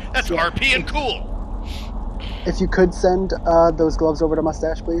was like, that's Yeah. RP and cool. If you could send those gloves over to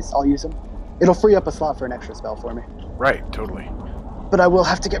Mustache, please, I'll use them. It'll free up a slot for an extra spell for me. right, totally. But I will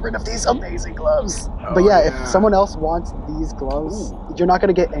have to get rid of these amazing gloves. Oh, But yeah, yeah. if someone else wants these gloves, you're not going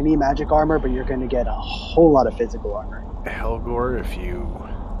to get any magic armor, but you're going to get a whole lot of physical armor. Helgor, if you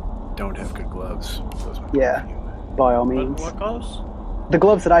don't have good gloves, those might be Yeah. for you. By all means. What goes? The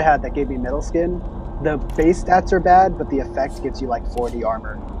gloves that I had that gave me middle skin, the base stats are bad, but the effect gives you like 40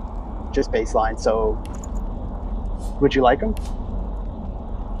 armor. Just baseline, so... Would you like them?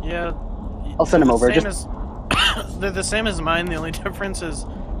 Yeah. I'll send 'em they're over, the same just- as- they're the same as mine. The only difference is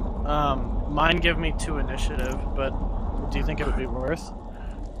mine give me 2 initiative, but do you think it would be worth?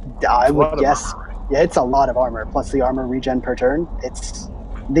 I It's a lot would of guess. armor. Yeah, it's a lot of armor, plus the armor regen per turn. It's...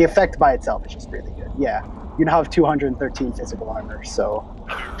 The effect by itself is just really good. Yeah. You now have 213 physical armor, so...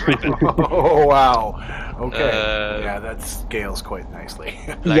 Oh, wow. Okay. Uh, yeah, that scales quite nicely.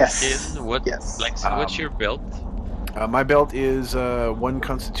 Black Yes. skin, what? Yes. Black skin, what's your belt? My belt is 1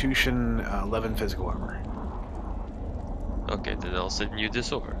 Constitution, 11 physical armor. Okay, then I'll send you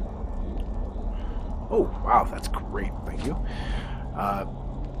this over. Oh, wow, that's great. Thank you.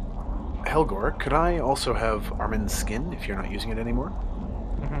 Helgor, could I also have Armin's skin if you're not using it anymore?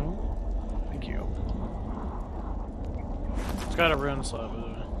 Mm-hmm. Thank you. It's got a rune slot, by the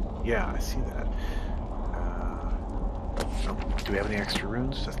way. Yeah, I see that. Do we have any extra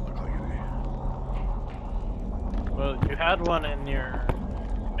runes? Doesn't look like any. Well, you had one in your.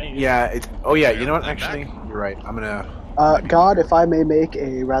 Yeah, it's... Oh, yeah, you know what? I'm Actually, back. you're right. I'm gonna... God, if I may make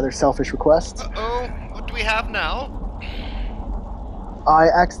a rather selfish request, Uh-oh, what do we have now? I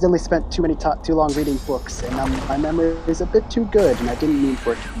accidentally spent too long reading books, and my memory is a bit too good, and I didn't mean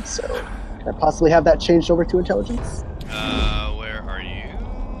for it to be so. Can I possibly have that changed over to intelligence? Where are you?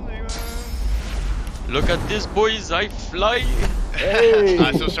 There you Look at this, boys! I fly. Hey!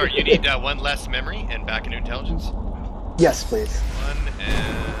 So sorry, you need 1 less memory and back into intelligence? Yes, please. 1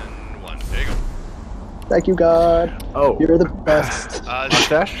 and 1. There you go. Thank you, God. Oh, You're the best.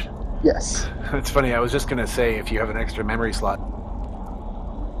 Mustache? Yes. It's funny, I was just gonna say, if you have an extra memory slot,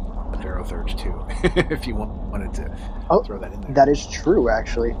 Pharaoh Thurge too, if you wanted to Oh, throw that in there. that is true,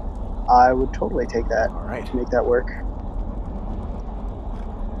 actually. I would totally take that All right. to make that work.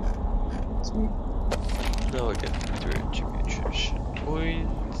 Now I get 3 attribution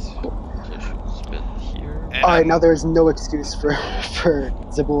points. I should spend here. And Alright, I'm- now there's no excuse for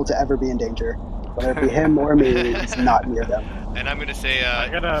Zabul to ever be in danger. Whether it be him or me, he's not near them. And I'm gonna say, I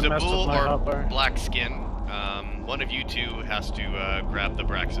gotta mess with Zabul my or hotbar. Black Skin, one of you two has to grab the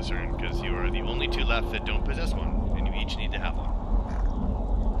Braxxis urn, because you are the only two left that don't possess one, and you each need to have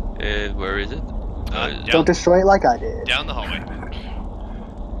one. And where is it? Down, Don't destroy it like I did. down the hallway.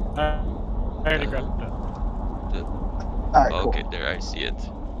 I already grabbed it. Alright, cool. Okay, there, I see it.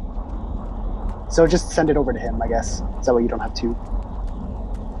 So just send it over to him, I guess. So that way you don't have to.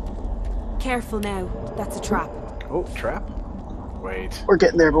 Careful now. That's a trap. Oh, trap? Wait. We're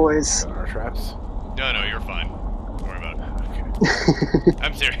getting there, boys. Got our traps? No, you're fine. Don't worry about it. Okay.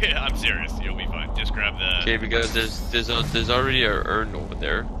 I'm serious. I'm serious. You'll be fine. Just grab the. Okay, because there's already an urn over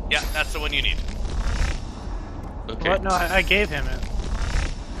there. Yeah, that's the one you need. Okay. What? No, I gave him it.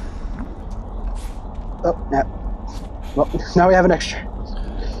 Oh, yeah. Well, now we have an extra.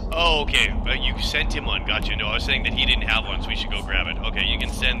 Oh, okay. You sent him one. Gotcha. No, I was saying that he didn't have one, so we should go grab it. Okay, you can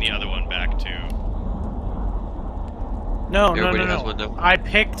send the other one back to. No. Everybody has one now. I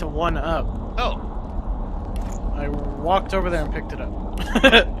picked one up. Oh. I walked over there and picked it up.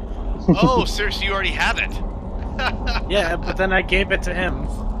 Oh, sir, so you already have it. Yeah, but then I gave it to him.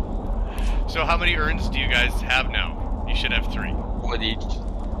 So how many urns do you guys have now? You should have 3. One each.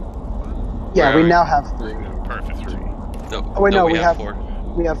 Yeah, Where we are now have 3. Perfect. No, Oh, wait, no, we have 4.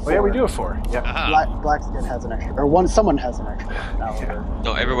 We have 4. Oh, yeah, we do have 4. Yep. Aha. Blackskin has an extra. Or someone has an extra. Now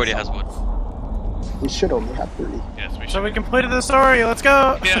No, everybody has one. we should only have 3. Yes, we should. So we completed the story. Let's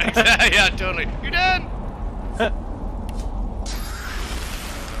go. Yeah, exactly. Yeah, totally. You're done. Okay,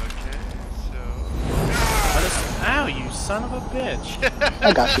 so. Ow, you son of a bitch.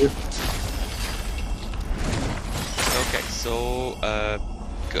 I got you. Okay, so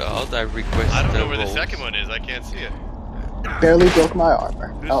God, I request. I don't know where the rolls. second one is. I can't see it. Barely broke my armor.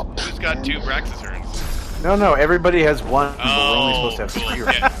 Who's got 2 Braxxis urns? No, everybody has one, but we're only Oh, supposed to have cool.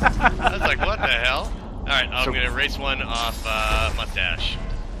 3. Yeah. I was like, what the hell? Alright, I'm So- gonna erase one off Mustache.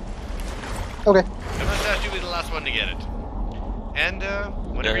 Okay. And Mustache, you'll be the last one to get it. And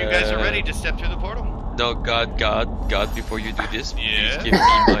whenever you guys are ready to step through the portal. No, God, before you do this, Yeah?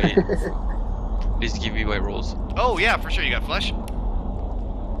 please give me my rolls. Oh, yeah, for sure. You got flesh?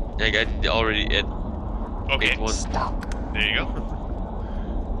 I got already it. Okay. It one. Stop. There you go.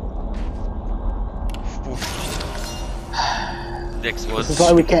 Next one. This is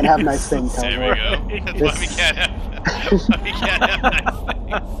why we can't have nice things, There Talmor. we go. That's why we can't have. We can't have nice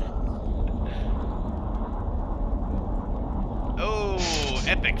things. Oh,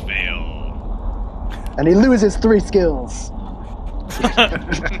 epic fail. And he loses 3 skills.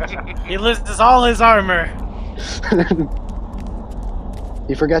 He loses all his armor.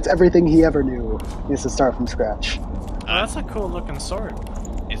 He forgets everything he ever knew. He has to start from scratch. Oh, that's a cool looking sword.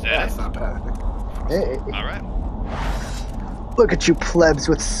 Is Yeah, that it's it? not bad. Hey, Alright. look at you plebs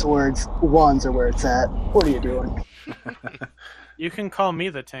with swords. Wands are where it's at. What are you doing? You can call me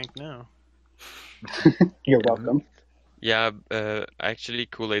the tank now. You're welcome. Yeah, actually,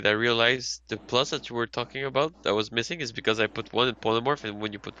 Kool-Aid, I realized the plus that you were talking about that was missing is because I put 1 in polymorph, and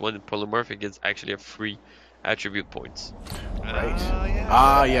when you put 1 in polymorph, it gets actually a free attribute points. Right. Yeah.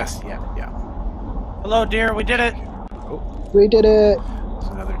 Ah, yes, yeah. Hello, dear. We did it. We did it. There's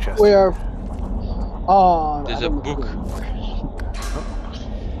another chest. We are. Oh, There's I a don't book.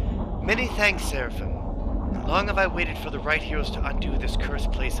 Many thanks, Seraphim. Long have I waited for the right heroes to undo this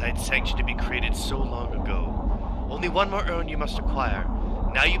cursed place I had sanctioned to be created so long ago. Only one more urn you must acquire.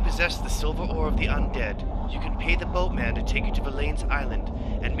 Now you possess the silver ore of the undead. You can pay the boatman to take you to Verlaine's island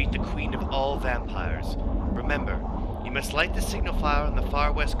and meet the queen of all vampires. Remember, you must light the signal fire on the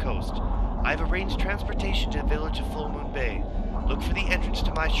far west coast. I've arranged transportation to the village of Full Moon Bay. Look for the entrance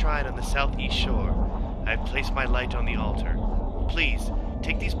to my shrine on the southeast shore. I have placed my light on the altar. Please,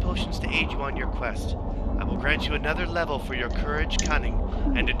 take these potions to aid you on your quest. I will grant you another level for your courage, cunning,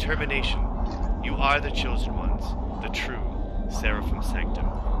 and determination. You are the chosen ones, the true Seraphim Sanctum.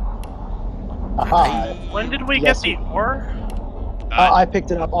 Aha. When did we Yes, get the ore? I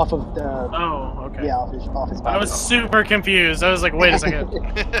picked it up off of the. Oh, okay. Yeah, off his body. I was super confused. I was like, wait a second.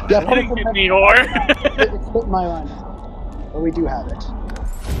 Yeah, I didn't get the ore. It slipped my mind. But we do have it.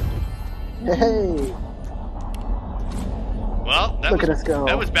 Hey, Well, that look was, at us go.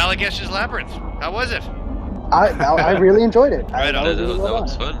 that was Ballagesh's labyrinth. How was it? I really enjoyed it. Right on. was That really well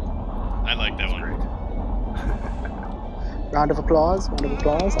was done. fun. I like that one. Round of applause. I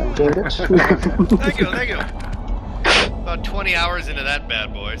enjoyed it. Thank you, thank you. About 20 hours into that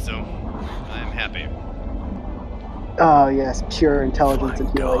bad boy, so I'm happy. Oh yes, pure intelligence and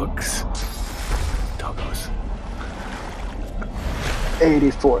Flying healing. dogs. suppose.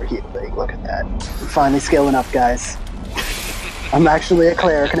 84 healing. Look at that. I'm finally scaling up, guys. I'm actually a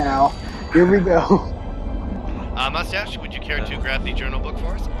cleric now. Here we go. Mustache, would you care to grab the journal book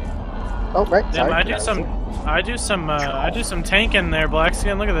for us? Oh, right. Damn, Sorry. I do some tanking there,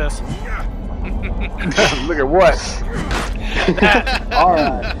 Blackskin. Look at this. Look at what? All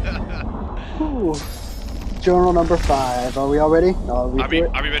right. Ooh. Journal number 5. Are we all ready? Are we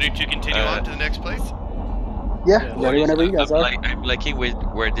ready to continue on to the next place? Yeah, ready whenever you guys are. I'm liking with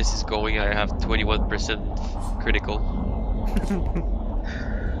where this is going. I have 21% critical.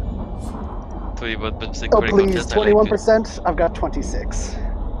 21% Oh, critical. please, test, 21%. I've got 26.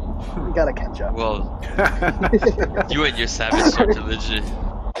 You gotta catch up. Well, you and your savage sortilege.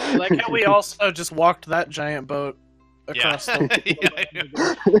 I like how we also just walked that giant boat across the... I know.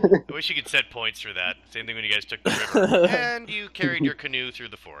 I wish you could set points for that. Same thing when you guys took the river. And you carried your canoe through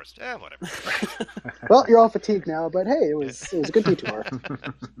the forest. Whatever. Well, you're all fatigued now, but hey, it was a good detour.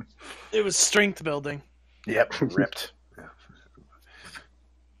 It was strength building. Yep, ripped.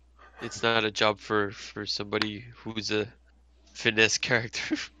 It's not a job for somebody who's a finesse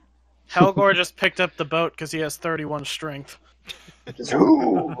character. Helgor just picked up the boat because he has 31 strength. I've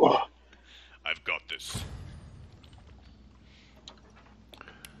got this.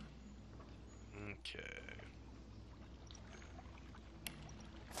 Okay.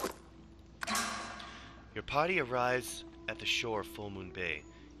 Your party arrives at the shore of Full Moon Bay.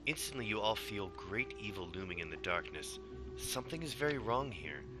 Instantly you all feel great evil looming in the darkness. Something is very wrong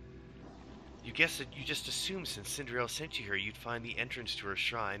here. You guess that you just assumed since Sindriell sent you here you'd find the entrance to her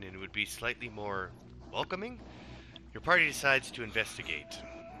shrine and it would be slightly more welcoming? Your party decides to investigate.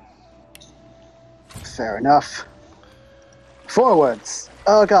 Fair enough. Forwards!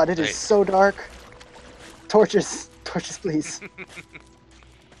 Oh god, it is so dark. Torches, please.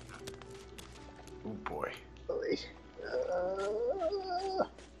 Oh boy.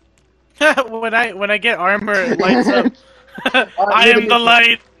 When I get armor, it lights up. I am the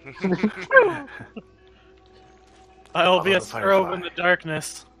light. I'll be a strobe in the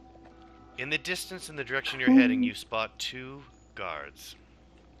darkness. In the distance, in the direction you're heading, you spot 2 guards.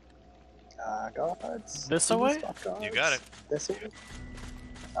 Guards. This away? You got it. This way.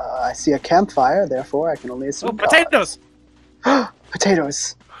 I see a campfire, therefore I can only assume. Oh, potatoes!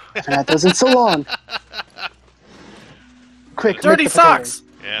 Potatoes! I haven't had those in so long. Quick, dirty socks!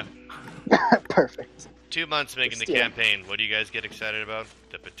 Yeah. Perfect. 2 months making the campaign. What do you guys get excited about?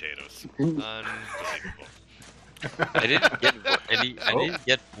 The potatoes. Unbelievable. I didn't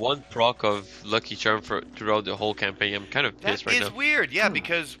get one proc of Lucky Charm throughout the whole campaign. I'm kind of pissed right now. That is weird, yeah,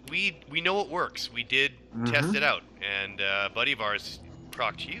 because we know it works. We did test it out, and buddy of ours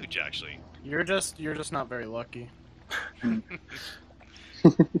procced huge, actually. You're just not very lucky. Okay,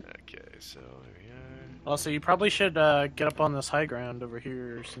 so there we are. Also, you probably should get up on this high ground over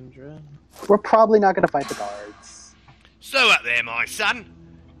here, Sindriell. We're probably not going to fight the guards. So up there, my son.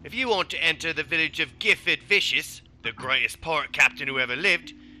 If you want to enter the village of Gifford Vicious, the greatest pirate captain who ever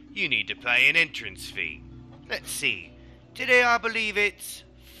lived, you need to pay an entrance fee. Let's see. Today I believe it's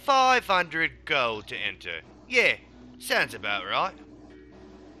 500 gold to enter. Yeah, sounds about right.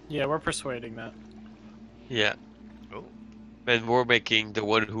 Yeah, we're persuading that. Yeah. Oh. And we're making the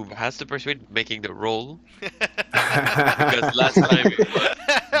one who has to persuade making the roll. Because last time it was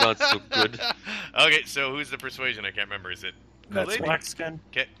not so good. Okay, so who's the persuasion? I can't remember. Is it That's Kool-Aid? Blackskin.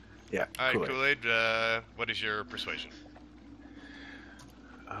 Okay. Yeah. Alright, Kool-Aid. Kool-Aid, what is your persuasion?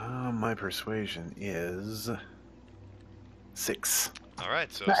 My persuasion is 6.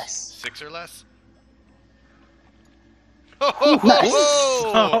 Alright, so Nice. 6 or less?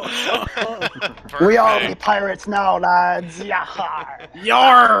 We all be pirates now, lads. Yahar!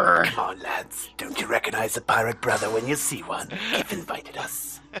 Yar! Come on, lads. Don't you recognize a pirate brother when you see one? Giff invited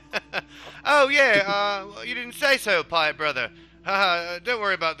us. Oh, yeah, well, you didn't say so, pirate brother. Don't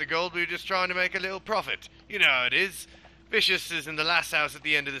worry about the gold, we were just trying to make a little profit. You know how it is. Vicious is in the last house at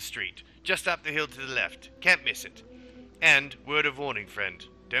the end of the street, just up the hill to the left. Can't miss it. And, word of warning, friend,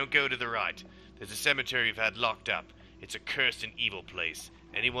 don't go to the right. There's a cemetery you've had locked up. It's a cursed and evil place.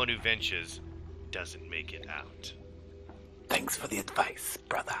 Anyone who ventures doesn't make it out. Thanks for the advice,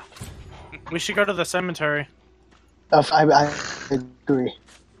 brother. We should go to the cemetery. I agree.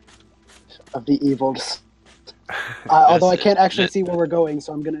 Of the evils. Although I can't actually see where we're going,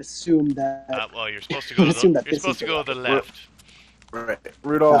 so I'm going to assume that... well, you're supposed to go to the, you're supposed to go to the left. Right.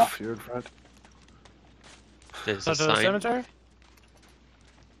 Rudolph, you're in front. There's So a to the sign. cemetery?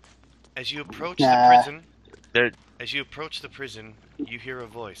 As you approach Nah. the prison, There, as you approach the prison, you hear a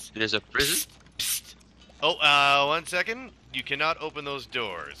voice. there's a prison. Psst. Oh, 1 second. You cannot open those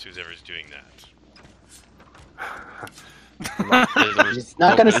doors, whoever's doing that. It's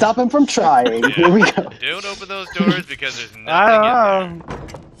not gonna stop him from trying. Yeah. Here we go. Don't open those doors because there's nothing I in don't know.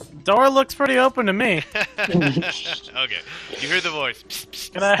 Door looks pretty open to me. there. Okay, you hear the voice. Psst,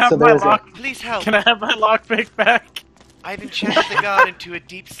 psst, Can I psst. have So my there's a- lock? Please help. Can I have my lockpick back? I've enchanted the god into a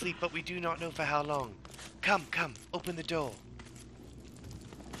deep sleep, but we do not know for how long. Come, come, open the door.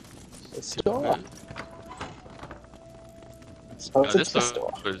 This door. Suppose Oh, it's this this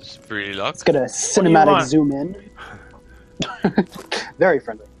door. was pretty locked. Let's get a do you cinematic want? zoom in. Very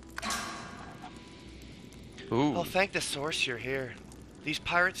friendly. Ooh. Oh, thank the source you're here. These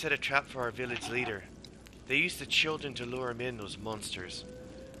pirates set a trap for our village leader. They used the children to lure him in, those monsters.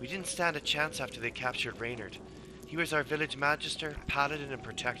 We didn't stand a chance after they captured Reynard. He was our village magister, paladin, and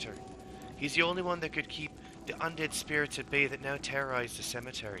protector. He's the only one that could keep the undead spirits at bay that now terrorize the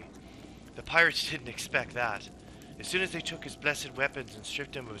cemetery. The pirates didn't expect that. As soon as they took his blessed weapons and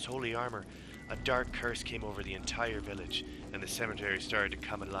stripped him of his holy armor, a dark curse came over the entire village, and the cemetery started to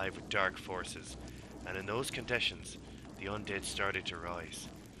come alive with dark forces. And in those conditions, the undead started to rise.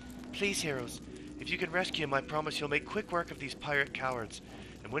 Please, heroes, if you can rescue him, I promise you'll make quick work of these pirate cowards,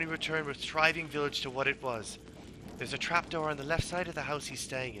 and when he returns with thriving village to what it was. There's a trapdoor on the left side of the house he's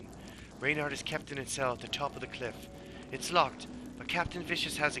staying in. Reynard is kept in its cell at the top of the cliff. It's locked, but Captain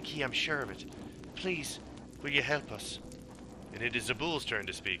Vicious has a key, I'm sure of it. Please, will you help us? And it is Zabul's turn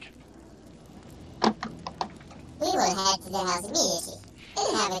to speak. We will head to the house immediately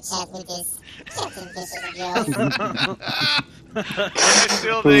and have a chat with this Captain Bishop of yours. I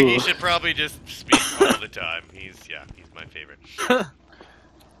still think he should probably just speak all the time. He's my favorite.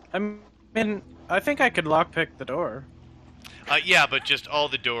 I mean, I think I could lockpick the door. Yeah, but just all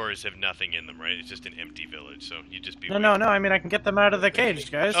the doors have nothing in them, right? It's just an empty village, so you just be. No. I mean, I can get them out of the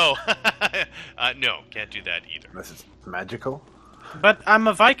cage, guys. Oh, no, can't do that either. This is magical. But I'm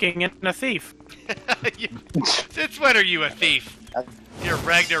a Viking and a thief. Since when are you a thief? You're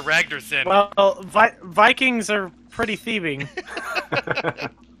Ragnar Ragnarsson. Well, Vikings are pretty thieving.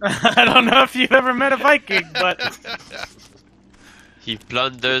 I don't know if you've ever met a Viking, but He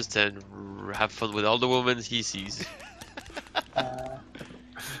plunders and have fun with all the women he sees.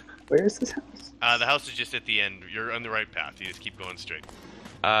 Where is this house? The house is just at the end. You're on the right path. You just keep going straight.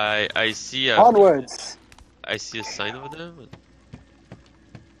 I see a Onwards. I see a sign over there.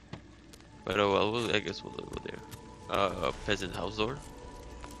 But oh well, I guess we'll go there. Peasant house door.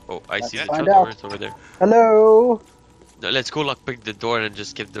 Oh, I see the find trapdoor. out. It's over there. Hello. No, let's go lockpick the door and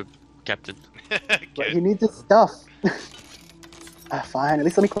just give the captain. But you need this stuff. Fine. At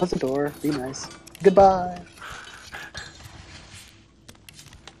least let me close the door. Be nice. Goodbye.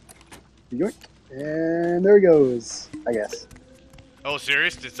 Yoink. And there he goes. I guess. Oh,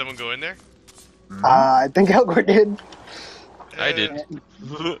 serious? Did someone go in there? I think Elgor did. I did.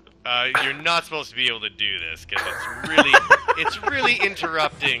 You're not supposed to be able to do this because it's really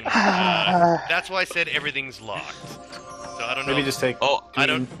interrupting. That's why I said everything's locked. So I don't know. Maybe just take. Oh,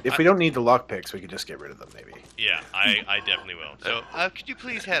 If we don't need the lockpicks, we could just get rid of them. Maybe. Yeah, I definitely will. So could you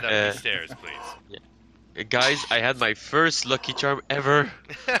please head up these stairs, please? Guys, I had my first lucky charm ever.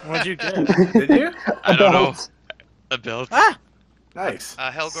 what'd you get? Did you? I don't know. A belt. Ah! Nice.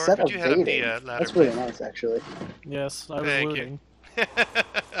 Helgor, Set could of you head up the baiting. ladder? That's really nice, actually. Yes, I was Thank you.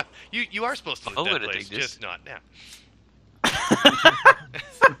 looting. You are supposed to I'm loot that gonna place, take this. just not now.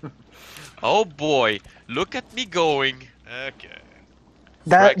 Oh boy, look at me going. Okay.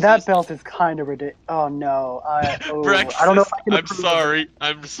 That Braxxis. belt is kind of ridiculous. Oh no. Braxxis, I don't know if I can I'm approve of sorry.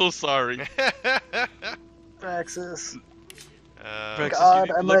 I'm so sorry. Braxxis. Braxxis, God,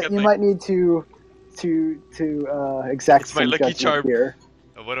 you look at you my- might need to exact It's my some lucky judgment charm. here.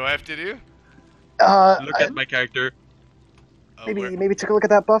 What do I have to do? Look at my character. Oh, maybe take a look at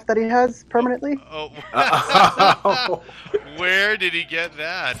that buff that he has permanently. Oh. Where did he get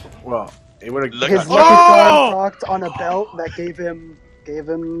that? Well, it would have. Look His at- lucky Oh! charm procced on a belt that gave him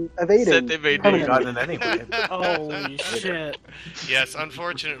evading. Set evading. permanently. gotten it anyway. Holy shit. Yes,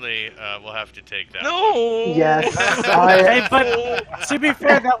 unfortunately, we'll have to take that. No. Yes, Hey, but to be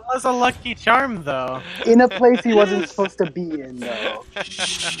fair, that was a lucky charm, though. in a place he wasn't supposed to be in, though.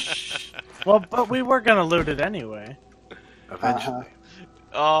 Uh-huh. Well, but we were gonna loot it anyway. Eventually.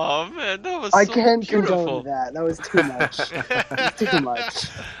 Oh man, that was I so can't beautiful. condone that. That was too much. It was too much.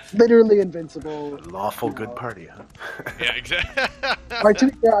 Literally invincible. Lawful good party, huh? Yeah, exactly. Alright, to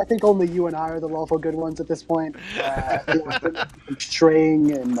be fair, I think only you and I are the lawful good ones at this point.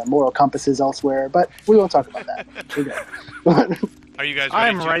 Straying and moral compasses elsewhere, but we won't talk about that. We're good. Are you guys ready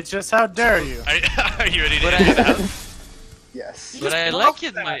I'm to... righteous, how dare you? Are you ready to But enter the house? Yes. But I like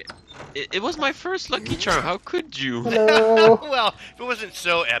it. It was my first lucky charm. How could you? Hello. Well, if it wasn't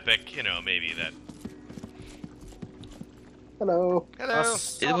so epic, maybe that... Hello. Hello.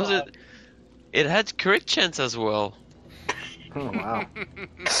 It was a, it had crit chance as well. Oh wow.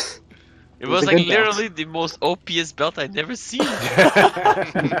 It was was a like good belt. literally the most OPS belt I'd never seen.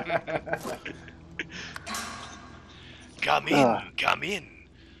 Come in, come in.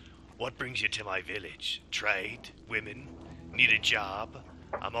 What brings you to my village? Trade? Women? Need a job?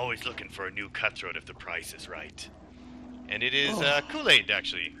 I'm always looking for a new cutthroat if the price is right. And it is Kool-Aid to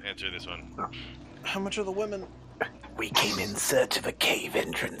actually answer this one. How much are the women? We came in search of a cave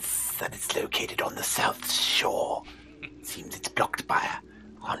entrance that is located on the south shore. Seems it's blocked by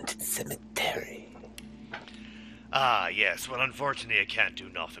a haunted cemetery. Ah, yes. Well, unfortunately, I can't do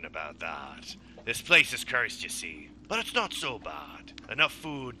nothing about that. This place is cursed, you see. But it's not so bad. Enough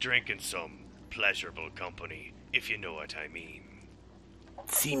food, drink, and some pleasurable company, if you know what I mean.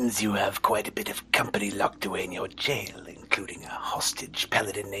 Seems you have quite a bit of company locked away in your jail, including a hostage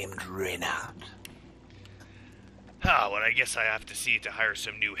paladin named Reynard. Ah, well, I guess I have to see to hire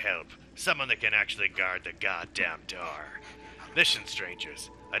some new help. Someone that can actually guard the goddamn door. Listen, strangers.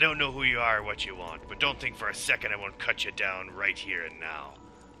 I don't know who you are or what you want, but don't think for a second I won't cut you down right here and now.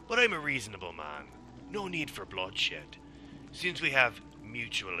 But I'm a reasonable man. No need for bloodshed. Since we have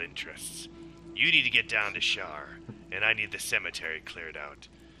mutual interests, you need to get down to Shar, and I need the cemetery cleared out.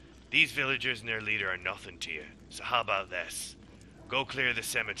 These villagers and their leader are nothing to you, so how about this? Go clear the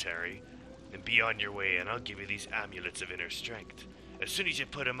cemetery, and be on your way, and I'll give you these amulets of inner strength. As soon as you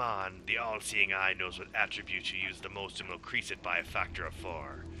put them on, the all-seeing eye knows what attributes you use the most and will increase it by a factor of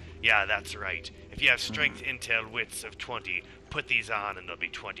 4. Yeah, that's right. If you have strength, intel, wits of 20, put these on and they'll be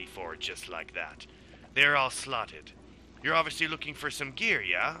 24 just like that. They're all slotted. You're obviously looking for some gear,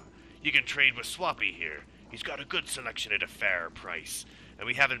 yeah? You can trade with Swappy here. He's got a good selection at a fair price. And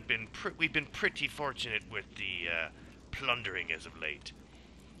we've been pretty fortunate with the plundering as of late.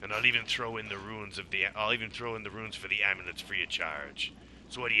 And I'll even throw in the runes for the amulets free of charge.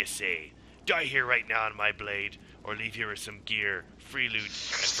 So what do you say? Die here right now on my blade, or leave here with some gear, free loot, and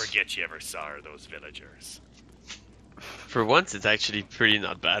forget you ever saw those villagers. For once, it's actually pretty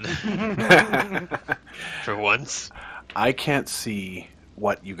not bad. For once. I can't see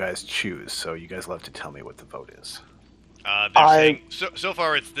what you guys choose, so you guys love to tell me what the vote is. They're saying, so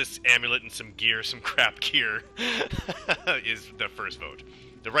far it's this amulet and some gear, some crap gear, is the first vote.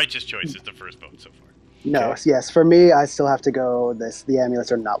 The righteous choice is the first vote so far. No, yes, for me, I still have to go this. The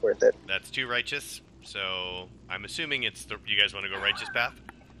amulets are not worth it. That's 2 righteous, so I'm assuming you guys want to go righteous path?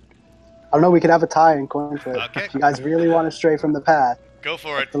 I don't know, we could have a tie in coin flip. Okay. If you guys really want to stray from the path. Go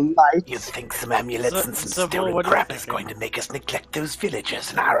for it. The light. You think some amulets and some stolen crap is going to make us neglect those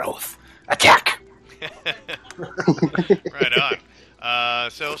villagers and our oath? Attack! Right on.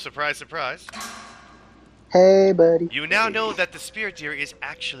 So, surprise, surprise. Hey, buddy. You now know that the spirit deer is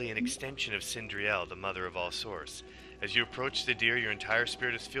actually an extension of Sindriell, the mother of all source. As you approach the deer, your entire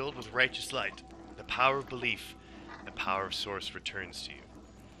spirit is filled with righteous light. The power of belief, the power of source returns to you.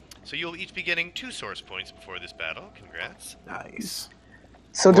 So you'll each be getting 2 source points before this battle. Congrats. Nice.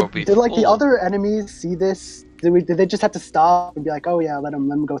 So did like the other enemies see this? Did they just have to stop and be like, oh yeah, let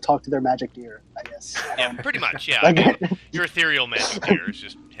them go talk to their magic deer, I guess. Yeah, pretty much, yeah. I mean, your ethereal magic deer is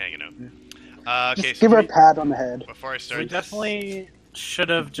just hanging out. Okay, just give her a pat on the head. Before I start We this... definitely should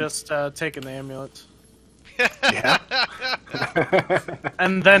have just taken the amulet. Yeah.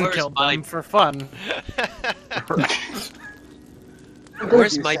 And then killed them for fun.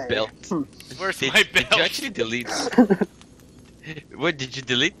 Where's my belt? Where's my belt? Did you actually delete? What, did you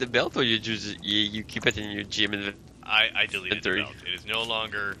delete the belt, or you keep it in your gym inventory? I deleted the belt. It is no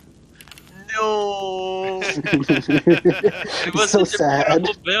longer. No. It was so such sad. a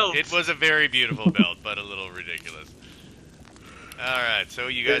beautiful belt. It was a very beautiful belt, but a little ridiculous. All right, so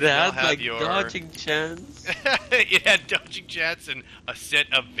you guys It will had have like your dodging chance. It had dodging chance and a set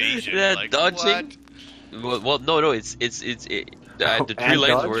evasion. It had like, dodging. what? Well, no, the 3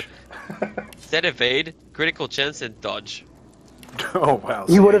 lines were set evade, critical chance, and dodge. Oh wow.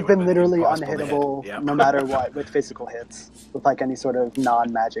 You so would have been would've literally impossible to unhittable hit. Yep. no matter what with physical hits, with like any sort of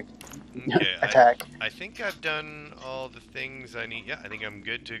non-magic Okay, attack. I think I've done all the things I need. Yeah, I think I'm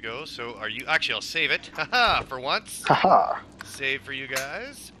good to go. So are you? Actually, I'll save it. Haha, for once. Haha. Save for you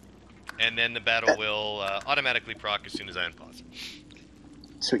guys. And then the battle will automatically proc as soon as I unpause.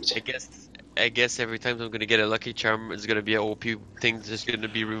 Sweet. I guess every time I'm gonna get a lucky charm, it's gonna be an OP thing that's gonna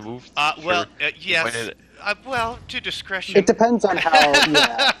be removed. Well, yes. Well, to discretion. It depends on how.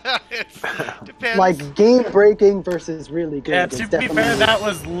 Yeah. It depends. Like game breaking versus really good. Yeah, is to be definitely... fair, that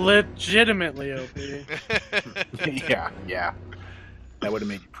was legitimately OP. Yeah. That would have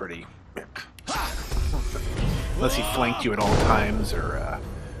made you pretty. Unless he flanked you at all times or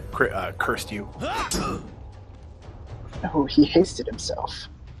cursed you. Oh, he hasted himself.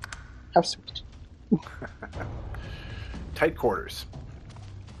 How sweet. Tight quarters.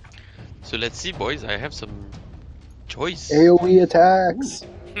 So let's see, boys. I have some choice. AoE attacks.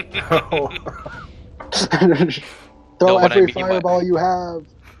 Throw No, what I every mean by- fireball you have.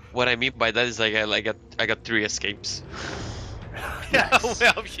 What I mean by that is like I got 3 escapes.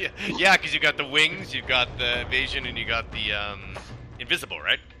 Well, yeah, because you got the wings, you got the evasion, and you got the invisible,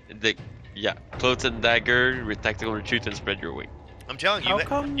 right? Clothes and dagger, tactical retreat, and spread your wing. I'm telling How you,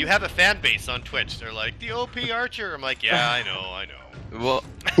 come- you have a fan base on Twitch. They're like, the OP Archer. I'm like, yeah, I know. Well,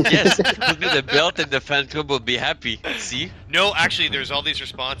 yes, give me the belt and the fan club will be happy. See? No, actually, there's all these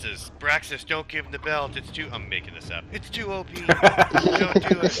responses. Braxxis, don't give him the belt. It's too... I'm making this up. It's too OP. Don't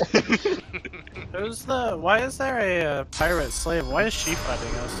do it. Why is there a pirate slave? Why is she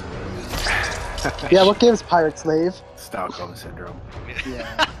fighting us? Yeah, what gives Pirate Slave? Stockholm syndrome.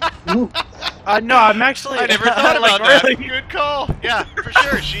 Yeah. No, I'm actually. I never thought like, about that. really- Good call. Yeah, for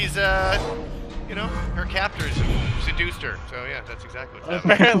sure. She's, her captors seduced her. So, yeah, that's exactly what's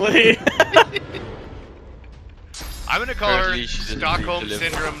happening. Apparently. I'm going to call her Apparently she doesn't Stockholm need to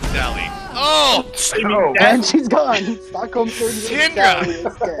live. Syndrome Sally. Oh! Oh, And she's gone. Stockholm Syndrome Syndra. is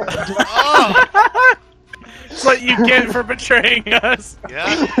dead. Oh! That's what you get for betraying us. Yeah.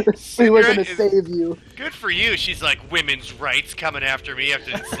 We were Sindra gonna is- save you. Good for you. She's like, women's rights coming after me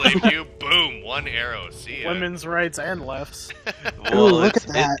after enslaved you. Boom. One arrow. See ya. Women's rights and lefts. Ooh, look at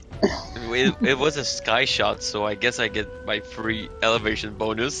that. It was a sky shot, so I guess I get my free elevation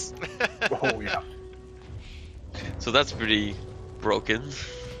bonus. oh yeah. So that's pretty broken.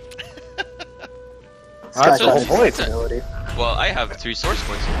 That's the whole point. ability. Well, I have 3 source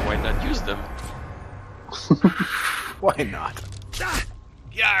points, so why not use them? Why not?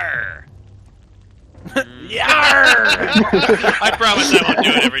 Yarr! Yarr! I promise I won't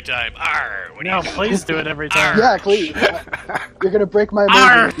do it every time. Arr! What do No, you please do it every time. Yeah, please. You're gonna break my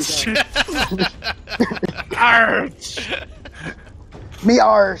mood. if you Arch! don't. Arch! Me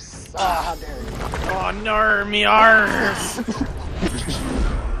arse. Ah, how dare you. Oh no, me arse!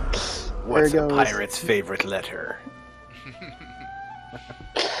 What's There a goes. pirate's favorite letter?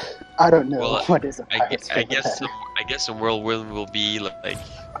 I don't know Well, what is a I pirate's guess, I favorite guess letter. some, I guess some whirlwind will be like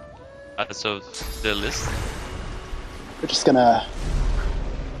as of the list. We're just gonna.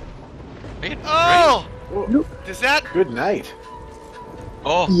 Right? Oh! Nope. Does that... Good night.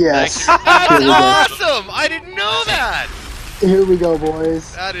 Oh, Yes. thanks. That's Here we go. awesome! I didn't know that! Here we go,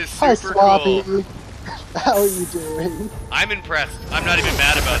 boys. That is Hi, super Swappy. cool. How are you doing? I'm impressed. I'm not even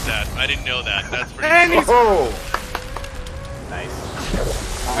mad about that. I didn't know that. That's pretty And cool. he's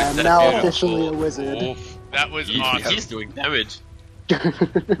Oh, I am That's now beautiful. officially a wizard. Oh, That was he's awesome. doing damage.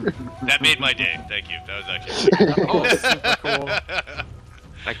 That made my day. Thank you. That was actually Oh, super cool.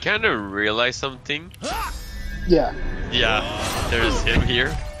 I kind of realized something. Yeah. Yeah, there's him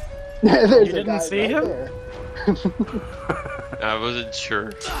here. There's You a didn't guy see right him? there. I wasn't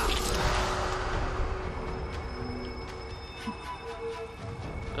sure.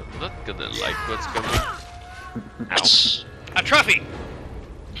 I'm not gonna like what's coming. Ow. a trophy.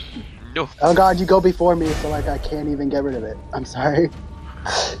 No. Oh god, you go before me, so like I can't even get rid of it. I'm sorry.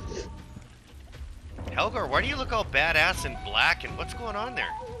 Helgar, why do you look all badass and black? And what's going on there?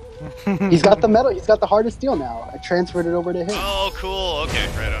 He's got the metal. He's got the heart of steel now. I transferred it over to him. Oh, cool. Okay,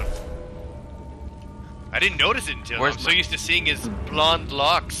 right on. I didn't notice it until Where's I'm my- so used to seeing his blonde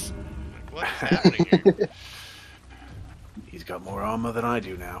locks. Like, what is happening here? he's got more armor than I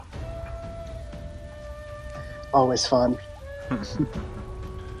do now. Always fun.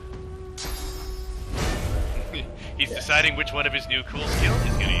 He's deciding which one of his new cool skills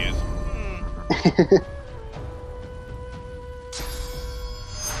he's gonna use.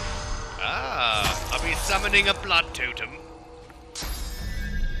 I'll be summoning a blood totem.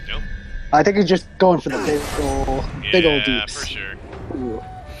 Nope. I think he's just going for the big old Yeah, deeps. for sure. Ooh.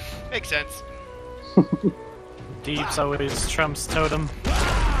 Makes sense. Deeps always trumps totem.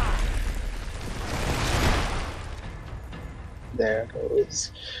 There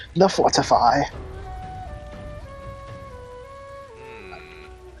goes the fortify.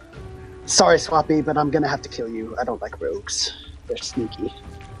 Sorry, Swappy, but I'm gonna have to kill you. I don't like rogues. They're sneaky,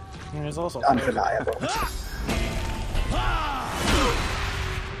 There's also undeniable.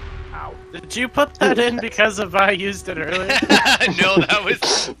 Did you put that in because of I used it earlier? No, that was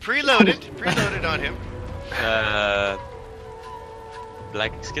preloaded on him.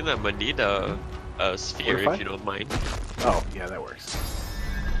 Black skin, I'm gonna need a sphere Fortify? if you don't mind. Oh, yeah, that works.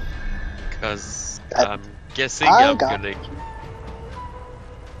 Because I- I'm guessing I I'm got gonna.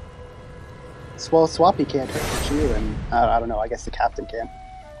 Well, Swappy can't hurt you, and I don't know. I guess the captain can,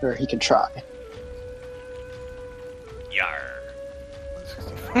 or he can try.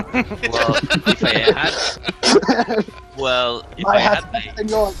 Well, if I had, well, if My I hat's had better my, than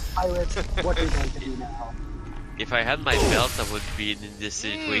yours, pirate. What are you going to do now? if I had my belt, I would be in this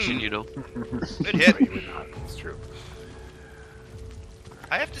situation, you know. Good hit. You would not. It's true.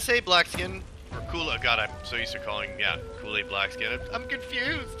 I have to say, Blackskin, or Kool-Aid, God, I'm so used to calling, Kool-Aid Blackskin. I'm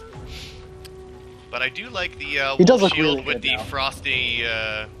confused. But I do like the He does wolf look shield really with good the now. frosty,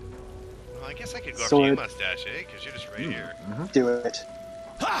 well, I guess I could go after Sword. you, Mustache, eh? Because you're just right here. Do it.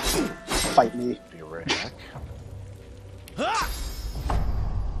 Fight me. Be right back.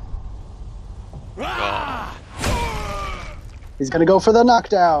 Oh, He's gonna go for the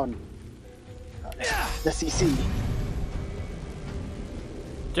knockdown. The CC.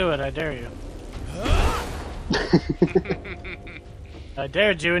 Do it, I dare you. I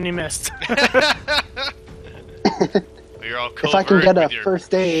dared you and you missed. You're all If I can covert get a with your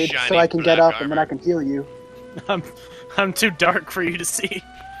first aid, so shiny I can get black up and then I armor. can heal you. I'm too dark for you to see.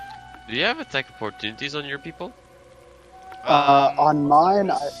 do you have attack opportunities on your people? On mine,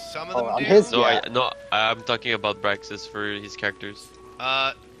 Some of them on do. his- No, Yeah. I'm talking about Braxxis for his characters.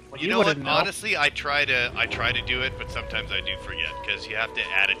 You you know what? wouldn't know. Honestly, I try to do it, but sometimes I do forget because you have to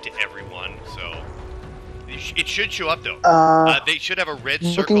add it to everyone. So it should show up though. They should have a red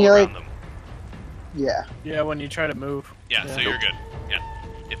looking circle at, around like- them. yeah. Yeah, when you try to move. Yeah, so you're good. Yeah,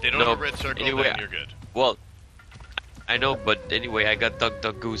 if they don't No, have a red circle, anyway, then you're good. Well, I know, but anyway, I got Duck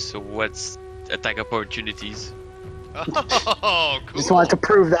Goose, so what's attack opportunities? Oh, cool. Just wanted to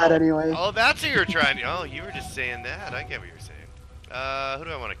prove that anyway. Oh, that's what you're trying to. Oh, you were just saying that. I get what you're saying. Who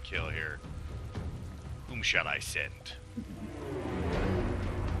do I want to kill here? Whom shall I send?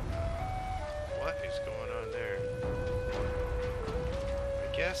 What is going on there?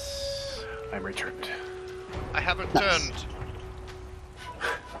 I guess I'm returned. I haven't Nice. turned.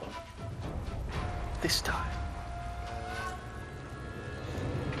 This time.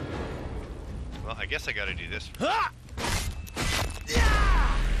 Well, I guess I got to do this.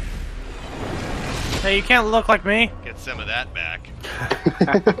 Hey, you can't look like me. Get some of that back.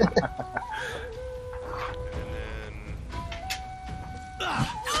 And then,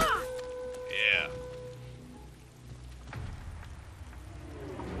 yeah.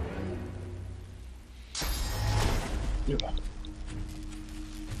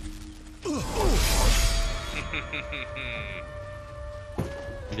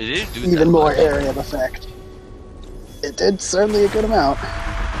 Did it do that Even more much? area of effect. It did certainly a good amount.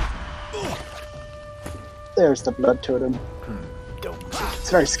 There's the blood totem. Don't. It's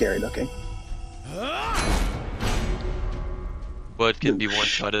very scary looking. But can be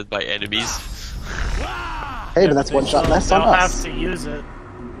one-shotted by enemies. Hey, but that's one shot less on They'll us. have to use it.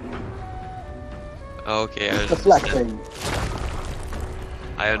 Okay, I understand. Deflecting.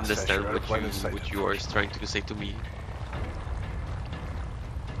 I understand Mustache, what line of sight. you are trying to say to me.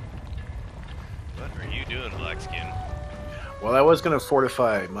 What are you doing, Blackskin? Well, I was going to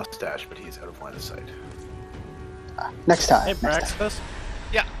fortify Mustache, but he's out of line of sight. Next time. Hey, next time. Braxxis,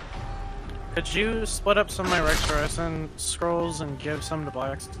 Yeah. could you split up some of my Rex Horizon scrolls and give some to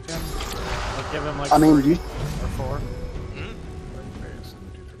Blackskin? Like, give him like I mean, 3 you or 4.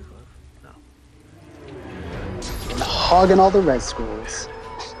 hogging all the red scrolls.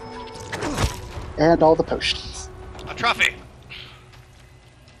 And all the potions. A trophy.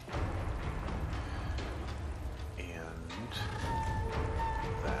 And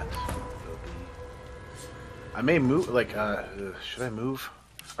that will be. I may move. Like, should I move?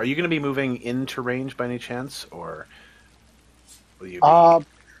 Are you going to be moving into range by any chance, or will you? Be...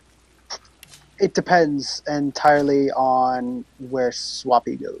 It depends entirely on where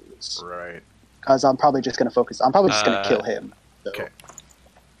Swappy goes. Right. Because I'm probably just going to focus. I'm probably just going to kill him. So. Okay.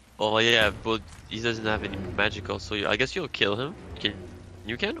 Oh yeah, but he doesn't have any magical, so I guess you'll kill him.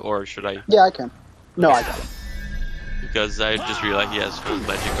 You can, or should I? Yeah, I can. No, I got it. Because I just realized he has full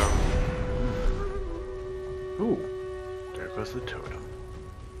magic armor. Ooh. There goes the totem.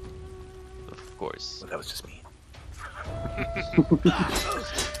 Of course. Well, that was just me.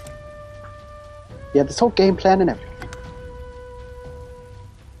 Yeah, this whole game plan and everything.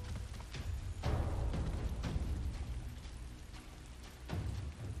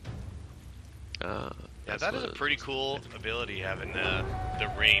 Yeah, That's that is a what- pretty cool ability, having the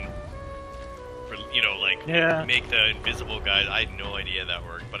rain. For, you know, like, Yeah. make the invisible guys. I had no idea that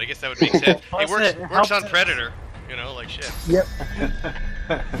worked, but I guess that would make sense. Plus It works, it works helps on it. Predator, you know, like shit. Yep.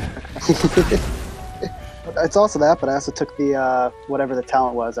 It's also that, but I also took the, whatever the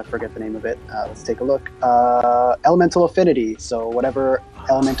talent was, I forget the name of it. Let's take a look. Elemental Affinity. So whatever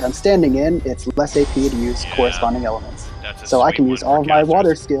element I'm standing in, it's less AP to use corresponding elements. So I can use all of my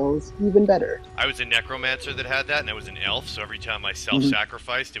water skills even better. I was a necromancer that had that, and I was an elf, so every time I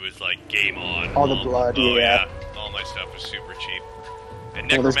self-sacrificed, it was like game on. All the blood, yeah. All my stuff was super cheap. And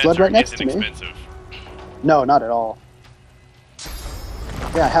Well, there's necromancer blood right next isn't to me. expensive. No, not at all.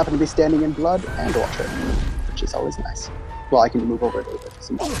 Yeah, I happen to be standing in blood and water, which is always nice. Well, I can move over a little bit for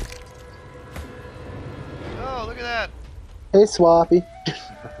some water. Oh, look at that! Hey, Swappy.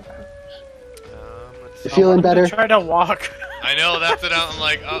 Let's You feeling better? Try to walk. I know, that's what I'm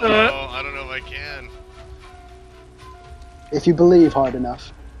like, uh-oh, I don't know if I can. If you believe hard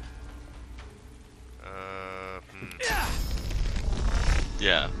enough.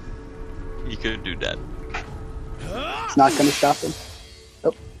 Yeah. You could do that. It's not going to stop him.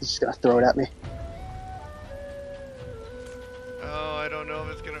 Oh, he's just going to throw it at me. Oh, I don't know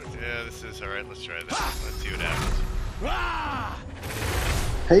if it's gonna... Yeah, this is... Alright, let's try this. Let's see what happens.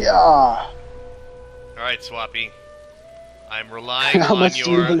 Hey-ya! Alright, Swappy. I'm relying How on much do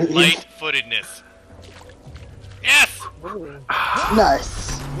you your believe? light-footedness. Yes!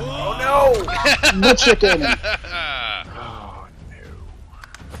 Nice! Oh no! The chicken! Oh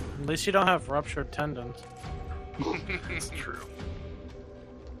At least you don't have ruptured tendons. no. It's true.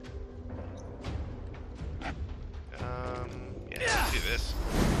 Yeah, let's do this.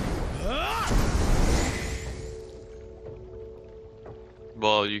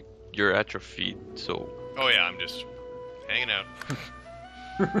 Well, you're at your feet, so... Oh yeah, I'm just hanging out.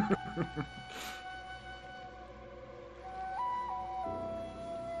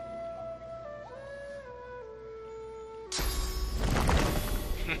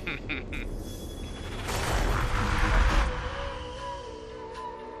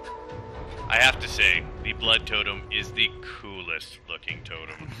 I have to say, the blood totem is the coolest looking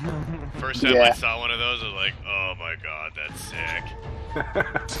totem. First time I saw one of those, I was like, oh my god, that's sick.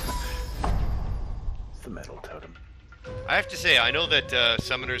 It's the metal totem. I have to say, I know that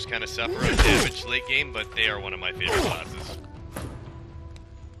summoners kind of suffer on damage late game, but they are one of my favorite classes.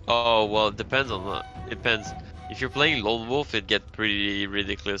 Oh, well, it depends on the... Depends. If you're playing Lone Wolf, it gets pretty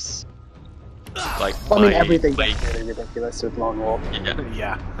ridiculous. Like, I mean, everything gets really ridiculous with Lone Wolf.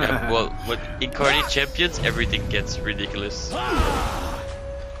 Yeah. Well, with Incarnate Champions, everything gets ridiculous.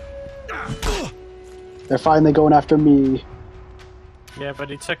 They're finally going after me. Yeah, but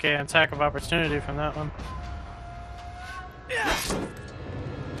he took an attack of opportunity from that one.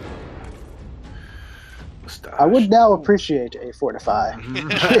 I would now appreciate a fortify, if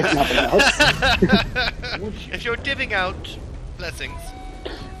nothing else. If you're divvying out blessings.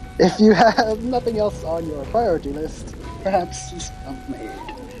 If you have nothing else on your priority list, perhaps a maid.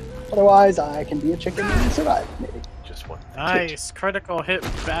 Otherwise, I can be a chicken and survive, maybe. Just one. Nice! Critical hit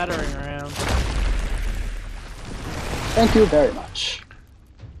battering around. Thank you very much.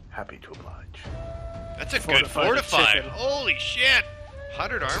 Happy to oblige. That's a good fortify. chicken. Holy shit!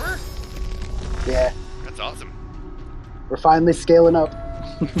 100 armor? Yeah, That's awesome. we're finally scaling up.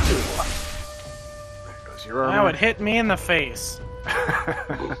 There goes your armor. Now it hit me in the face.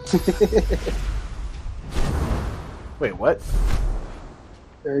 Wait, what?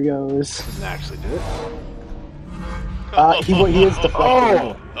 There he goes. Didn't actually do it. He is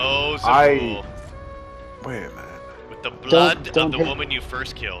deflecting. Oh, so cool. Wait a minute. With the blood don't of the hit- woman you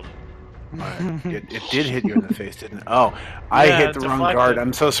first killed. It did hit you in the face, didn't it? Oh, I Yeah, hit the wrong deflected. guard.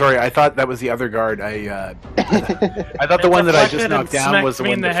 I'm so sorry. I thought that was the other guard. I thought the one that I just Deflected knocked and down was the smacked me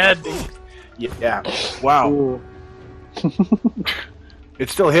one in the that- head. Yeah. Wow. Ooh. It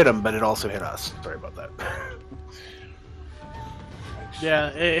still hit him, but it also hit us. Sorry about that. Yeah,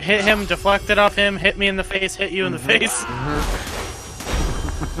 it hit him, deflected off him, hit me in the face, hit you in the face.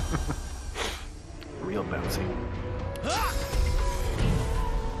 Real bouncy.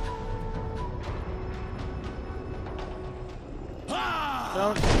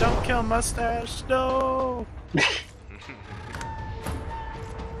 Don't kill Mustache, no!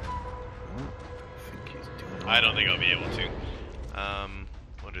 I don't think I'll be able to.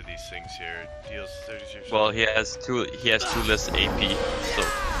 What are these things here? Deals 36. Well, he has two less AP, so...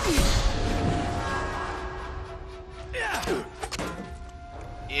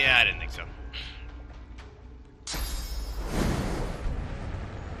 Yeah, I didn't think so.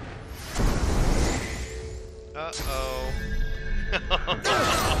 Uh-oh.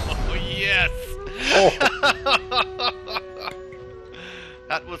 Oh, yes!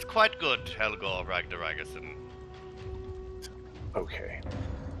 That was quite good, Helga Ragnaragason. Okay.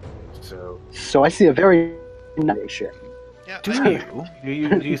 So I see a very nice ship. Yeah, Do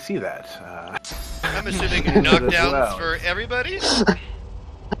you see that? I'm assuming knockdowns for everybody?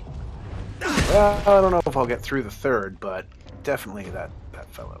 Well, I don't know if I'll get through the third, but definitely that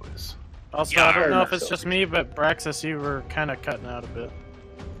fellow is. Also, Yeah, I don't know if very it's much just me, but Braxxis, you were kind of cutting out a bit.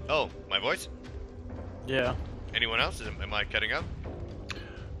 Oh, my voice? Yeah. Anyone else? Am I cutting out?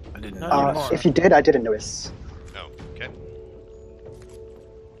 I didn't Not know. anymore. If you did, I didn't notice. Oh, okay.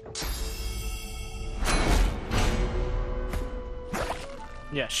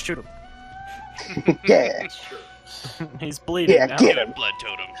 Yeah, shoot him. Yeah. He's bleeding Yeah, now. get Get a him. blood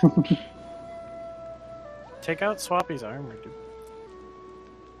totem. Take out Swappy's armor, dude.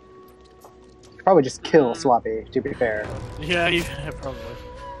 Probably just kill Swappy, to be fair. Yeah, you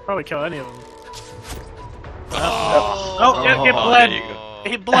probably kill any of them. Oh, It there bled. you go.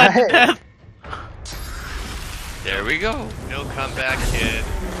 He bled to death. There we go. no comeback, kid.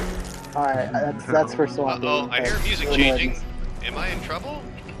 Alright, that's for Swappy. Uh-oh, I hear music changing. Am I in trouble?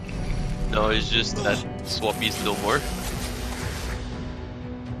 No, it's just that Swappy's no more.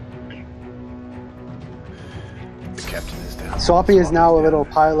 The captain is down. Swappy is now a little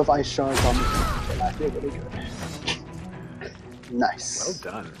pile of ice shards on the and I feel really good. Nice.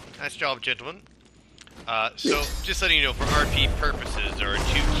 Well done. Nice job, gentlemen. So, just letting you know, for RP purposes, there are 2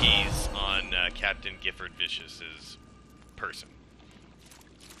 keys on Captain Gifford Vicious's person,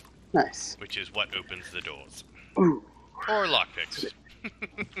 Nice. which is what opens the doors. Ooh. Or lockpicks.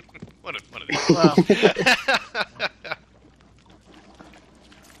 one of these. Well,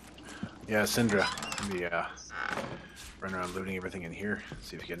 Yeah, Syndra. Maybe run around looting everything in here.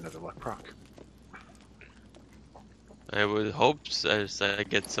 See if you get another luck proc. I would hope as I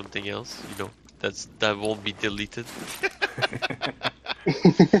get something else, you know, that won't be deleted.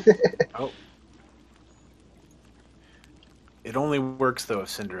 Oh. It only works though if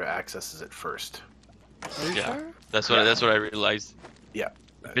Syndra accesses it first. Yeah, that's what I realized. Yeah.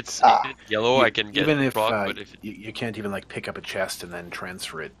 If it's yellow, I can get even if proc, but if you can't even like pick up a chest and then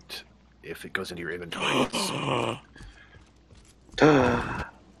transfer it if it goes into your inventory.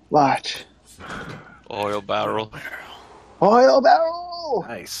 Watch. oil barrel. Oil barrel!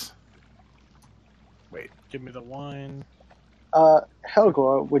 Nice. Wait. give me the wine.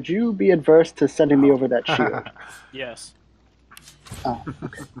 Helgor, would you be adverse to sending me over that shield? Yes. Oh,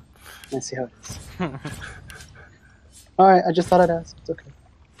 okay. Let's see how it is. Alright, I just thought I'd ask. It's okay.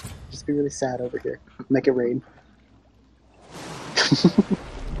 Just be really sad over here. Make it rain.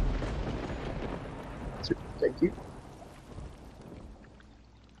 Thank you.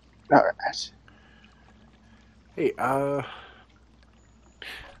 Alright. Hey,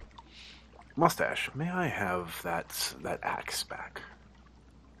 Mustache, may I have that axe back?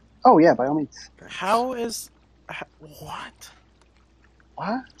 Oh yeah, by all means. Thanks. How is... What?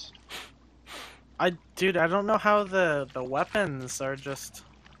 What? Dude, I don't know how the weapons are just...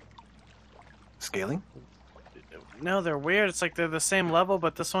 Scaling? No, they're weird. It's like they're the same level,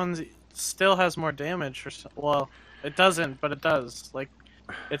 but this one still has more damage. Well, it doesn't, but it does. Like,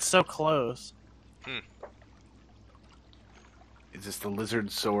 it's so close. Is this the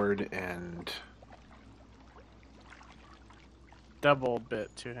lizard sword and Double bit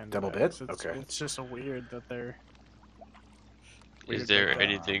two-handed. Double axe. bit? It's, Okay. It's just weird that they're... Is there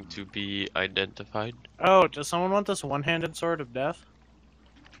anything to be identified? Oh, does someone want this one-handed sword of death?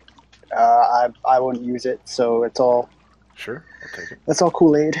 I won't use it, so it's all take it. that's all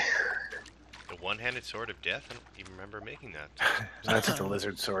Kool-Aid. The one-handed sword of death? I don't even remember making that. That's just a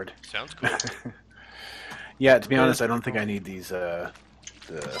lizard sword. Sounds cool. Yeah, to be honest, I don't think I need these the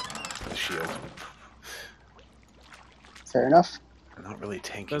shield. Fair enough. I'm not really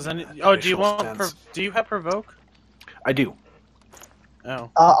tanking. Does any? that Oh, do you initial want? stance. Do you have provoke? I do. Oh.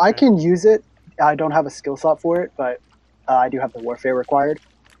 I okay. can use it. I don't have a skill slot for it, but I do have the warfare required.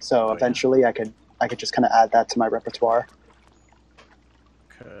 So yeah. eventually, I could just kind of add that to my repertoire.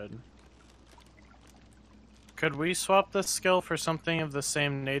 Could we swap this skill for something of the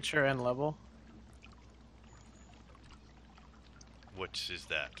same nature and level? What is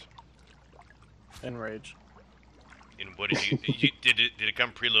that? Enrage. And what did did it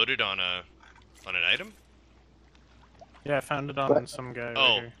come preloaded on an item? Yeah, I found it on What? some guy.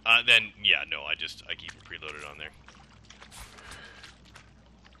 Oh, Right here. then yeah, no, I keep it preloaded on there.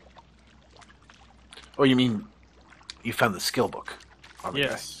 Oh, you mean you found the skill book? on the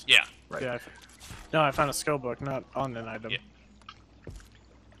Yes. Yeah. guy. Right. Yeah. No, I found a skill book, not on an item. Yeah.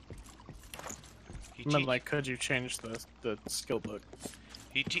 I meant, like, could you change the skill book?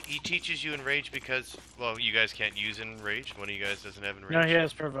 He teaches you Enrage because, well, you guys can't use Enrage. One of you guys doesn't have Enrage. No, he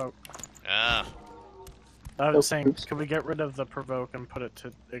has provoke. Ah. I was Oh, saying, oops. could we get rid of the provoke and put it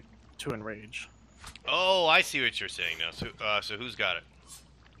to enrage? Oh, I see what you're saying now. So who's got it?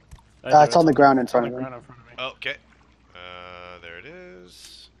 It's on the ground in front of me. Okay. There it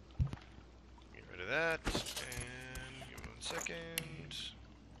is. Get rid of that. And give me 1 second.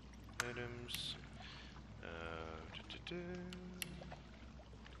 Items.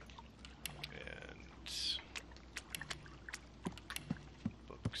 And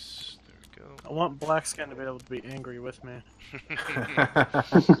books. There we go. I want Blackskin to be able to be angry with me.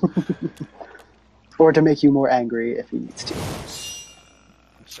 Or to make you more angry if he needs to.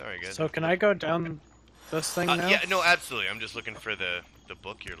 Sorry, guys. So can I go down this thing now? Yeah, no, absolutely. I'm just looking for the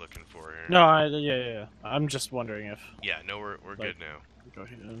book you're looking for here. No, yeah. I'm just wondering if. Yeah, no, we're good now. Go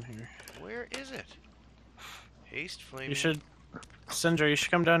down here. Where is it? Haste, flame. You should, Sindriell, you should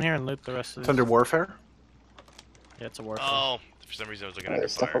come down here and loot the rest of It's these. under warfare? Yeah, it's a warfare. Oh, for some reason I was looking under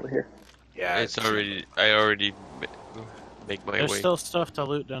There's stuff fire. over here. Yeah, It's already. I already make my There's way. still stuff to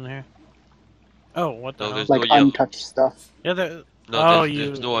loot down here. Oh, what the No, hell? there's Like no yellow. untouched stuff. Yeah, there. No, Oh,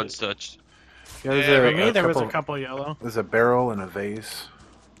 there's no untouched. Yeah, there's There For a me, there was a couple- couple yellow. There's a barrel and a vase.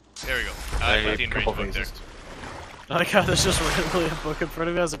 There we go. I I put the hate range Couple book there. vases. I like how there's just randomly a book in front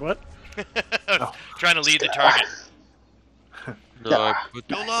of me. I was like, what? Trying to lead the target. No, I put.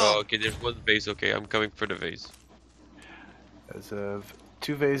 Go long. Oh, okay, there's one vase. Okay, I'm coming for the vase. There's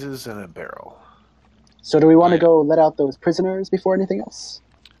 2 vases and a barrel. So do we want to Right. go let out those prisoners before anything else?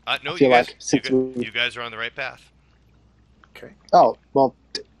 No, I feel you guys, like since we- you guys are on the right path. Okay. Oh, well,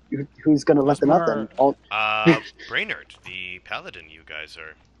 who's going to let There's them out more- then? Oh, Brainerd, the paladin you guys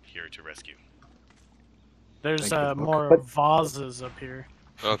are here to rescue. There's Thank you, book. more But- vases up here.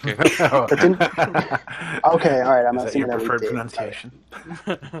 Okay. Oh. but didn't... Okay, alright, I'm Is that assuming your that we preferred did. pronunciation?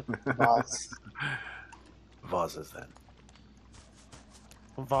 Vase. Vases, then.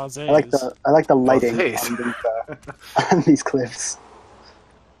 Vases. I like the lighting Vase. on these cliffs.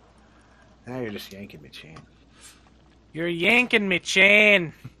 Now you're just yanking me chain. You're yanking me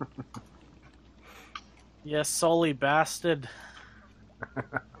chain. You solely bastard.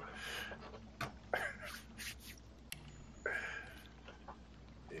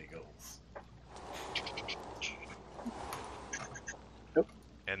 Eagles.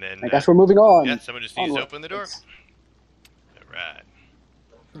 And then I guess we're moving on. yeah, someone just needs to Onward. open the door. Alright.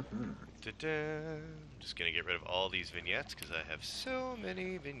 Da-da. I'm just gonna get rid of all these vignettes because I have so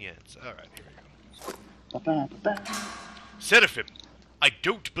many vignettes. Alright, here we go. Ba-ba-ba. Seraphim, I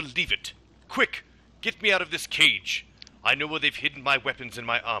don't believe it. Quick, get me out of this cage. I know where they've hidden my weapons and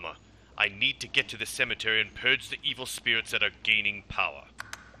my armor. I need to get to the cemetery and purge the evil spirits that are gaining power.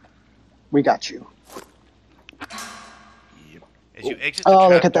 We got you. As you exit the Oh,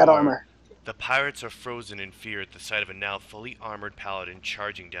 look at that trapdoor, armor. the pirates are frozen in fear at the sight of a now fully armored paladin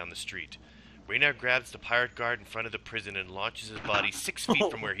charging down the street. Raynar grabs the pirate guard in front of the prison and launches his body 6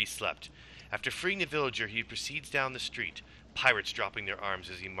 feet from where he slept. After freeing the villager, he proceeds down the street, pirates dropping their arms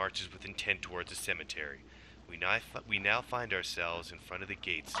as he marches with intent towards the cemetery. We now find ourselves in front of the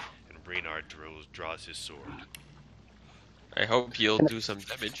gates, and Raynar draws his sword. I hope he'll do some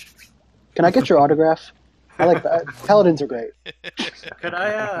damage. Can I get your autograph? I like that. Paladins are great. Could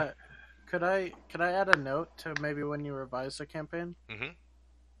I add a note to maybe when you revise the campaign? Mhm.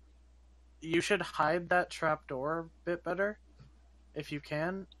 You should hide that trapdoor a bit better, if you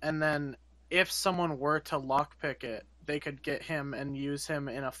can, and then if someone were to lockpick it, they could get him and use him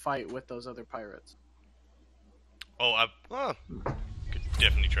in a fight with those other pirates. Could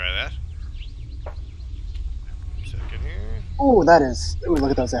definitely try that. Second here. Oh, that is. Ooh,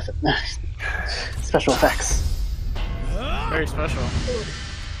 look at those special effects. Very special.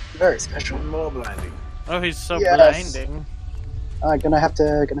 Very special. More blinding. Oh, he's so Yes. blinding. Gonna have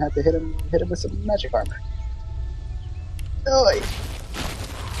to hit him with some magic armor. Oi.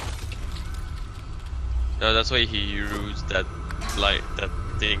 No, that's why he used that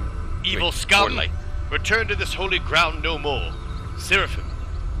thing. Evil Wait, scum! or like- Return to this holy ground no more. Seraphim,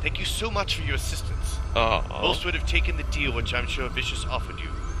 thank you so much for your assistance. Most would have taken the deal which I'm sure Vicious offered you.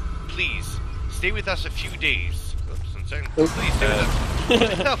 Please, stay with us a few days. Oops, I'm sorry. Please stay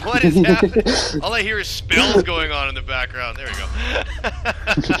with us. What is happening? All I hear is spells going on in the background. There we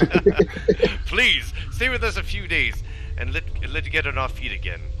go. Please, stay with us a few days and let get on our feet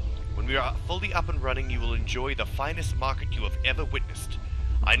again. When we are fully up and running, you will enjoy the finest market you have ever witnessed.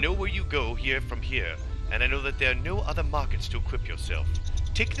 I know where you go from here, and I know that there are no other markets to equip yourself.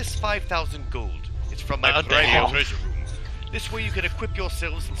 Take this 5,000 gold. It's from my private treasure room. This way you can equip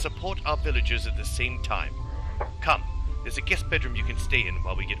yourselves and support our villagers at the same time. Come, there's a guest bedroom you can stay in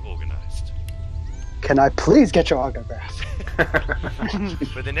while we get organized. Can I please get your autograph?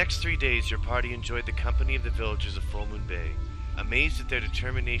 For the next 3 days, your party enjoyed the company of the villagers of Full Moon Bay. amazed at their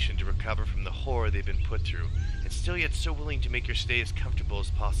determination to recover from the horror they've been put through, and still yet so willing to make your stay as comfortable as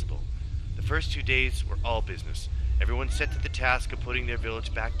possible. The first 2 days were all business, everyone set to the task of putting their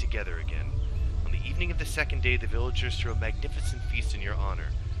village back together again. On the evening of the second day, the villagers threw a magnificent feast in your honor.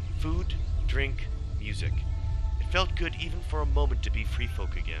 Food, drink, music. It felt good even for a moment to be free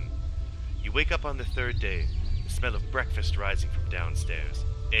folk again. You wake up on the third day, the smell of breakfast rising from downstairs.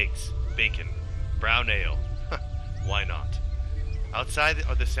 Eggs, bacon, brown ale. Why not? Outside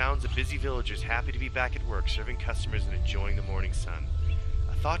are the sounds of busy villagers happy to be back at work, serving customers and enjoying the morning sun.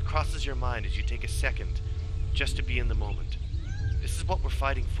 A thought crosses your mind as you take a second just to be in the moment. This is what we're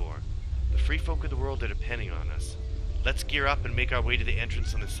fighting for. The free folk of the world are depending on us. Let's gear up and make our way to the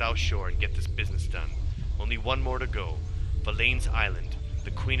entrance on the south shore and get this business done. Only one more to go. Verlaine's Island,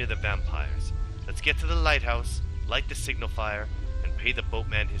 the queen of the vampires. Let's get to the lighthouse, light the signal fire, and pay the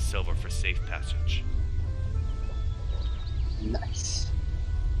boatman his silver for safe passage. Nice.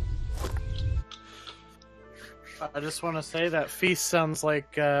 I just want to say that feast sounds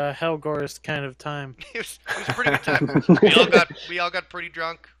like Helgor's kind of time. It was a pretty good time. we all got pretty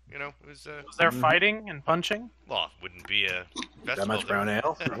drunk. You know, it was. Was there fighting and punching? Well, it wouldn't be a festival. That much brown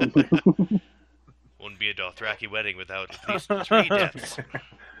ale? Wouldn't be a Dothraki wedding without at least 3 deaths.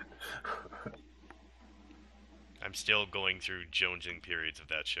 I'm still going through jonesing periods of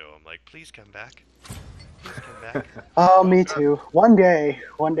that show. I'm like, please come back. Please come back. Oh, me too. One day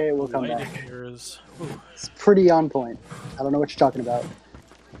it will come back. Years. It's pretty on point. I don't know what you're talking about.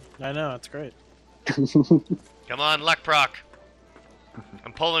 I know, it's great. Come on, Luck Proc.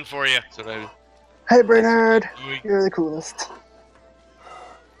 I'm pulling for you. So I, Hey, Bernard, you're the coolest.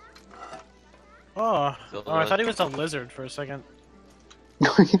 Oh, I thought he was a lizard for a second.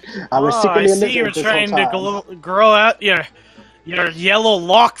 I was I secretly a see lizard you're this trying whole to time. grow out your yellow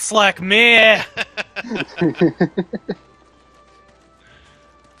locks like me.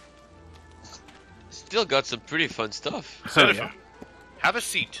 still got some pretty fun stuff. Seraphim, have a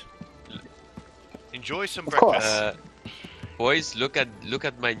seat. Enjoy some Of course. breakfast. Boys, look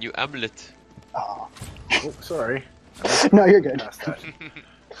at my new amulet. Oh. Oh, sorry. No, you're good. Past that.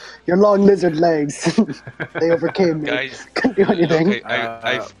 Your long lizard legs. They overcame me. Guys, Couldn't do anything.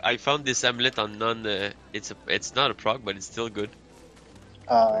 Okay, I found this amulet on non. It's not a prog, but it's still good.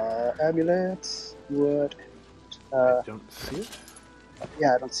 Amulets. What? I don't see it.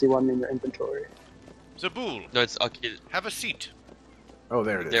 Yeah, I don't see one in your inventory. Zabul, No, it's okay. have a seat. Oh,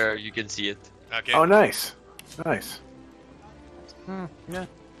 there it is. There, you can see it. Okay. Oh, nice. Nice. Yeah.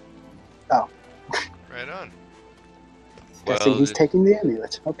 Oh, Right on. guessing he's it- taking the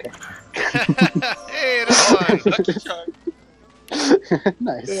amulet. Okay. Hey, another one. Lucky charm.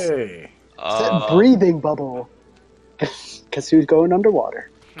 Nice. Hey. Set breathing bubble. Because who's going underwater?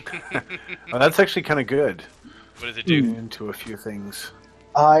 Oh, that's actually kind of good. What does it do? Into a few things.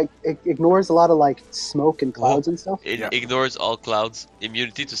 It ignores a lot of like smoke and clouds and stuff. It Yeah. ignores all clouds.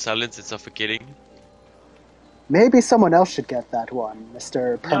 Immunity to silence and suffocating. Maybe someone else should get that one,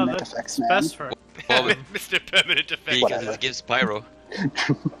 Mr. Permanent that's Effects Man. best for. Well, Mr. Permanent Effect. because Whatever. it gives pyro.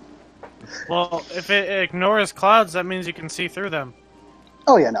 Well, if it ignores clouds, that means you can see through them.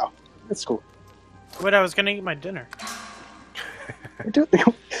 Oh yeah, no, it's cool. Wait, I was gonna eat my dinner.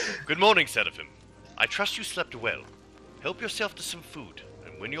 Good morning, Seraphim. I trust you slept well. Help yourself to some food,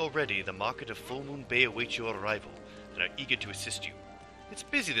 and when you're ready, the market of Full Moon Bay awaits your arrival, and are eager to assist you. It's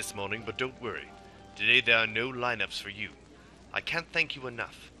busy this morning, but don't worry. Today there are no lineups for you. I can't thank you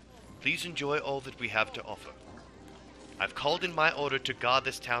enough. Please enjoy all that we have to offer. I've called in my order to guard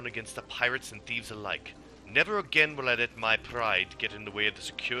this town against the pirates and thieves alike. Never again will I let my pride get in the way of the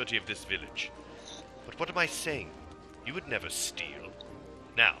security of this village. But what am I saying? You would never steal.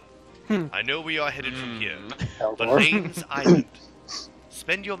 Now, I know we are headed from here, Eldor. Verlaine's Island.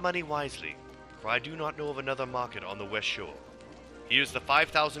 Spend your money wisely, for I do not know of another market on the west shore. Here's the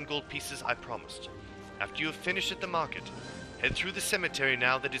 5,000 gold pieces I promised. After you have finished at the market, head through the cemetery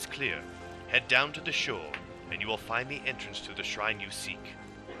now that is clear. Head down to the shore, and you will find the entrance to the shrine you seek.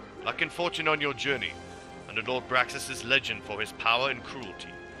 Luck and fortune on your journey, under Lord Braxxis' legend for his power and cruelty.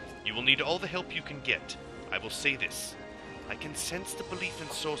 You will need all the help you can get. I will say this. I can sense the belief in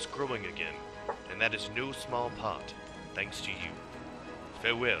Source growing again, and that is no small part, thanks to you.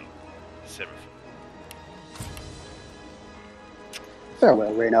 Farewell, Seraphim.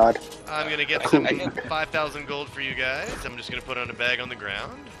 Farewell, Reynard. I'm gonna get some 5,000 gold for you guys. I'm just gonna put on a bag on the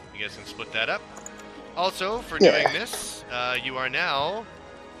ground. You guys can split that up. Also, for Yeah. doing this, you are now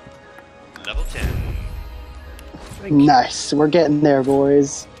level 10. Nice. We're getting there,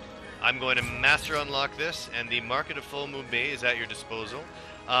 boys. I'm going to master unlock this, and the market of Full Moon Bay is at your disposal.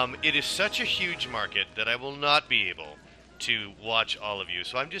 It is such a huge market that I will not be able to watch all of you,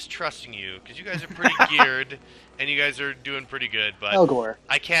 so I'm just trusting you because you guys are pretty geared and you guys are doing pretty good. But Elgor.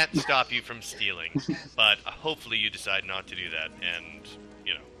 I can't stop you from stealing. But hopefully you decide not to do that and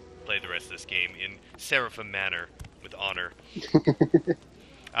play the rest of this game in Seraphim manner with honor.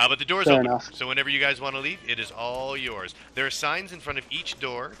 But the door's Fair open, enough. so whenever you guys want to leave, it is all yours. There are signs in front of each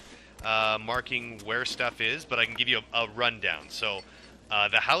door marking where stuff is, but I can give you a rundown. So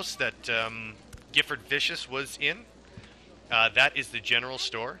the house that Gifford Vicious was in, that is the general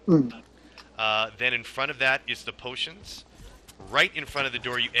store. Then in front of that is the potions. Right in front of the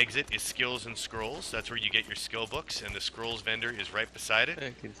door you exit is skills and scrolls. That's where you get your skill books, and the scrolls vendor is right beside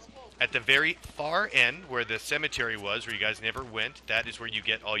it. At the very far end, where the cemetery was, where you guys never went, that is where you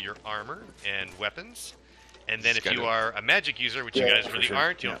get all your armor and weapons. And then if you are a magic user, which you guys really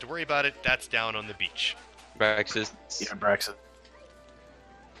aren't, you don't have to worry about it, that's down on the beach. Braxxis. Yeah, Braxxis.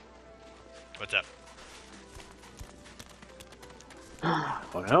 What's up?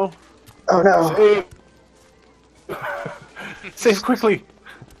 Oh no! Oh no! Save! Save quickly!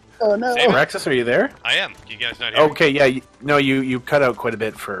 Oh no! Save it. Braxxis, are you there? I am. You guys not here? Okay, yeah. You cut out quite a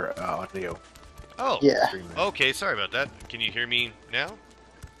bit for audio. Oh. Yeah. Okay, sorry about that. Can you hear me now?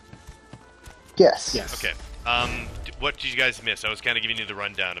 Yes. Yes. Okay. What did you guys miss? I was kind of giving you the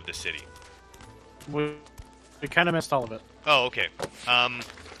rundown of the city. We kind of missed all of it. Oh, okay.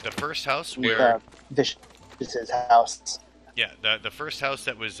 The first house where... Vicious's house. Yeah, the first house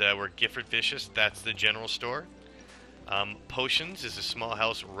that was where Gifford Vicious, that's the general store. Potions is a small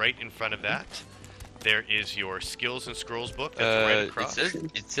house right in front of that. There is your skills and scrolls book. That's right across.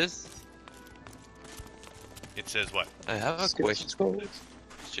 It says what? I have a question.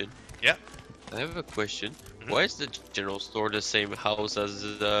 Yeah. I have a question. Why is the general store the same house as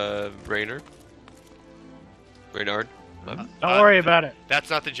Reynard? Don't worry about it. That's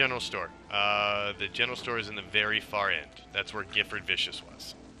not the general store. The general store is in the very far end. That's where Gifford Vicious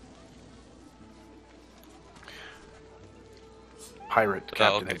was. Pirate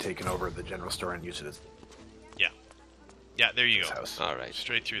captain had taken over the general store and used it as... Yeah, there you go. House. All right.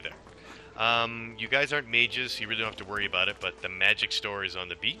 Straight through there. You guys aren't mages, so you really don't have to worry about it, but the magic store is on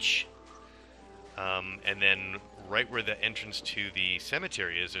the beach. And then right where the entrance to the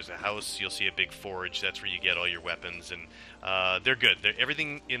cemetery is, there's a house. You'll see a big forge. That's where you get all your weapons, and they're good.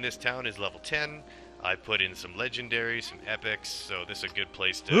 Everything in this town is level 10. I put in some legendaries, some epics, so this is a good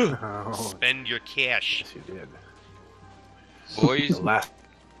place to spend your cash. Yes, you did. Boys,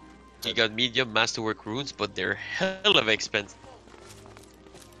 you got medium masterwork runes, but they're hell of expensive.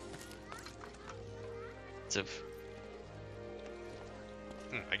 I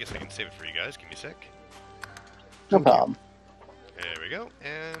guess I can save it for you guys. Give me a sec. No problem. There we go,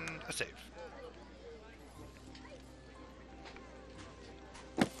 and a save.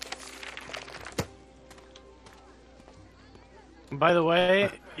 By the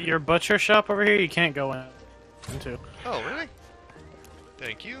way, your butcher shop over here, you can't go into. Oh, really?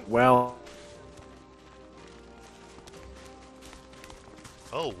 Thank you. Well...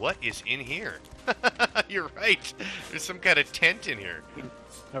 Oh, what is in here? You're right. There's some kind of tent in here.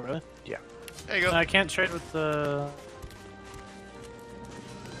 Oh, really? Yeah. There you go. I can't trade with the...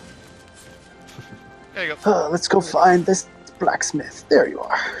 There you go. Let's go find this blacksmith. There you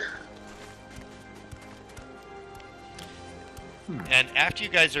are. And after you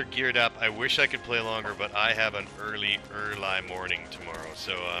guys are geared up, I wish I could play longer, but I have an early morning tomorrow.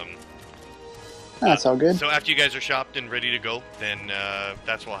 So, That's all good. So after you guys are shopped and ready to go, then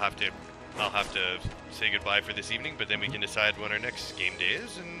that's what I'll have to say goodbye for this evening. But then we can decide when our next game day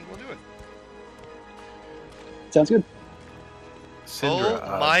is, and we'll do it. Sounds good. Sindra,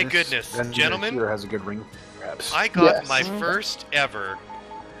 Oh my goodness, gentlemen! Here has a good ring, perhaps. I got my first ever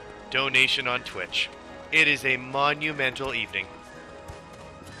donation on Twitch. It is a monumental evening.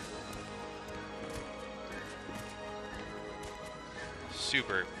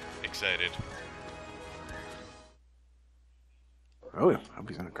 Super excited. Oh, I hope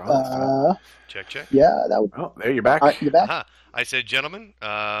he's in a comment. Check. Yeah, that would... Oh, there, you're back. You're back? Aha. I said, gentlemen,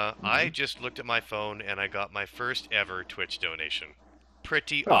 I just looked at my phone and I got my first ever Twitch donation.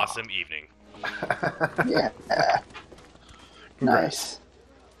 Pretty awesome evening. Yeah. Nice.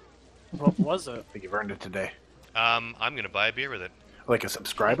 What was it? I think you've earned it today. I'm gonna buy a beer with it. Like a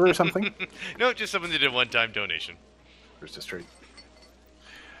subscriber or something? No, just someone that did a one-time donation. There's just straight.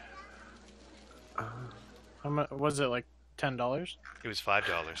 Was it like $10? It was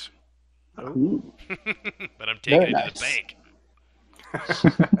 $5. Ooh. But I'm taking Very it nice. to the bank.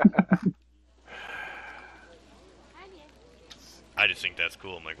 I just think that's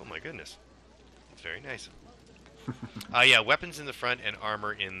cool. I'm like, oh my goodness. It's very nice. Yeah, weapons in the front and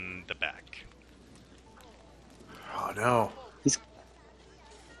armor in the back. Oh no. He's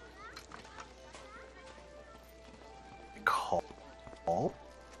Call?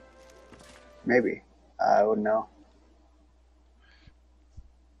 maybe. I wouldn't know.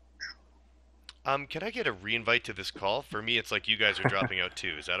 Can I get a reinvite to this call? For me, it's like you guys are dropping out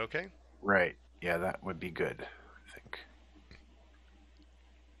too. Is that okay? Right. Yeah, that would be good, I think.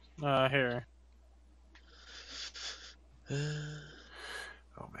 Here.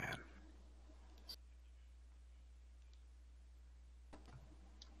 Oh man.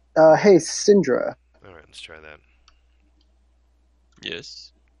 Hey, Syndra. All right, let's try that.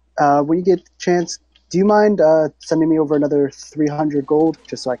 Yes. When you get a chance, do you mind sending me over another 300 gold,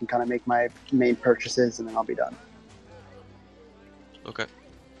 just so I can kind of make my main purchases, and then I'll be done. Okay.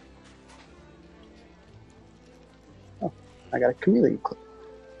 Oh, I got a chameleon clip.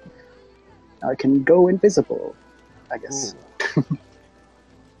 Now I can go invisible, I guess.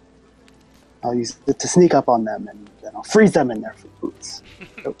 I'll use it to sneak up on them, and then I'll freeze them in their boots.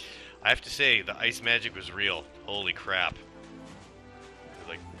 Oh. I have to say, the ice magic was real. Holy crap.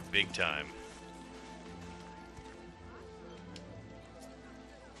 Like, big time.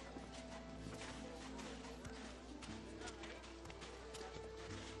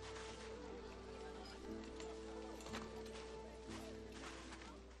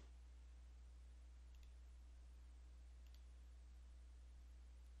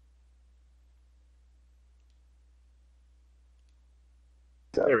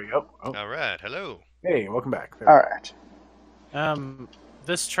 There we go. Oh. All right, hello. Hey, welcome back. All right.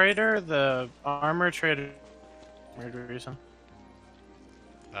 This trader, the armor trader, weird reason.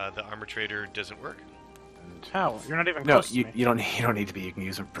 The armor trader doesn't work. How? You're not even No, close to me. you don't need to be. You can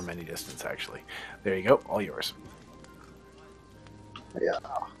use them from any distance. Actually, there you go. All yours. Yeah.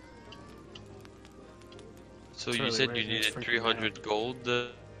 So It's you really said weird, you it's needed freaking 300 gold.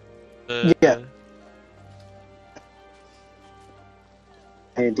 Yeah.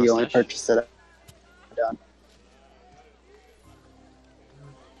 And the only Mustache? purchase that I've done.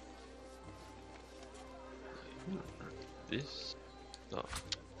 This? Oh.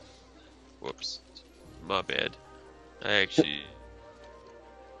 Whoops. My bad. I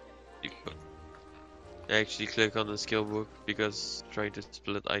actually click on the skill book because trying to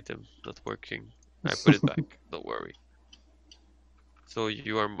split item not working. I put it back. Don't worry. So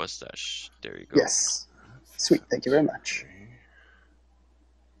you are mustache. There you go. Yes. Sweet. Thank you very much.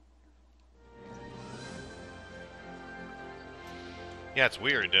 Yeah, it's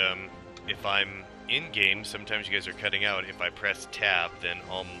weird. If I'm in game, sometimes you guys are cutting out. If I press tab, then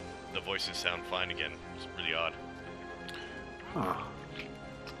all the voices sound fine again. It's really odd. Huh.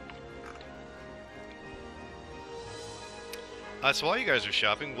 So while you guys are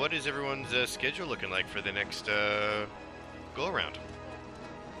shopping, what is everyone's schedule looking like for the next go around?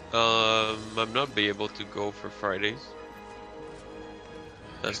 I'm not be able to go for Fridays.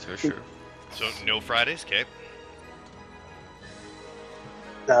 That's for sure. So no Fridays, okay?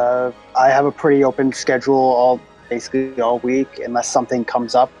 I have a pretty open schedule basically all week, unless something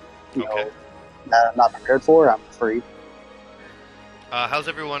comes up, you know, that I'm not prepared for. I'm free. How's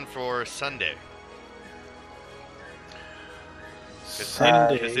everyone for Sunday?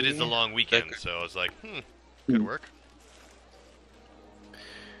 Sunday. Because it is a long weekend, so I was like, could work.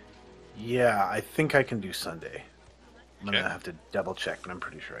 Yeah, I think I can do Sunday. I'm Okay. gonna have to double check, but I'm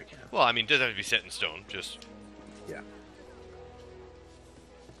pretty sure I can. Well, I mean, it doesn't have to be set in stone. Just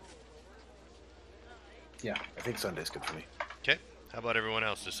yeah, I think Sunday's good for me. okay. How about everyone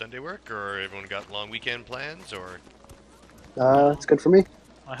else? Does Sunday work, or everyone got long weekend plans, or? It's good for me.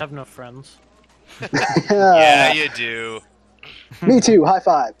 I have no friends. Yeah, you do. Me too. High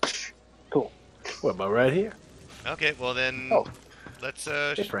five. Cool. What about right here? Okay, well then, Oh. let's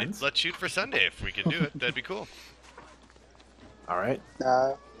friends. let's shoot for Sunday if we can do it. That'd be cool. All right.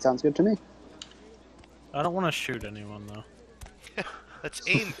 Sounds good to me. I don't want to shoot anyone though. Let's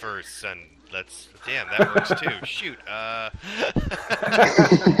aim for damn, that works too. Shoot.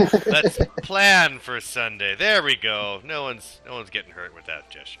 Let's plan for Sunday. There we go. No one's getting hurt with that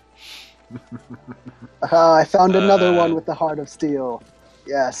gesture. I found another one with the heart of steel.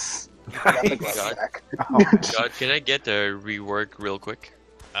 Yes. I got the glove God. back. Oh, God, can I get a rework real quick?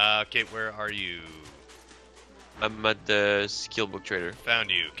 Okay, where are you? I'm at the skill book trader. Found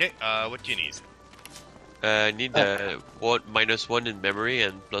you. Okay, what do you need? I need -1 in memory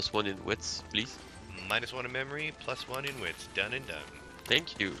and +1 in wits, please. -1 in memory, +1 in wits. Done and done.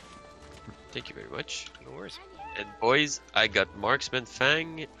 Thank you. Thank you very much. No worries. And boys, I got Marksman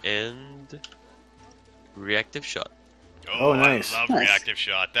Fang and Reactive Shot. Oh, nice. I love Nice. reactive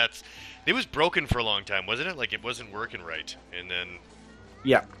shot. It was broken for a long time, wasn't it? Like it wasn't working right, and then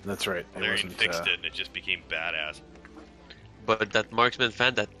Yeah, that's right. It Larian wasn't, fixed it, and it just became badass. But that marksman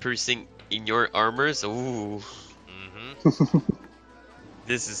fan, that piercing in your armors, ooh. Mm-hmm.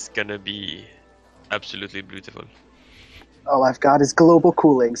 This is gonna be absolutely beautiful. All I've got is global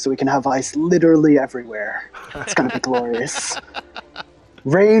cooling, so we can have ice literally everywhere. It's gonna be glorious.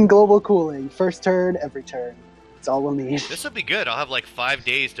 Rain, global cooling, first turn, every turn. It's all we'll need. This will be good. I'll have like 5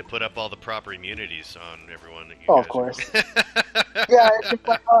 days to put up all the proper immunities on everyone. That you Oh, guys of course. are- Yeah, it's just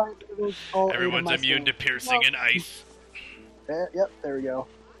like, all Everyone's immune to piercing and ice. Yep, there we go.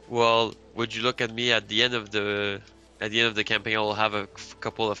 Well, would you look at me at the end of the campaign? I'll have a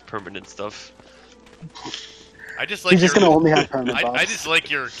couple of permanent stuff. I just like You're just your- gonna only have permanent I buffs. just like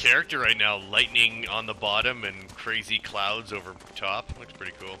your character right now. Lightning on the bottom and crazy clouds over top. Looks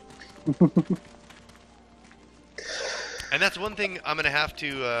pretty cool. And that's one thing I'm gonna have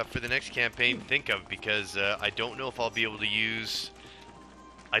to for the next campaign think of, because I don't know if I'll be able to use.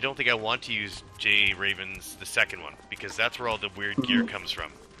 I don't think I want to use J. Raven's the second one, because that's where all the weird gear comes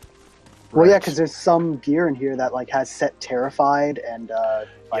from. Well, yeah, Right. because there's some gear in here that like has set terrified and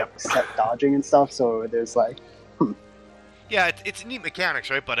set dodging and stuff. So there's like, Yeah, it's neat mechanics,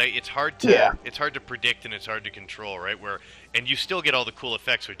 right? But it's hard to predict and it's hard to control, right? And you still get all the cool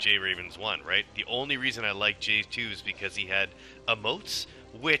effects with J. Raven's 1, right? The only reason I like J2 is because he had emotes,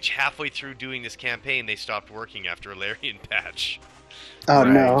 which halfway through doing this campaign they stopped working after a Larian patch. oh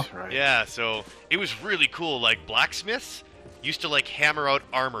no. Right. Yeah, so it was really cool. Like blacksmiths used to like hammer out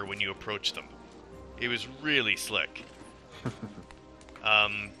armor when you approach them. It was really slick.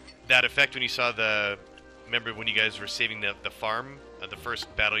 That effect when you saw remember when you guys were saving the farm, the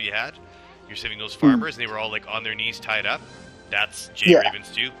first battle you had? You're saving those farmers and they were all like on their knees tied up. That's J. Raven's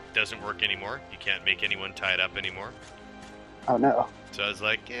 2. Doesn't work anymore. You can't make anyone tied up anymore. Oh no. So I was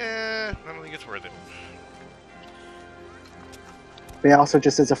like, I don't think it's worth it. But yeah, also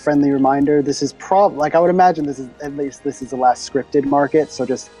just as a friendly reminder, this is I would imagine this is the last scripted market. So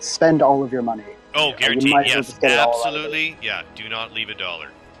just spend all of your money. Oh, You guaranteed, might as well yes. just get it all out of it. Absolutely. Yeah, do not leave $1.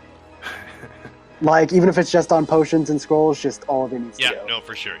 Like even if it's just on potions and scrolls, just all of it needs to Yeah, go. no,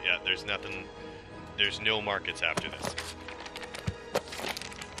 for sure. Yeah, there's no markets after this.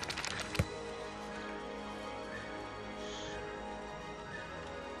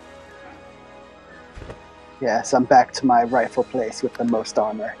 Yes, I'm back to my rightful place with the most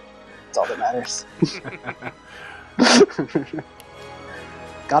armor. That's all that matters.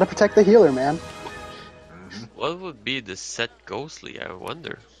 Gotta protect the healer, man. What would be the set ghostly? I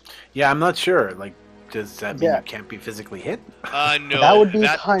wonder. Yeah, I'm not sure. Like, does that mean Yeah. you can't be physically hit? No, That would be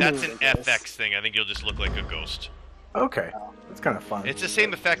that's kinda an ridiculous. FX thing. I think you'll just look like a ghost. Okay, that's kind of fun. It's the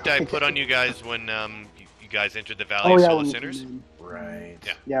same effect I put on you guys when you guys entered the Valley Oh of yeah, Soul when of you Sinners. came in. Right.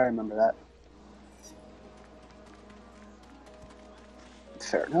 Yeah. Yeah, I remember that.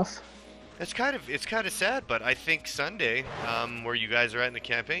 Fair enough. It's kind of sad, but I think Sunday, where you guys are at in the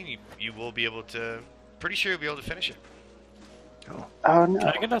campaign, you will be able to. Pretty sure you'll be able to finish it. Oh no. Can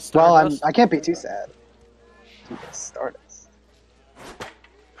I get a Well, Stardust? I can't be too sad. To get Stardust.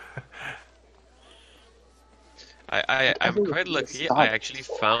 I'm would quite be a lucky. stop. I actually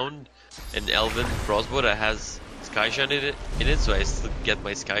found an elven crossbow that has sky shot in it, so I still get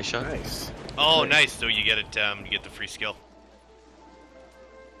my sky shot. Nice. Oh, nice! So you get it. You get the free skill.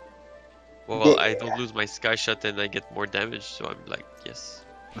 Well, I don't lose my sky shot and I get more damage, so I'm like, yes.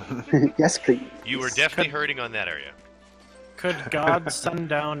 Yes, please. You were definitely hurting on that area. Could God send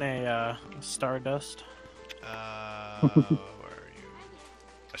down a Stardust? Where are you?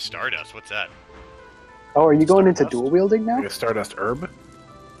 A Stardust? What's that? Oh, are you going into Stardust? dual wielding now? Like a Stardust herb?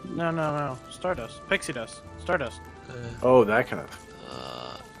 No. Stardust. Pixie dust. Stardust. Oh, that kind of.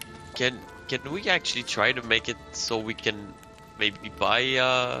 Can we actually try to make it so we can maybe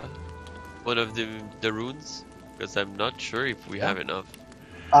buy one of the runes? Because I'm not sure if we have enough.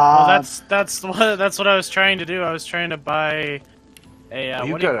 Well, that's what I was trying to do. I was trying to buy a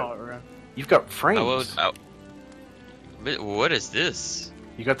You've what do you got call it? Rune? You've got frames. What is this?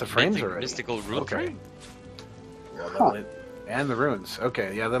 You got the frames already. Mystical rune Okay. frame? Yeah, that'll hit- and the runes.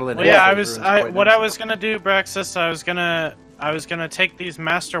 Okay, yeah, that'll. Well, enhance yeah, those runes quite what I nicely. was gonna do, Braxxis, I was gonna take these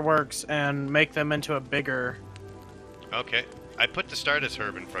masterworks and make them into a bigger. Okay. I put the Stardust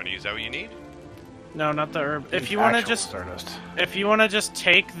herb in front of you. Is that what you need? No, not the herb. If you want to Actual just, Stardust. if you want to just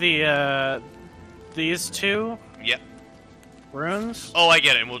take the these two Yep. runes. Oh, I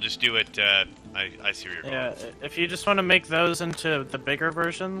get it. And we'll just do it. I see where you're going. Yeah, if you just want to make those into the bigger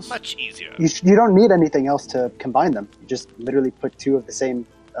versions. Much easier. You don't need anything else to combine them. You just literally put two of the same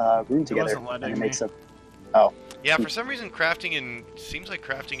rune together, wasn't letting and it me. makes a. Oh, Yeah, for some reason crafting in seems like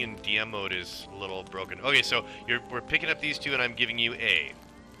crafting in DM mode is a little broken. Okay, so we're picking up these two, and I'm giving you A.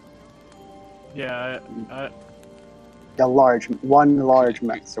 Yeah, one large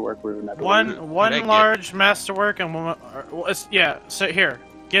masterwork rune. I believe. one large masterwork and one. Yeah. So here,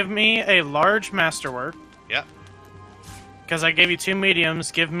 give me a large masterwork. Yeah. Because I gave you 2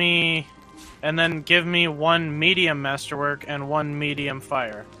 mediums. And then give me 1 medium masterwork and 1 medium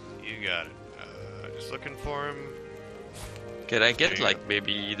fire. You got it. Just looking for him. Can I get like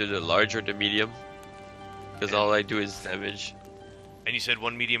maybe either the large or the medium? Because all I do is damage. And you said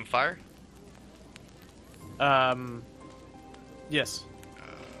 1 medium fire? Yes.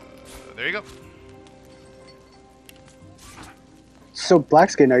 There you go. So,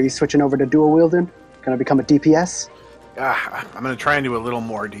 Blackskin, are you switching over to dual wielding? Gonna become a DPS? I'm gonna try and do a little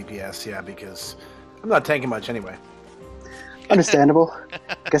more DPS, yeah, because I'm not tanking much anyway. Understandable.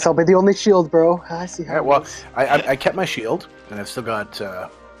 Guess I'll be the only shield, bro. I see how. Well, I kept my shield, and I've still got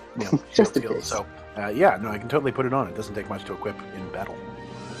just in shield case. So yeah, no, I can totally put it on. It doesn't take much to equip in battle.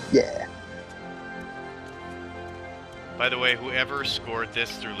 Yeah. By the way, whoever scored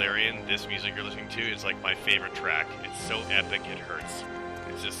this through Larian, this music you're listening to is like my favorite track. It's so epic, it hurts.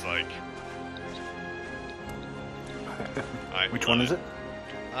 It's just like. Which one is it?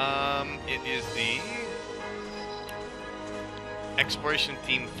 It is the Exploration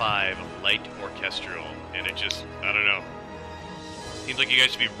Theme 5, Light Orchestral, and it just, I don't know. Seems like you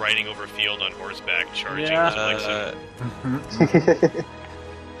guys should be riding over a field on horseback, charging. Yeah.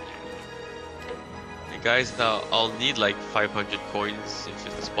 Guys, now I'll need like 500 coins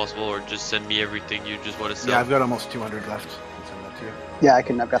if it's possible, or just send me everything you just want to sell. Yeah, I've got almost 200 left. I'll send that to you. Yeah,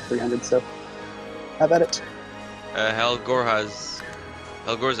 I've got 300, so have at it. Helgor's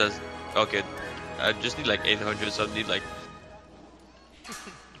has. Okay, I just need like 800, so I need like.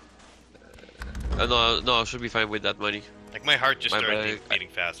 No, I should be fine with that money. Like my heart just started beating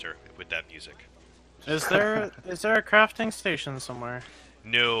faster with that music. Is there a crafting station somewhere?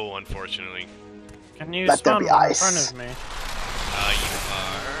 No, unfortunately. Can you Let spawn there be one in ice. front of me?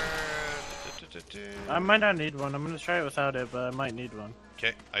 You are. I might not need one. I'm gonna try it without it, but I might need one.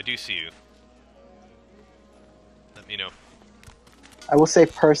 Okay, I do see you. Let me know. I will say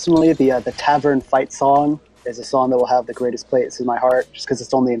personally, the tavern fight song is a song that will have the greatest place in my heart, just because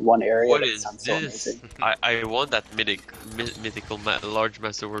it's only in one area. What It is sounds so this? amazing. I want that mythical large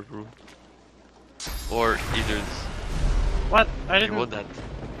masterwork room. Or either. What? I I didn't. want that.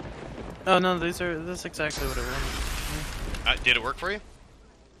 Oh no, this is exactly what it was. Did it work for you?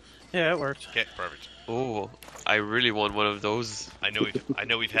 Yeah, it worked. Okay, perfect. Oh, I really want one of those. I know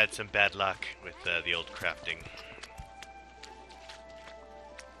we've had some bad luck with the old crafting.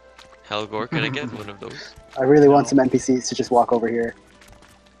 Helgor, can I get one of those? I really want some NPCs to just walk over here.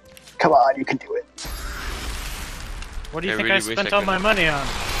 Come on, you can do it. What do you I think really I wish spent I all my could. money on?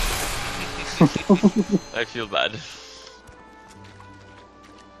 I feel bad.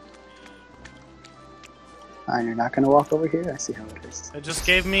 And you're not gonna walk over here? I see how it is. It just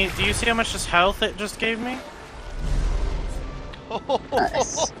gave me. Do you see how much just health it just gave me?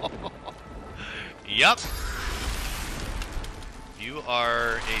 Nice. Yup. You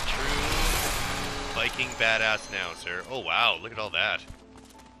are a true Viking badass now, sir. Oh wow, look at all that.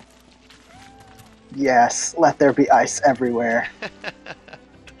 Yes, let there be ice everywhere.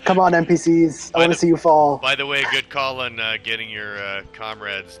 Come on, NPCs. I want to see you fall. By the way, good call on getting your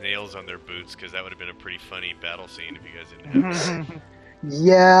comrades' nails on their boots, because that would have been a pretty funny battle scene if you guys didn't have that.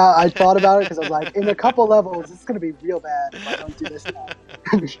 Yeah, I thought about it because I was like, in a couple levels, it's going to be real bad if I don't do this now.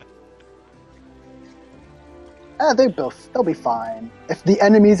 They'll be fine. If the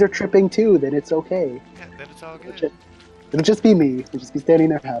enemies are tripping too, then it's okay. Yeah, then it's all good. It'll just be me. I'll just be standing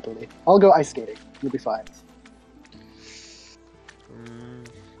there happily. I'll go ice skating. You'll be fine.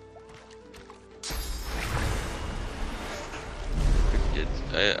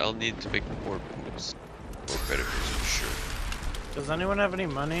 I'll need to make more boots. More better boots for sure. Does anyone have any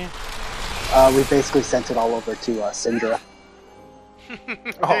money? We basically sent it all over to Sindriell.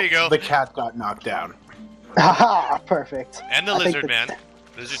 There you go. The cat got knocked down. Haha, perfect. And the I think lizard man.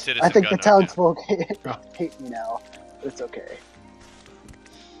 Lizard citizen. I think got the knocked down. townsfolk hate me now. But it's okay.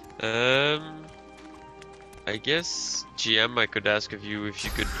 I guess GM, I could ask of you if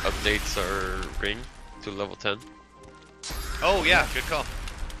you could update our ring to level 10. Oh yeah, good call.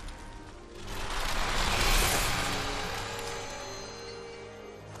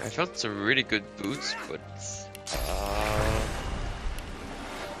 I found some really good boots, but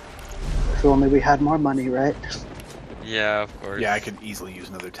If only we had more money, right? yeah, of course. Yeah, I could easily use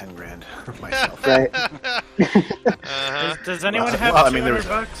another 10 grand myself. Right. Does anyone have well, I mean, 200 there's-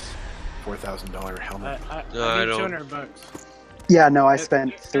 bucks? $4,000 helmet. I No, I need don't. 200 bucks. Yeah, no, I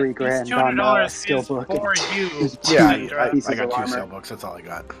spent $3 grand These on $200 steelbook. is for you. Yeah, Sindriell. pieces I got of 2 armor. sail books. That's all I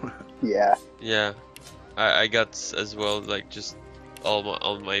got. Yeah. Yeah, I got as well, like, just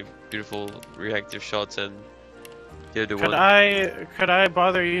all my beautiful reactive shots and the other one. Could I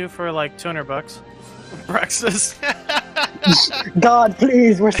bother you for like 200 bucks? Braxxis. God,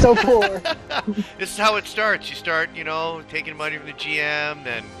 please, we're so poor. This is how it starts. You start, you know, taking money from the GM,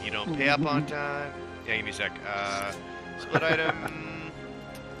 then you don't pay up on time. Yeah, give me a sec. Split item.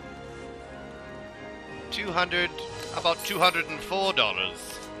 200. About $204.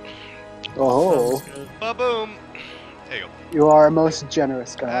 Oh, Ba-boom. There you go. you are a most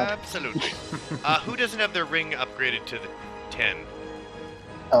generous god. Absolutely. Who doesn't have their ring upgraded to the 10?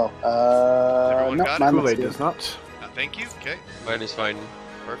 Oh, everyone no, got it? mine looks Kool-Aid good. does not. Thank you. Okay. Mine is fine.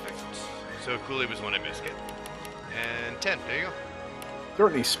 Perfect. So Kool-Aid was one I missed. Okay. And 10. There you go. There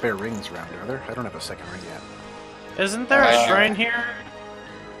aren't any spare rings around, are there? I don't have a second ring yet. Isn't there a shrine here?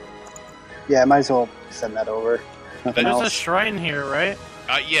 Yeah, might as well send that over. Nothing There's a else. shrine here, right?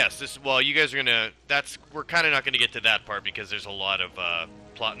 Yes. Well, you guys are gonna. We're kind of not gonna get to that part because there's a lot of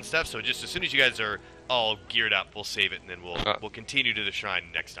plot and stuff. So just as soon as you guys are all geared up, we'll save it and then we'll continue to the shrine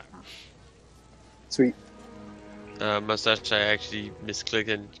next time. Sweet. Mustache, I actually misclicked,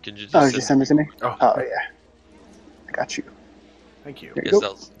 and can you just Oh, did you send it to me? Oh. Oh, yeah. I got you. Thank you. There you Yes,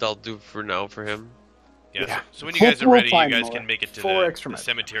 go. that'll do for now for him. Yeah. Yeah. So when you guys are We'll ready, you find guys more. can make it to 4 the extra minutes.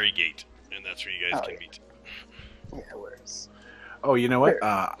 cemetery gate, and that's where you guys Oh, can yeah. meet. Yeah, where's... Oh, you know what?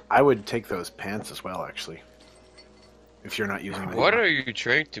 I would take those pants as well, actually. If you're not using them. What are you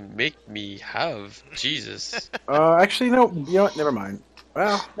trying to make me have? Jesus. Actually, no. You know what? Never mind.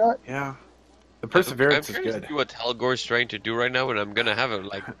 Well, What? yeah. The perseverance I'm is trying good. to see what Helgor's trying to do right now, and I'm gonna have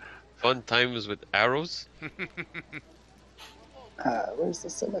like fun times with arrows. Where's the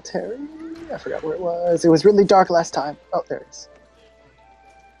cemetery? I forgot where it was. It was really dark last time. Oh, there it is.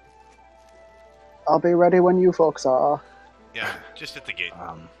 I'll be ready when you folks are. Yeah, just at the gate.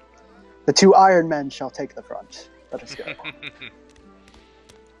 The 2 Iron Men shall take the front. Let us go.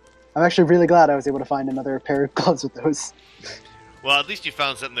 I'm actually really glad I was able to find another pair of gloves with those. Well, at least you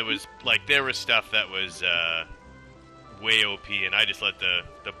found something that was like there was stuff that was way OP, and I just let the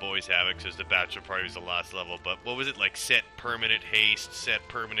boys have it because the bachelor party was the last level. But what was it like? Set permanent haste, set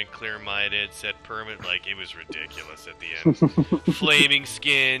permanent clear-minded, set permanent. Like it was ridiculous at the end. Flaming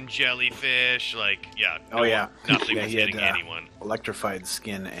skin, jellyfish, like yeah. Oh, yeah. Nothing Yeah, was he had, hitting anyone. Electrified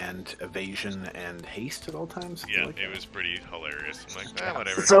skin and evasion and haste at all times. Yeah, Like it that. was pretty hilarious. I'm like,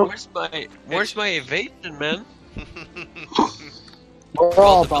 whatever. So- Where's my evasion, man? We're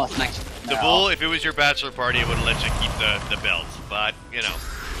all boss The bull, if it was your bachelor party, it would have let you keep the belts. But, you know.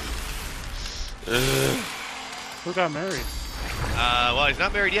 Who got married? Well, he's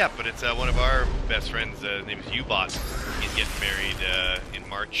not married yet, but it's one of our best friends. His name is Ubot. He's getting married in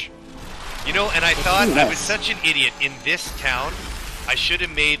March. You know, and I thought I was such an idiot. In this town, I should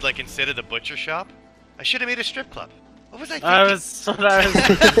have made, like, instead of the butcher shop, I should have made a strip club. What was I thinking?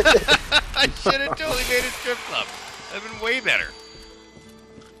 I should have totally made a strip club. That'd been way better.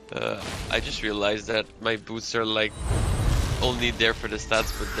 I just realized that my boots are like only there for the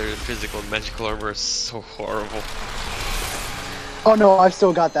stats, but their physical and magical armor is so horrible. Oh no, I've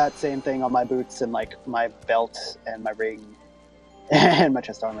still got that same thing on my boots and like my belt and my ring and my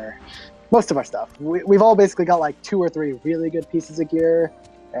chest armor. Most of our stuff. We've all basically got like 2 or 3 really good pieces of gear,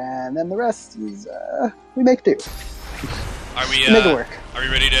 and then the rest is we make do. Are we Make it work. Are we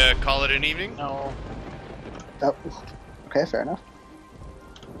ready to call it an evening? No. Oh, okay, fair enough.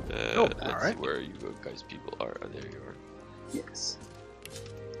 Let's alright. see where you guys people are. Oh, there you are. Yes.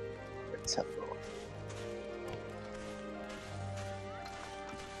 Let's have a go.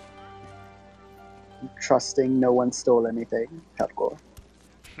 I'm trusting no one stole anything. Hardcore.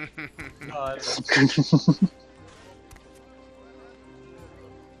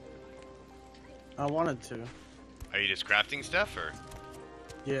 I wanted to. Are you just crafting stuff, or?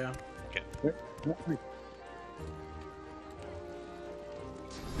 Yeah. Okay.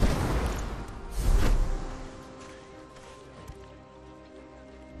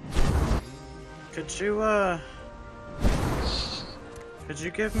 Could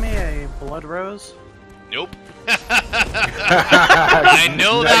you give me a blood rose? Nope. I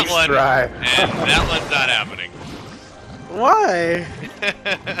know that Nice one, try. and that one's not happening. Why?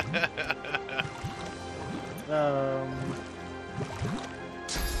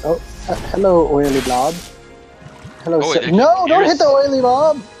 Oh, hello, oily blob. Hello, Oh, sir. wait, No, don't here's- hit the oily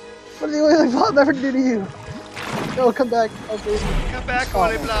blob! What did the oily blob ever do to you? No, come back. Okay. Come back, Oh,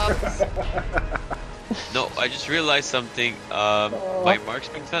 Wally no. Blob. No, I just realized something. My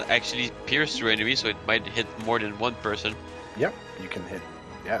marksman can't actually pierce through enemies, so it might hit more than one person. Yep, you can hit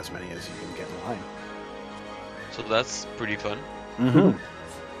as many as you can get in line. So that's pretty fun. Mm-hmm.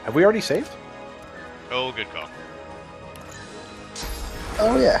 Have we already saved? Oh, good call.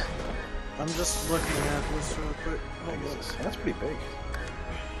 Oh yeah. I'm just looking at this real quick. How big is this? Yeah, that's pretty big.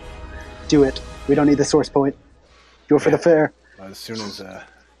 Do it. We don't need the source point. Do it for the fair. As soon as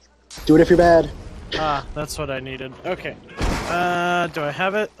Do it if you're bad. Ah, that's what I needed. Okay. Do I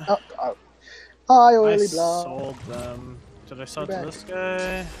have it? I I oily blah. sold them. Did I sell You're to back. this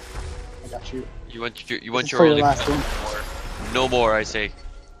guy? I got you. You want This your is for your only last one. No more, I say.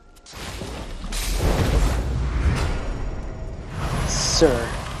 Sir,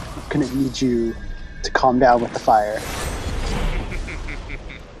 I'm gonna need you to calm down with the fire.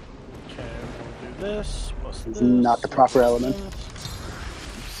 Okay, we'll do this. Plus It's this. not the proper element.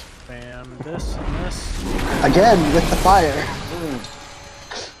 Bam, this and this. Again, with the fire.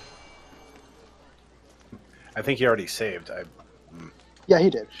 I think he already saved. Yeah, he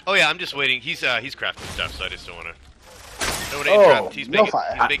did. Oh yeah, I'm just waiting. He's crafting stuff, so I just don't want to. Don't Oh, interrupt. He's no making,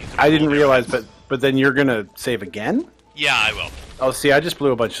 fire. he's making some I didn't cool realize, difference. but then you're gonna save again? Yeah, I will. Oh, see, I just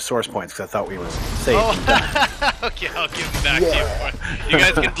blew a bunch of source points because I thought we were saved. Oh, okay, I'll give them back Yeah. to you. You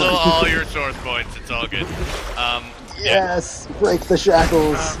guys can blow all your source points. It's all good. Yes, break the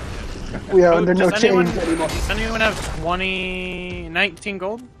shackles. We are under no does anyone, chains anymore. does anyone have 19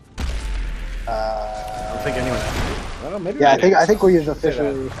 gold? I don't think anyone. Well, maybe Yeah, we I think we've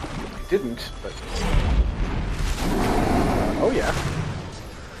officially. didn't, but oh yeah.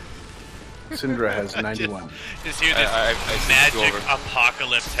 Syndra has 91. Just hear this I see you magic over.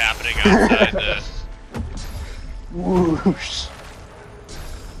 apocalypse happening outside the. Whoosh.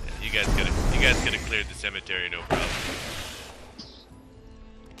 You guys could have cleared the cemetery, no problem.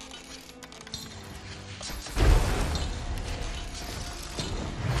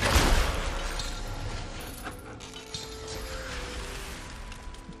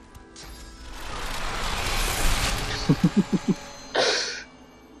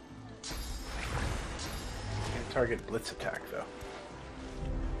 Can't target blitz attack though.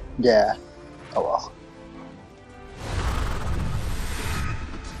 Yeah. Oh well.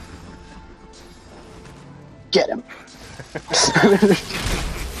 Get him.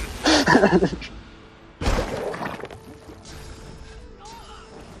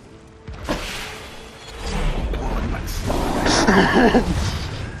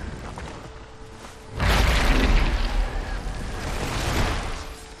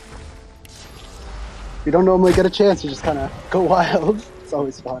 You don't normally get a chance to just kind of go wild. It's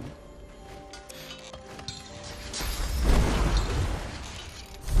always fun.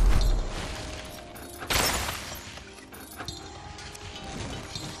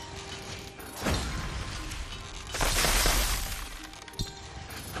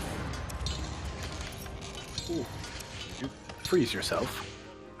 Freeze yourself.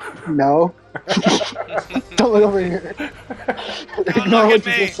 No. Don't look over here. Ignore look what at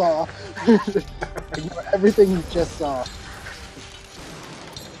you me. just saw. Ignore everything you just saw.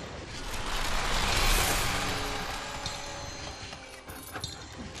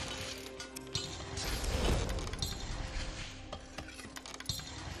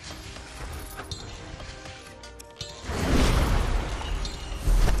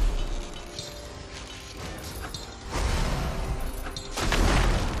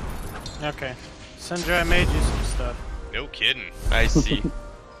 Okay. Sindriell, I made you some stuff. No kidding. I see.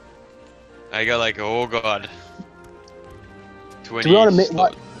 I got like, oh god. 20. Do we want to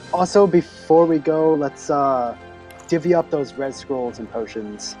make also before we go? Let's divvy up those red scrolls and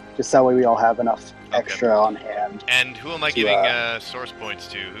potions, just that way we all have enough extra on hand. And who am I giving source points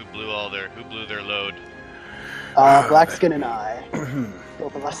to? Who blew their load? Blackskin and I,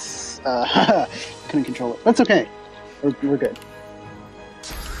 both of us, couldn't control it. That's okay. We're good.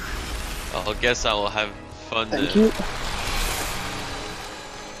 I'll guess I will have fun. Thank you.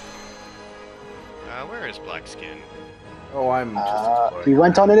 Where is Blackskin? Oh, I'm just. He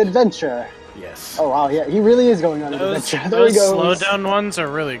went on an adventure. Yes. Oh wow, yeah, he really is going on an Those, adventure. There he those goes. slowdown ones are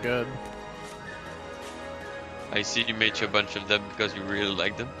really good. I see you made you a bunch of them because you really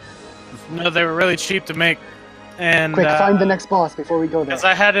like them. No, they were really cheap to make. And Quick, find the next boss before we go there. because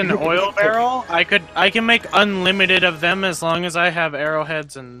I had an oil barrel, I can make unlimited of them as long as I have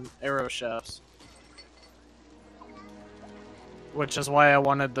arrowheads and arrow shafts. Which is why I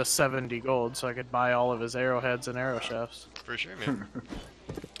wanted the 70 gold, so I could buy all of his arrowheads and arrow shafts. For sure, man.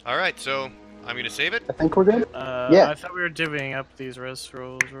 Alright, so I'm gonna save it. I think we're good. Yeah. I thought we were divvying up these res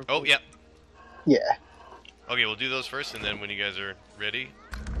scrolls. Oh, yeah. Yeah. Okay, we'll do those first, and then when you guys are ready.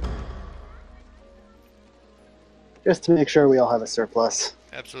 Just to make sure we all have a surplus.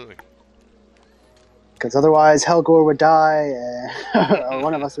 Absolutely. Because otherwise, Helgor would die, or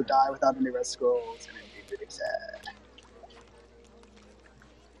one of us would die without any red scrolls, and it'd be really sad.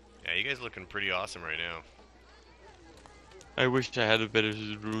 Yeah, you guys looking pretty awesome right now. I wish I had a better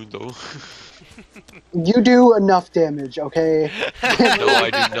rune though. You do enough damage, okay? No, I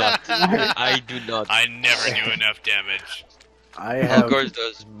do not. I do not. I never do enough damage. Helgor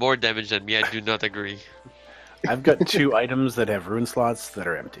does more damage than me. I do not agree. I've got 2 items that have rune slots that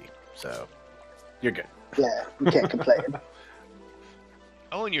are empty, so you're good. Yeah, you can't complain.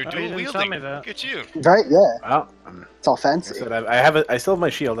 Oh, and you're Oh, you dual didn't tell wielding. me that. Look at you. Right? Yeah. Well, It's all I fancy. said I still have my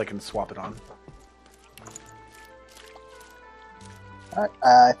shield. I can swap it on. Alright,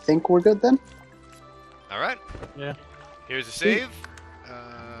 I think we're good then. All right. Yeah. Here's a save.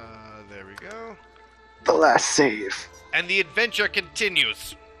 There we go. The last save. And the adventure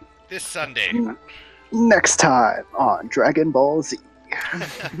continues this Sunday. Next time on Dragon Ball Z.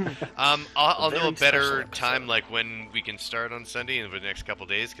 I'll know a Very better special episode. time, like when we can start on Sunday in the next couple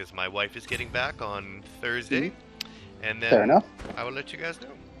days, because my wife is getting back on Thursday, and then Fair enough. I will let you guys know.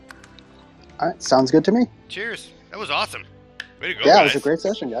 Alright, sounds good to me. Cheers! That was awesome. Way to go, Yeah, it guys. was a great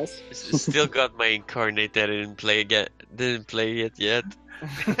session, guys. Still got my incarnate that I didn't play again. Didn't play it yet.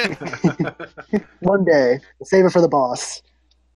 One day. We'll save it for the boss.